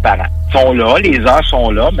rencontres de parents. Ils sont là, les heures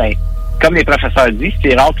sont là, ben, comme les professeurs disent,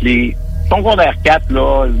 c'est rare que les secondaires 4,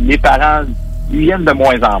 là, les parents, ils viennent de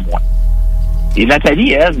moins en moins. Et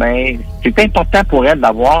Nathalie, elle, ben, c'est important pour elle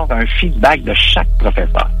d'avoir un feedback de chaque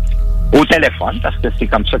professeur. Au téléphone, parce que c'est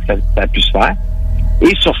comme ça que ça a pu se faire.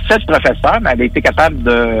 Et sur 7 professeurs, ben, elle a été capable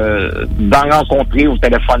d'en rencontrer au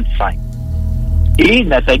téléphone 5. Et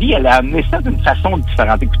Nathalie, elle a amené ça d'une façon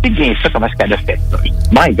différente. Écoutez bien ça, comment est-ce qu'elle a fait ça.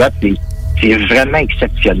 My God, c'est vraiment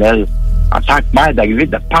exceptionnel en tant que mère d'arriver,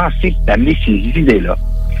 de penser, d'amener ces idées-là.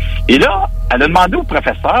 Et là, elle a demandé au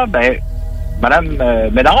professeur, ben, Madame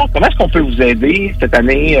Ménard, comment est-ce qu'on peut vous aider cette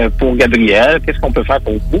année pour Gabriel? Qu'est-ce qu'on peut faire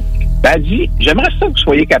pour vous? Ben, elle dit, j'aimerais ça que vous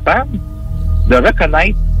soyez capable de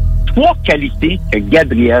reconnaître 3 qualités que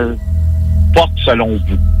Gabriel porte selon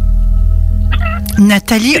vous.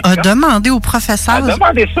 Nathalie a demandé au professeur. Elle a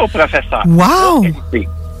demandé ça au professeur. Wow!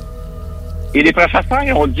 Et les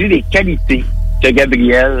professeurs ont dit les qualités que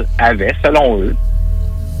Gabriel avait, selon eux.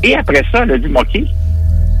 Et après ça, elle a dit, OK,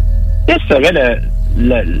 quelle serait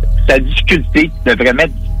sa difficulté qui devrait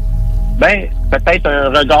mettre, peut-être un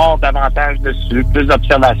regard davantage dessus, plus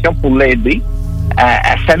d'observation pour l'aider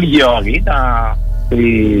à s'améliorer dans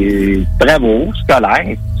ses travaux scolaires,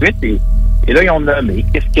 et ainsi de suite. Et là, ils ont nommé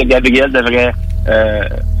qu'est-ce que Gabriel devrait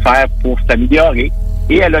faire pour s'améliorer.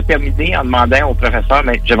 Et elle a terminé en demandant au professeur,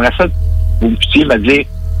 mais j'aimerais ça que vous puissiez me dire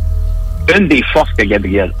une des forces que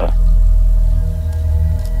Gabriel a.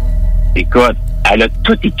 Écoute, elle a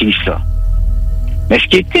tout écrit ça. Mais ce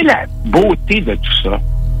qui était la beauté de tout ça,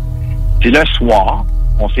 c'est le soir,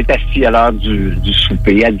 on s'est assis à l'heure du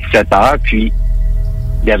souper, à 17h, puis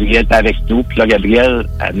Gabriel était avec nous, puis là, elle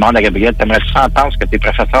demande à Gabriel, t'aimerais entendre ce que tes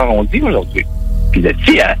professeurs ont dit aujourd'hui? Puis là,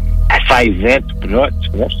 tu sais, à 16 ans, tu vois,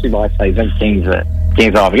 je sais, à 16 ans,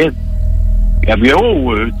 le 15 avril,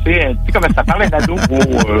 Gabriel, tu sais comment ça parle un ado?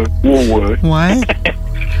 Ouais.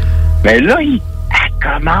 Mais là, elle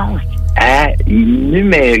commence à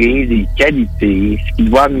énumérer les qualités, ce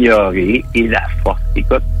qu'il doit améliorer et la force.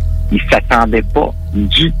 Écoute, il ne s'attendait pas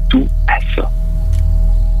du tout à ça.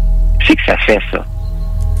 C'est que ça fait ça.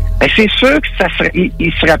 Mais c'est sûr que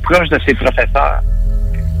il se rapproche de ses professeurs.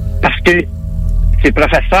 Parce que ses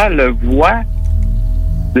professeurs le voient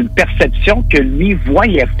d'une perception que lui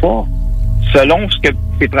voyait pas, selon ce que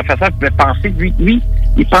ses professeurs pouvaient penser. Lui,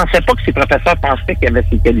 il pensait pas que ses professeurs pensaient qu'il avait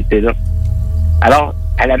ces qualités-là. Alors,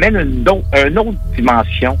 elle amène une autre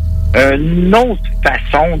dimension, une autre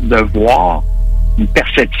façon de voir, une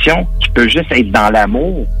perception qui peut juste être dans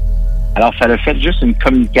l'amour. Alors, ça le fait juste une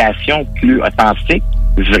communication plus authentique,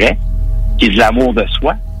 vraie, qui est de l'amour de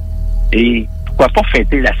soi. Et pourquoi pas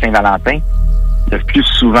fêter la Saint-Valentin le plus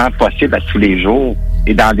souvent possible à tous les jours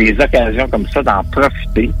et dans des occasions comme ça, d'en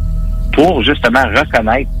profiter pour justement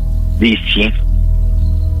reconnaître les siens.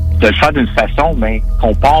 De le faire d'une façon,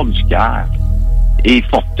 qu'on part du cœur. Et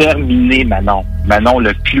pour terminer, Manon,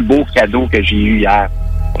 le plus beau cadeau que j'ai eu hier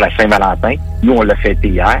pour la Saint-Valentin, nous, on l'a fêté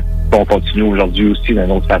hier, puis on continue aujourd'hui aussi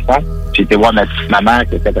d'une autre façon. J'ai été voir ma petite maman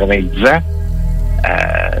qui a 90 ans.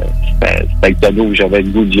 C'était le cadeau que j'avais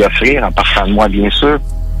le goût d'y offrir, en partant de moi, bien sûr.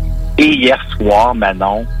 Et hier soir,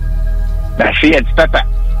 Manon, ma fille a dit, papa,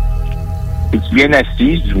 es-tu bien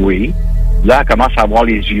assise? Oui. Là, elle commence à avoir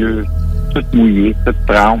les yeux tout mouillés, tout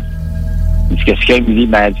tremble. Elle dit, qu'est-ce qu'elle me dit?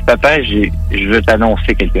 Elle dit, papa, je veux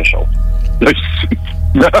t'annoncer quelque chose. Là,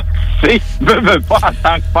 je veux pas en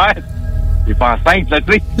tant que père. J'ai pas enceinte, là,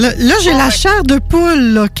 tu sais. Là, j'ai la chair de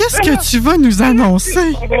poule, là. Qu'est-ce que tu vas nous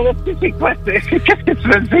annoncer? C'est quoi? Qu'est-ce que tu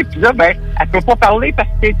veux dire? Puis là, elle peut pas parler parce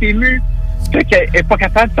qu'elle est émue. Fait qu'elle est pas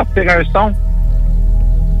capable de sortir un son.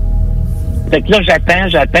 Fait que là,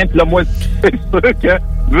 j'attends, puis là, moi, c'est sûr que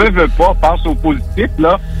veux pas, pense au positif,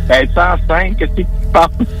 là. Elle est enceinte, qu'est-ce que tu penses?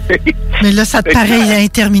 Mais là, ça te paraît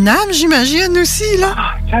interminable, j'imagine, aussi, là?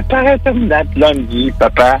 Ça te paraît interminable. Puis là, elle me dit,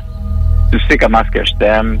 papa, tu sais comment est-ce que je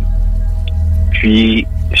t'aime. Puis,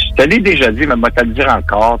 je te l'ai déjà dit, mais moi, te le dire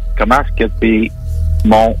encore, comment est-ce que t'es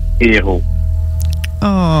mon héros?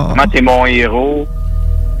 Oh. Comment t'es mon héros?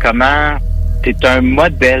 Comment t'es un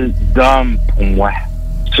modèle d'homme pour moi?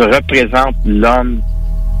 Tu représentes l'homme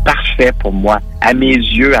parfait pour moi, à mes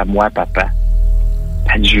yeux, à moi, papa.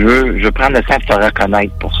 Je veux prendre le temps de te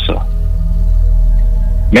reconnaître pour ça.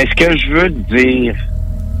 Mais ce que je veux te dire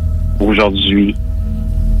aujourd'hui,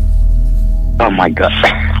 oh my God.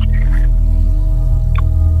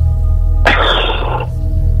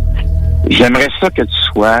 J'aimerais ça que tu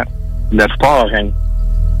sois le parrain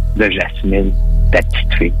de Jasmine, ta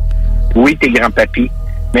petite fille. Oui, t'es grand-papy,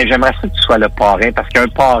 mais j'aimerais ça que tu sois le parrain, parce qu'un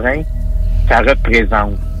parrain, ça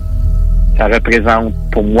représente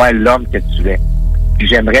pour moi l'homme que tu es. Puis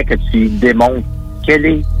j'aimerais que tu démontres quel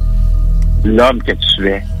est l'homme que tu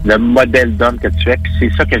es, le modèle d'homme que tu es, puis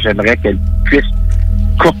c'est ça que j'aimerais qu'elle puisse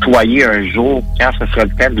courtoyer un jour quand ce sera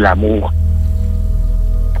le temps de l'amour.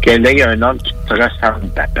 Qu'elle ait un homme qui te ressemble,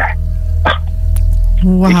 papa.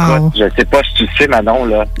 Wow. Écoute, je sais pas si tu sais, Manon,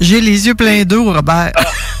 là. J'ai les yeux pleins d'eau, Robert.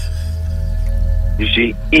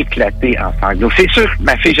 J'ai éclaté en sanglots. C'est sûr que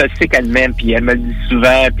ma fille, je sais qu'elle m'aime, puis elle me le dit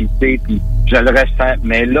souvent, puis tu sais, puis je le ressens.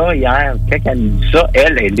 Mais là, hier, quand elle me dit ça,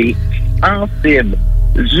 elle est sensible,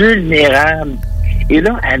 vulnérable. Et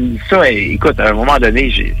là, elle me dit ça, et, écoute, à un moment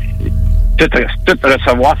donné, tout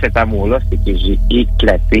recevoir cet amour-là, c'est que j'ai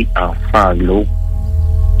éclaté en sanglots.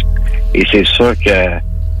 Et c'est sûr que...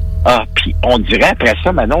 puis on dirait après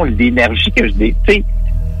ça, Manon, l'énergie que je dis. Tu sais,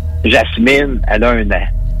 Jasmine, elle a 1 an.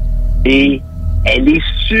 Et elle est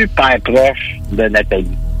super proche de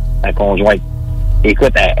Nathalie, sa conjointe.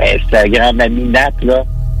 Écoute, sa grand-mamie Nat, là,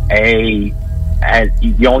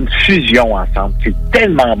 ils ont une fusion ensemble. C'est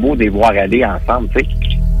tellement beau de les voir aller ensemble, tu sais.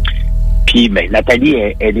 Puis, ben, Nathalie,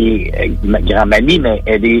 elle est ma grand-mamie, mais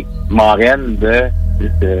elle est marraine de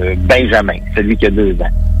Benjamin, celui qui a 2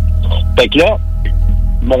 ans. Fait que là,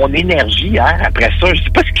 mon énergie, hein, après ça, je sais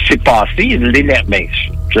pas ce qui s'est passé, mais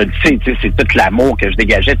je le sais, tu sais, c'est tout l'amour que je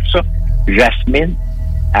dégageais, tout ça. Jasmine,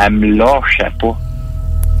 elle me lâchait pas.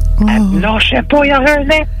 Elle me lâchait pas, il y a un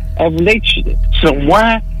an. Elle voulait être sur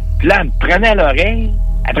moi, puis là, elle me prenait à l'oreille.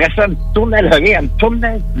 Après ça, elle me tournait l'oreille, elle me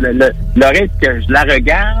tournait l'oreille que je la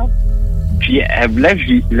regarde, puis elle voulait que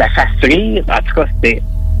je la fasse rire. En tout cas, c'était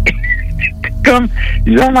comme,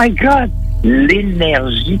 oh my God,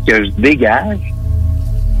 l'énergie que je dégage,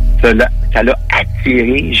 ça l'a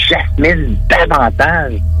attiré Jasmine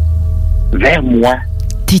davantage vers moi.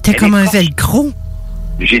 T'étais comme un velcro.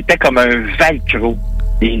 J'étais comme un velcro.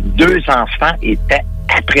 Les 2 enfants étaient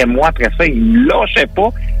après moi. Après ça, ils me lâchaient pas.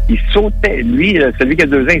 Ils sautaient. Lui, celui qui a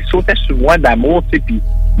 2 ans, il sautait sur moi d'amour, tu sais, puis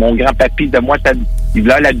mon grand-papy de moi, il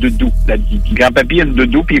voulait la doudou. Le grand-papy a une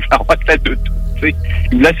doudou, puis il voulait avoir sa doudou, tu sais.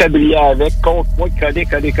 Il voulait s'habiller avec, contre moi, coller.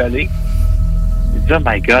 Je dis, oh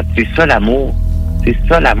my God, c'est ça l'amour. C'est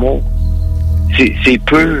ça l'amour. C'est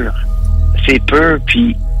pur. C'est pur,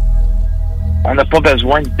 puis on n'a pas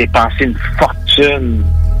besoin de dépenser une fortune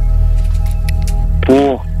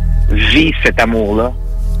pour vivre cet amour-là.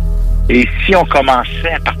 Et si on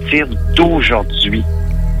commençait à partir d'aujourd'hui,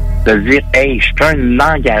 de dire, hey, je fais un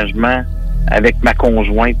engagement avec ma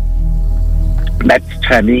conjointe, ma petite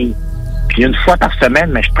famille, puis une fois par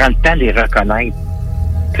semaine, mais je prends le temps de les reconnaître.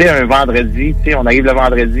 Tu sais, un vendredi, tu sais, on arrive le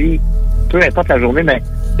vendredi, peu importe la journée, mais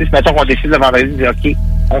tu sais, mettons qu'on décide le vendredi de dire, OK,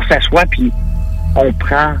 on s'assoit, puis on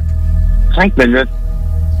prend 5 minutes,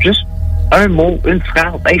 juste un mot, une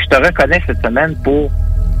phrase. Hey, je te reconnais cette semaine pour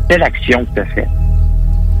telle action que tu as faite,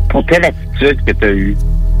 pour telle attitude que tu as eue,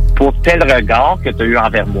 pour tel regard que tu as eu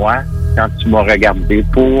envers moi quand tu m'as regardé,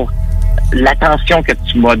 pour l'attention que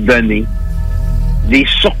tu m'as donnée, les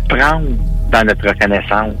surprendre dans notre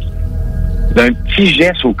reconnaissance, d'un petit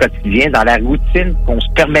geste au quotidien, dans la routine qu'on se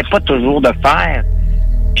permet pas toujours de faire,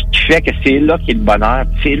 puis qui fait que c'est là qu'est le bonheur,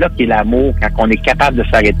 c'est là qu'est l'amour, quand on est capable de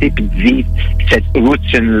s'arrêter puis de vivre cette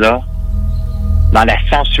routine-là dans la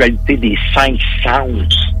sensualité des 5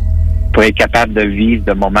 sens pour être capable de vivre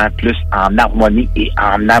de moments plus en harmonie et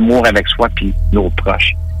en amour avec soi puis nos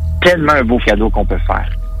proches. Tellement un beau cadeau qu'on peut faire.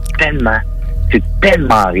 Tellement. C'est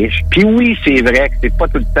tellement riche. Puis oui, c'est vrai que c'est pas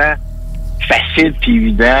tout le temps facile puis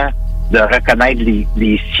évident de reconnaître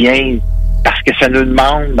les siens parce que ça nous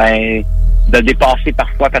demande de dépasser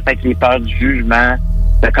parfois peut-être les peurs du jugement,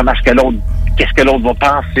 de qu'est-ce que l'autre va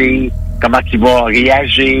penser, comment il va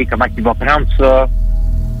réagir, comment il va prendre ça.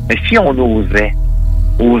 Mais si on osait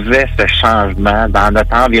ce changement dans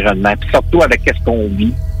notre environnement, puis surtout avec ce qu'on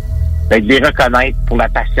vit, de les reconnaître pour la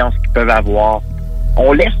patience qu'ils peuvent avoir.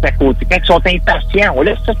 On laisse à côté. Quand ils sont impatients, on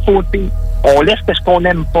laisse ça de côté. On laisse ce qu'on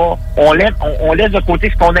n'aime pas. On laisse de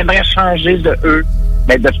côté ce qu'on aimerait changer de eux.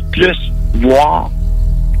 Mais de plus voir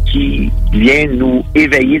qui vient nous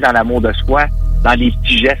éveiller dans l'amour de soi, dans les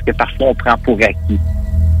petits gestes que parfois on prend pour acquis.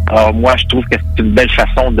 Alors moi, je trouve que c'est une belle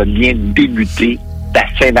façon de bien débuter la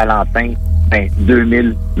Saint-Valentin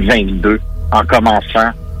 2022 en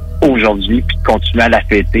commençant aujourd'hui puis de continuer à la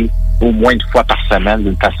fêter au moins une fois par semaine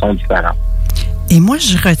d'une façon différente. Et moi,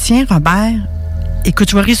 je retiens, Robert, écoute,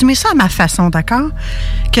 je vais résumer ça à ma façon, d'accord?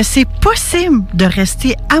 Que c'est possible de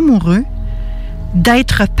rester amoureux,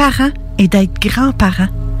 d'être parent et d'être grand-parent.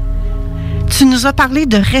 Tu nous as parlé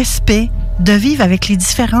de respect, de vivre avec les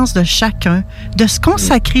différences de chacun, de se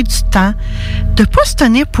consacrer du temps, de ne pas se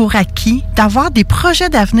tenir pour acquis, d'avoir des projets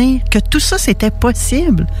d'avenir, que tout ça, c'était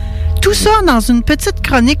possible. Tout ça dans une petite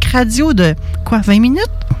chronique radio de, 20 minutes?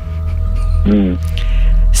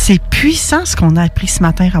 C'est puissant ce qu'on a appris ce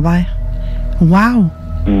matin, Robert. Wow!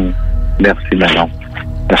 Merci, Manon.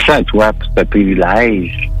 Merci à toi pour ce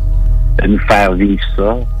privilège de nous faire vivre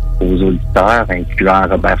ça aux auditeurs, incluant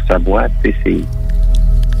Robert Sabois. Tu sais,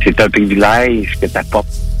 c'est un privilège que tu apportes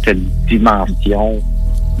cette dimension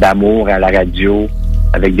d'amour à la radio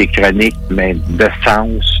avec des chroniques, mais de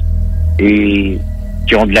sens et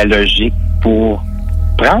qui ont de la logique pour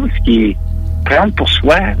prendre prendre pour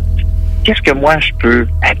soi qu'est-ce que moi je peux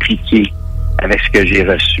appliquer avec ce que j'ai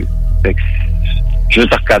reçu. Fait que je veux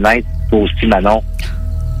te reconnaître, toi aussi, Manon,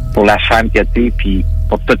 pour la femme que t'es, puis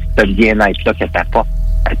pour tout ce bien-être-là que t'apportes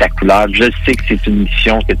à ta couleur. Je sais que c'est une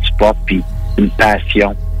mission que tu portes, puis une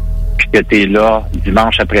passion, puis que t'es là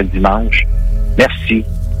dimanche après dimanche. Merci.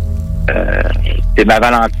 T'es ma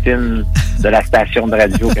Valentine de la station de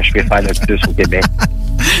radio que je préfère le plus au Québec.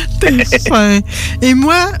 T'es fin. Et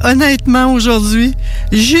moi, honnêtement, aujourd'hui,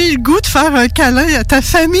 j'ai le goût de faire un câlin à ta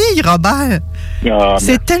famille, Robert.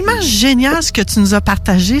 C'est tellement génial ce que tu nous as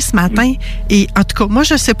partagé ce matin. Et en tout cas, moi,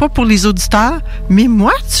 je sais pas pour les auditeurs, mais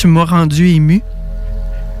moi, tu m'as rendu ému.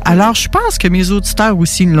 Alors, je pense que mes auditeurs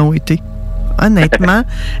aussi l'ont été. Honnêtement.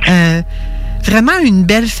 Vraiment une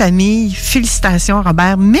belle famille. Félicitations,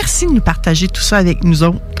 Robert. Merci de nous partager tout ça avec nous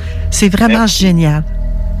autres. C'est vraiment génial.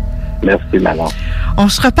 Merci, Manon. On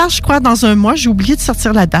se reparle, je crois, dans un mois. J'ai oublié de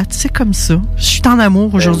sortir la date. C'est comme ça. Je suis en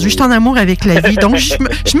amour aujourd'hui. Je suis en amour avec la vie. Donc, je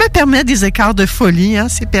me permets des écarts de folie. Hein,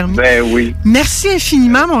 c'est permis. Ben oui. Merci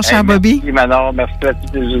infiniment, mon cher Bobby. Merci, Manon. Merci à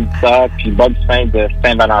tous les auditeurs. Puis bonne fin de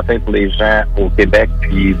Saint-Valentin pour les gens au Québec.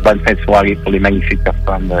 Puis bonne fin de soirée pour les magnifiques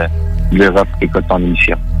personnes de l'Europe qui écoutent ton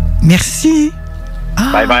émission. Merci.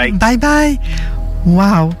 Bye bye. Bye bye.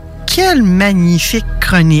 Wow. Quelle magnifique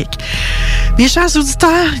chronique. Mes chers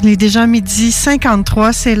auditeurs, il est déjà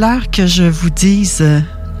 12h53. C'est l'heure que je vous dise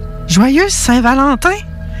joyeuse Saint-Valentin.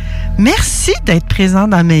 Merci d'être présent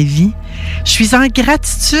dans ma vie. Je suis en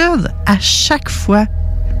gratitude à chaque fois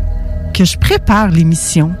que je prépare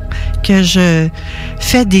l'émission, que je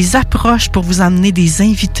fais des approches pour vous amener des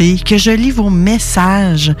invités, que je lis vos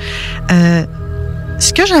messages.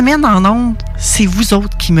 Ce que j'amène en ondes, c'est vous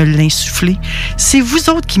autres qui me l'insufflez. C'est vous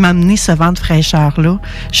autres qui m'amenez ce vent de fraîcheur-là.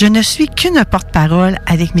 Je ne suis qu'une porte-parole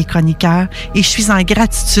avec mes chroniqueurs et je suis en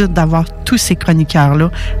gratitude d'avoir tous ces chroniqueurs-là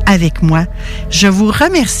avec moi. Je vous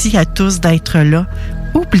remercie à tous d'être là.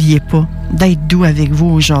 Oubliez pas d'être doux avec vous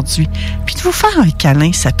aujourd'hui. Puis de vous faire un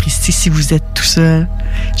câlin, sapristi, si vous êtes tout seul.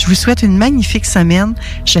 Je vous souhaite une magnifique semaine.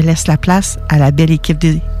 Je laisse la place à la belle équipe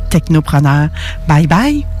des technopreneurs. Bye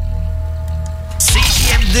bye!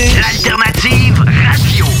 CJMD, l'alternative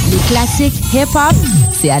radio. Les classiques hip-hop,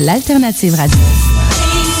 c'est à l'alternative radio.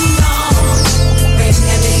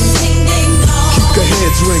 Keep the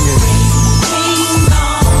heads ringing.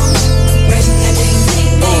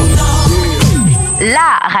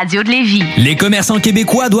 La radio de Lévis. Les commerçants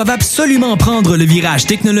québécois doivent absolument prendre le virage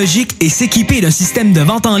technologique et s'équiper d'un système de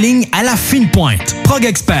vente en ligne à la fine pointe. Prog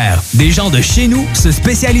Expert, des gens de chez nous se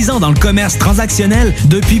spécialisant dans le commerce transactionnel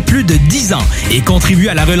depuis plus de 10 ans et contribuent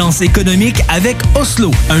à la relance économique avec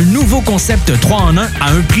Oslo, un nouveau concept 3 en 1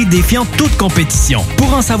 à un prix défiant toute compétition.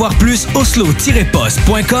 Pour en savoir plus,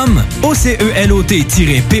 oslo-post.com,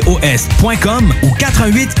 OCELOT-POS.com ou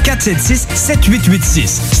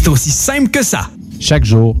 418-476-7886. C'est aussi simple que ça. Chaque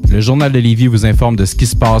jour, le Journal de Lévis vous informe de ce qui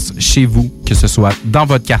se passe chez vous, que ce soit dans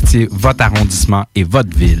votre quartier, votre arrondissement et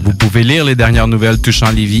votre ville. Vous pouvez lire les dernières nouvelles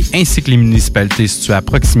touchant Lévis ainsi que les municipalités situées à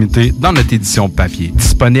proximité dans notre édition papier.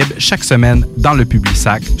 Disponible chaque semaine dans le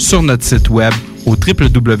Publisac, sur notre site web au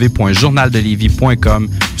www.journaldelévis.com,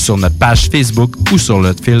 sur notre page Facebook ou sur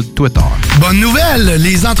notre fil Twitter. Bonne nouvelle!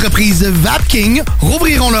 Les entreprises Vapking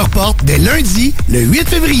rouvriront leurs portes dès lundi, le 8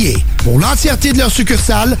 février. Pour l'entièreté de leurs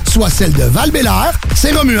succursales, soit celles de Val-Bélair,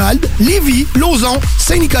 Saint-Romuald, Lévis, Lauson,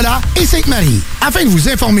 Saint-Nicolas et Sainte-Marie. Afin de vous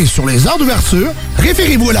informer sur les heures d'ouverture,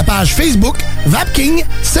 référez-vous à la page Facebook Vapking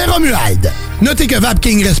Saint-Romuald. Notez que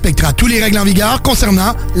Vapking respectera tous les règles en vigueur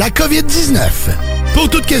concernant la COVID-19. Pour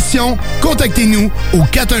toute question, contactez-nous au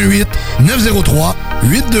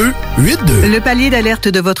 418-903-8282. Le palier d'alerte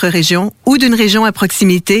de votre région ou d'une région à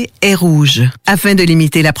proximité est rouge. Afin de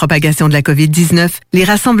limiter la propagation de la COVID-19, les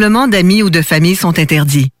rassemblements d'amis ou de familles sont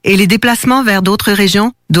interdits et les déplacements vers d'autres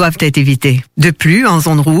régions doivent être évités. De plus, en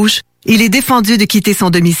zone rouge, il est défendu de quitter son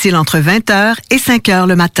domicile entre 20h et 5h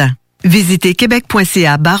le matin. Visitez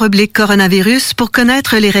québec.ca/coronavirus pour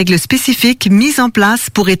connaître les règles spécifiques mises en place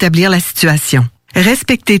pour établir la situation.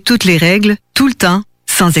 Respectez toutes les règles, tout le temps,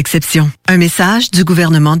 sans exception. Un message du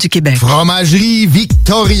gouvernement du Québec. Fromagerie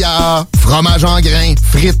Victoria. Fromage en grains,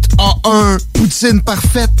 frites A1, poutine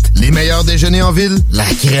parfaite, les meilleurs déjeuners en ville, la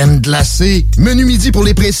crème glacée, menu midi pour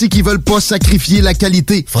les pressés qui veulent pas sacrifier la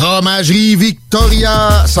qualité. Fromagerie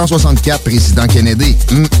Victoria. 164 Président Kennedy.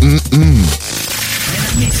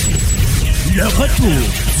 Le retour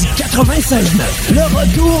du 96.9. Le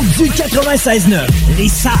retour du 96.9. Les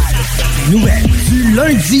salles des nouvelles. Du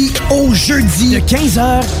lundi au jeudi de 15h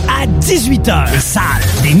à 18h. Les salles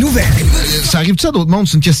des nouvelles. Ça arrive-tu à d'autres mondes?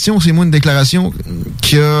 C'est une question, c'est moi une déclaration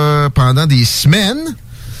que pendant des semaines,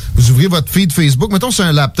 vous ouvrez votre feed Facebook, mettons sur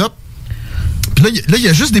un laptop, puis là, il y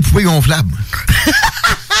a juste des poupées gonflables.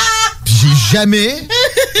 Puis j'ai jamais...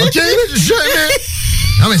 OK? Jamais...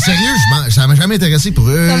 Non, mais sérieux, ça m'a jamais intéressé pour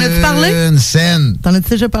T'en as-tu parlé? Une scène. T'en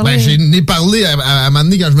as-tu déjà parlé? Ben, j'en ai parlé à un moment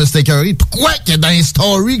donné quand je me suis écœuré. Pourquoi que dans les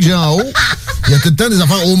stories que j'ai en haut, il y a tout le temps des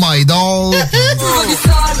affaires Oh My Doll.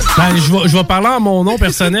 Ben, je vais parler en mon nom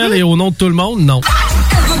personnel et au nom de tout le monde, non.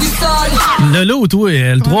 Le lot, toi,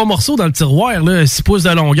 le 3 morceaux dans le tiroir, là, 6 pouces de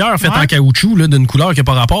longueur, fait en caoutchouc, là, d'une couleur qui n'a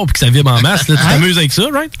pas rapport, puis que ça vibre en masse. Là, tu t'amuses avec ça,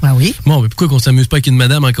 right? Ah oui. Bon, mais pourquoi qu'on s'amuse pas avec une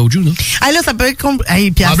madame en caoutchouc, là? Ah là, ça peut être...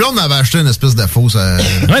 Ma blonde m'avait acheté une espèce de fausse...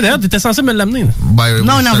 Ouais, d'ailleurs, t'étais censé me l'amener. Ben,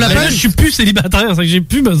 non, on enveloppe. Là, je suis plus célibataire, c'est que j'ai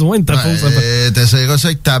plus besoin de ta fausse. T'essaieras ça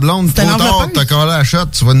avec ta blonde. Trop tard, t'as collé la shot,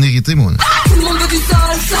 tu vas en hériter, moi. Tout le monde veut du sol.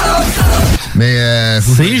 Mais...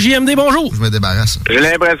 c'est JMD, bonjour. Je me débarrasse. J'ai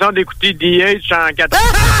l'impression d'écouter DH en 4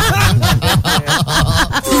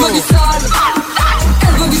 Tout le monde veut du sol.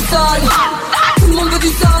 Elle veut du sol. Tout le monde veut du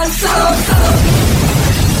sol.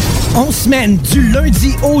 On se mène du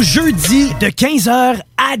lundi au jeudi de 15h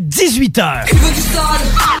à 18h. Elle veut du sol.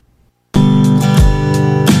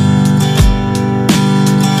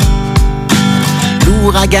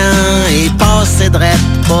 L'ouragan est passé drette,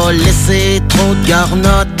 pas laissé trop de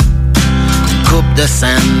garnottes. Coupe de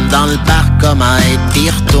scène dans le parcomètre, puis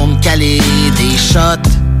retourne caler des shots.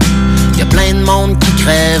 Y'a plein de monde qui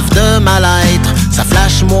crève de mal-être, ça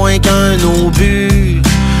flash moins qu'un obus,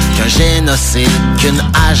 qu'un génocide, qu'une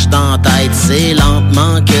hache dans la tête, c'est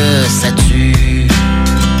lentement que ça tue.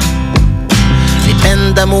 Les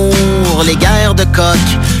peines d'amour, les guerres de coq,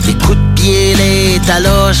 les coups de pied, les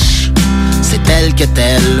taloches, c'est tel que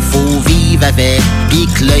tel, faut vivre avec, pis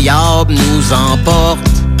que le diable nous emporte.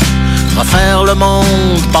 Refaire le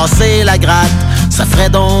monde, passer la gratte, ça ferait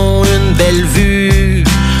donc une belle vue.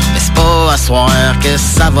 Mais c'est pas à soir que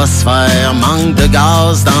ça va se faire, manque de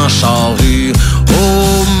gaz dans charrue.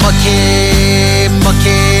 Oh, moquez-moi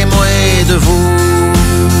de vous.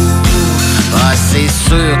 Ah, c'est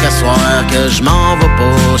sûr qu'à soir que je m'en vais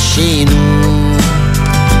pas chez nous.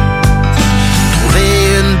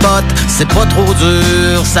 Trouver une botte, c'est pas trop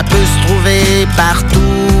dur, ça peut se trouver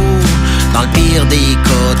partout. Dans le pire des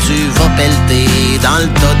cas, tu vas pelleter dans le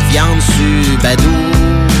tas de viande subadou.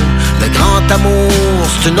 Le grand amour,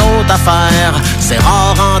 c'est une autre affaire, c'est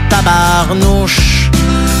rare en tabarnouche.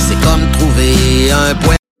 C'est comme trouver un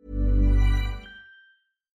point.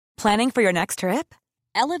 Planning for your next trip?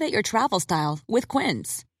 Elevate your travel style with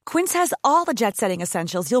Quince. Quince has all the jet-setting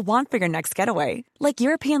essentials you'll want for your next getaway, like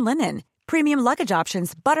European linen, premium luggage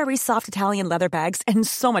options, buttery soft Italian leather bags, and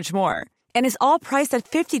so much more. And is all priced at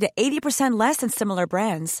 50 to 80% less than similar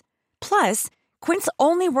brands. Plus, Quince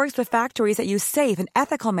only works with factories that use safe and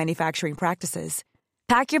ethical manufacturing practices.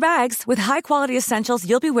 Pack your bags with high-quality essentials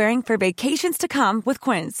you'll be wearing for vacations to come with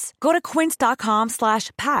Quince. Go to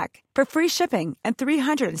quince.com/pack for free shipping and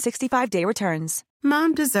 365-day returns.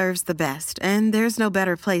 Mom deserves the best, and there's no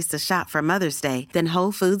better place to shop for Mother's Day than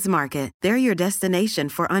Whole Foods Market. They're your destination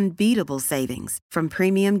for unbeatable savings, from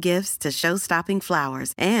premium gifts to show-stopping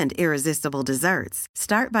flowers and irresistible desserts.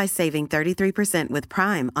 Start by saving 33% with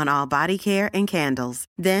Prime on all body care and candles.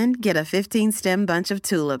 Then get a 15-stem bunch of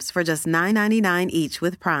tulips for just $9.99 each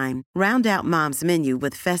with Prime. Round out Mom's menu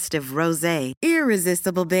with festive rosé,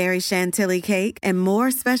 irresistible berry chantilly cake, and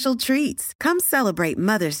more special treats. Come celebrate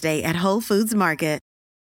Mother's Day at Whole Foods Market.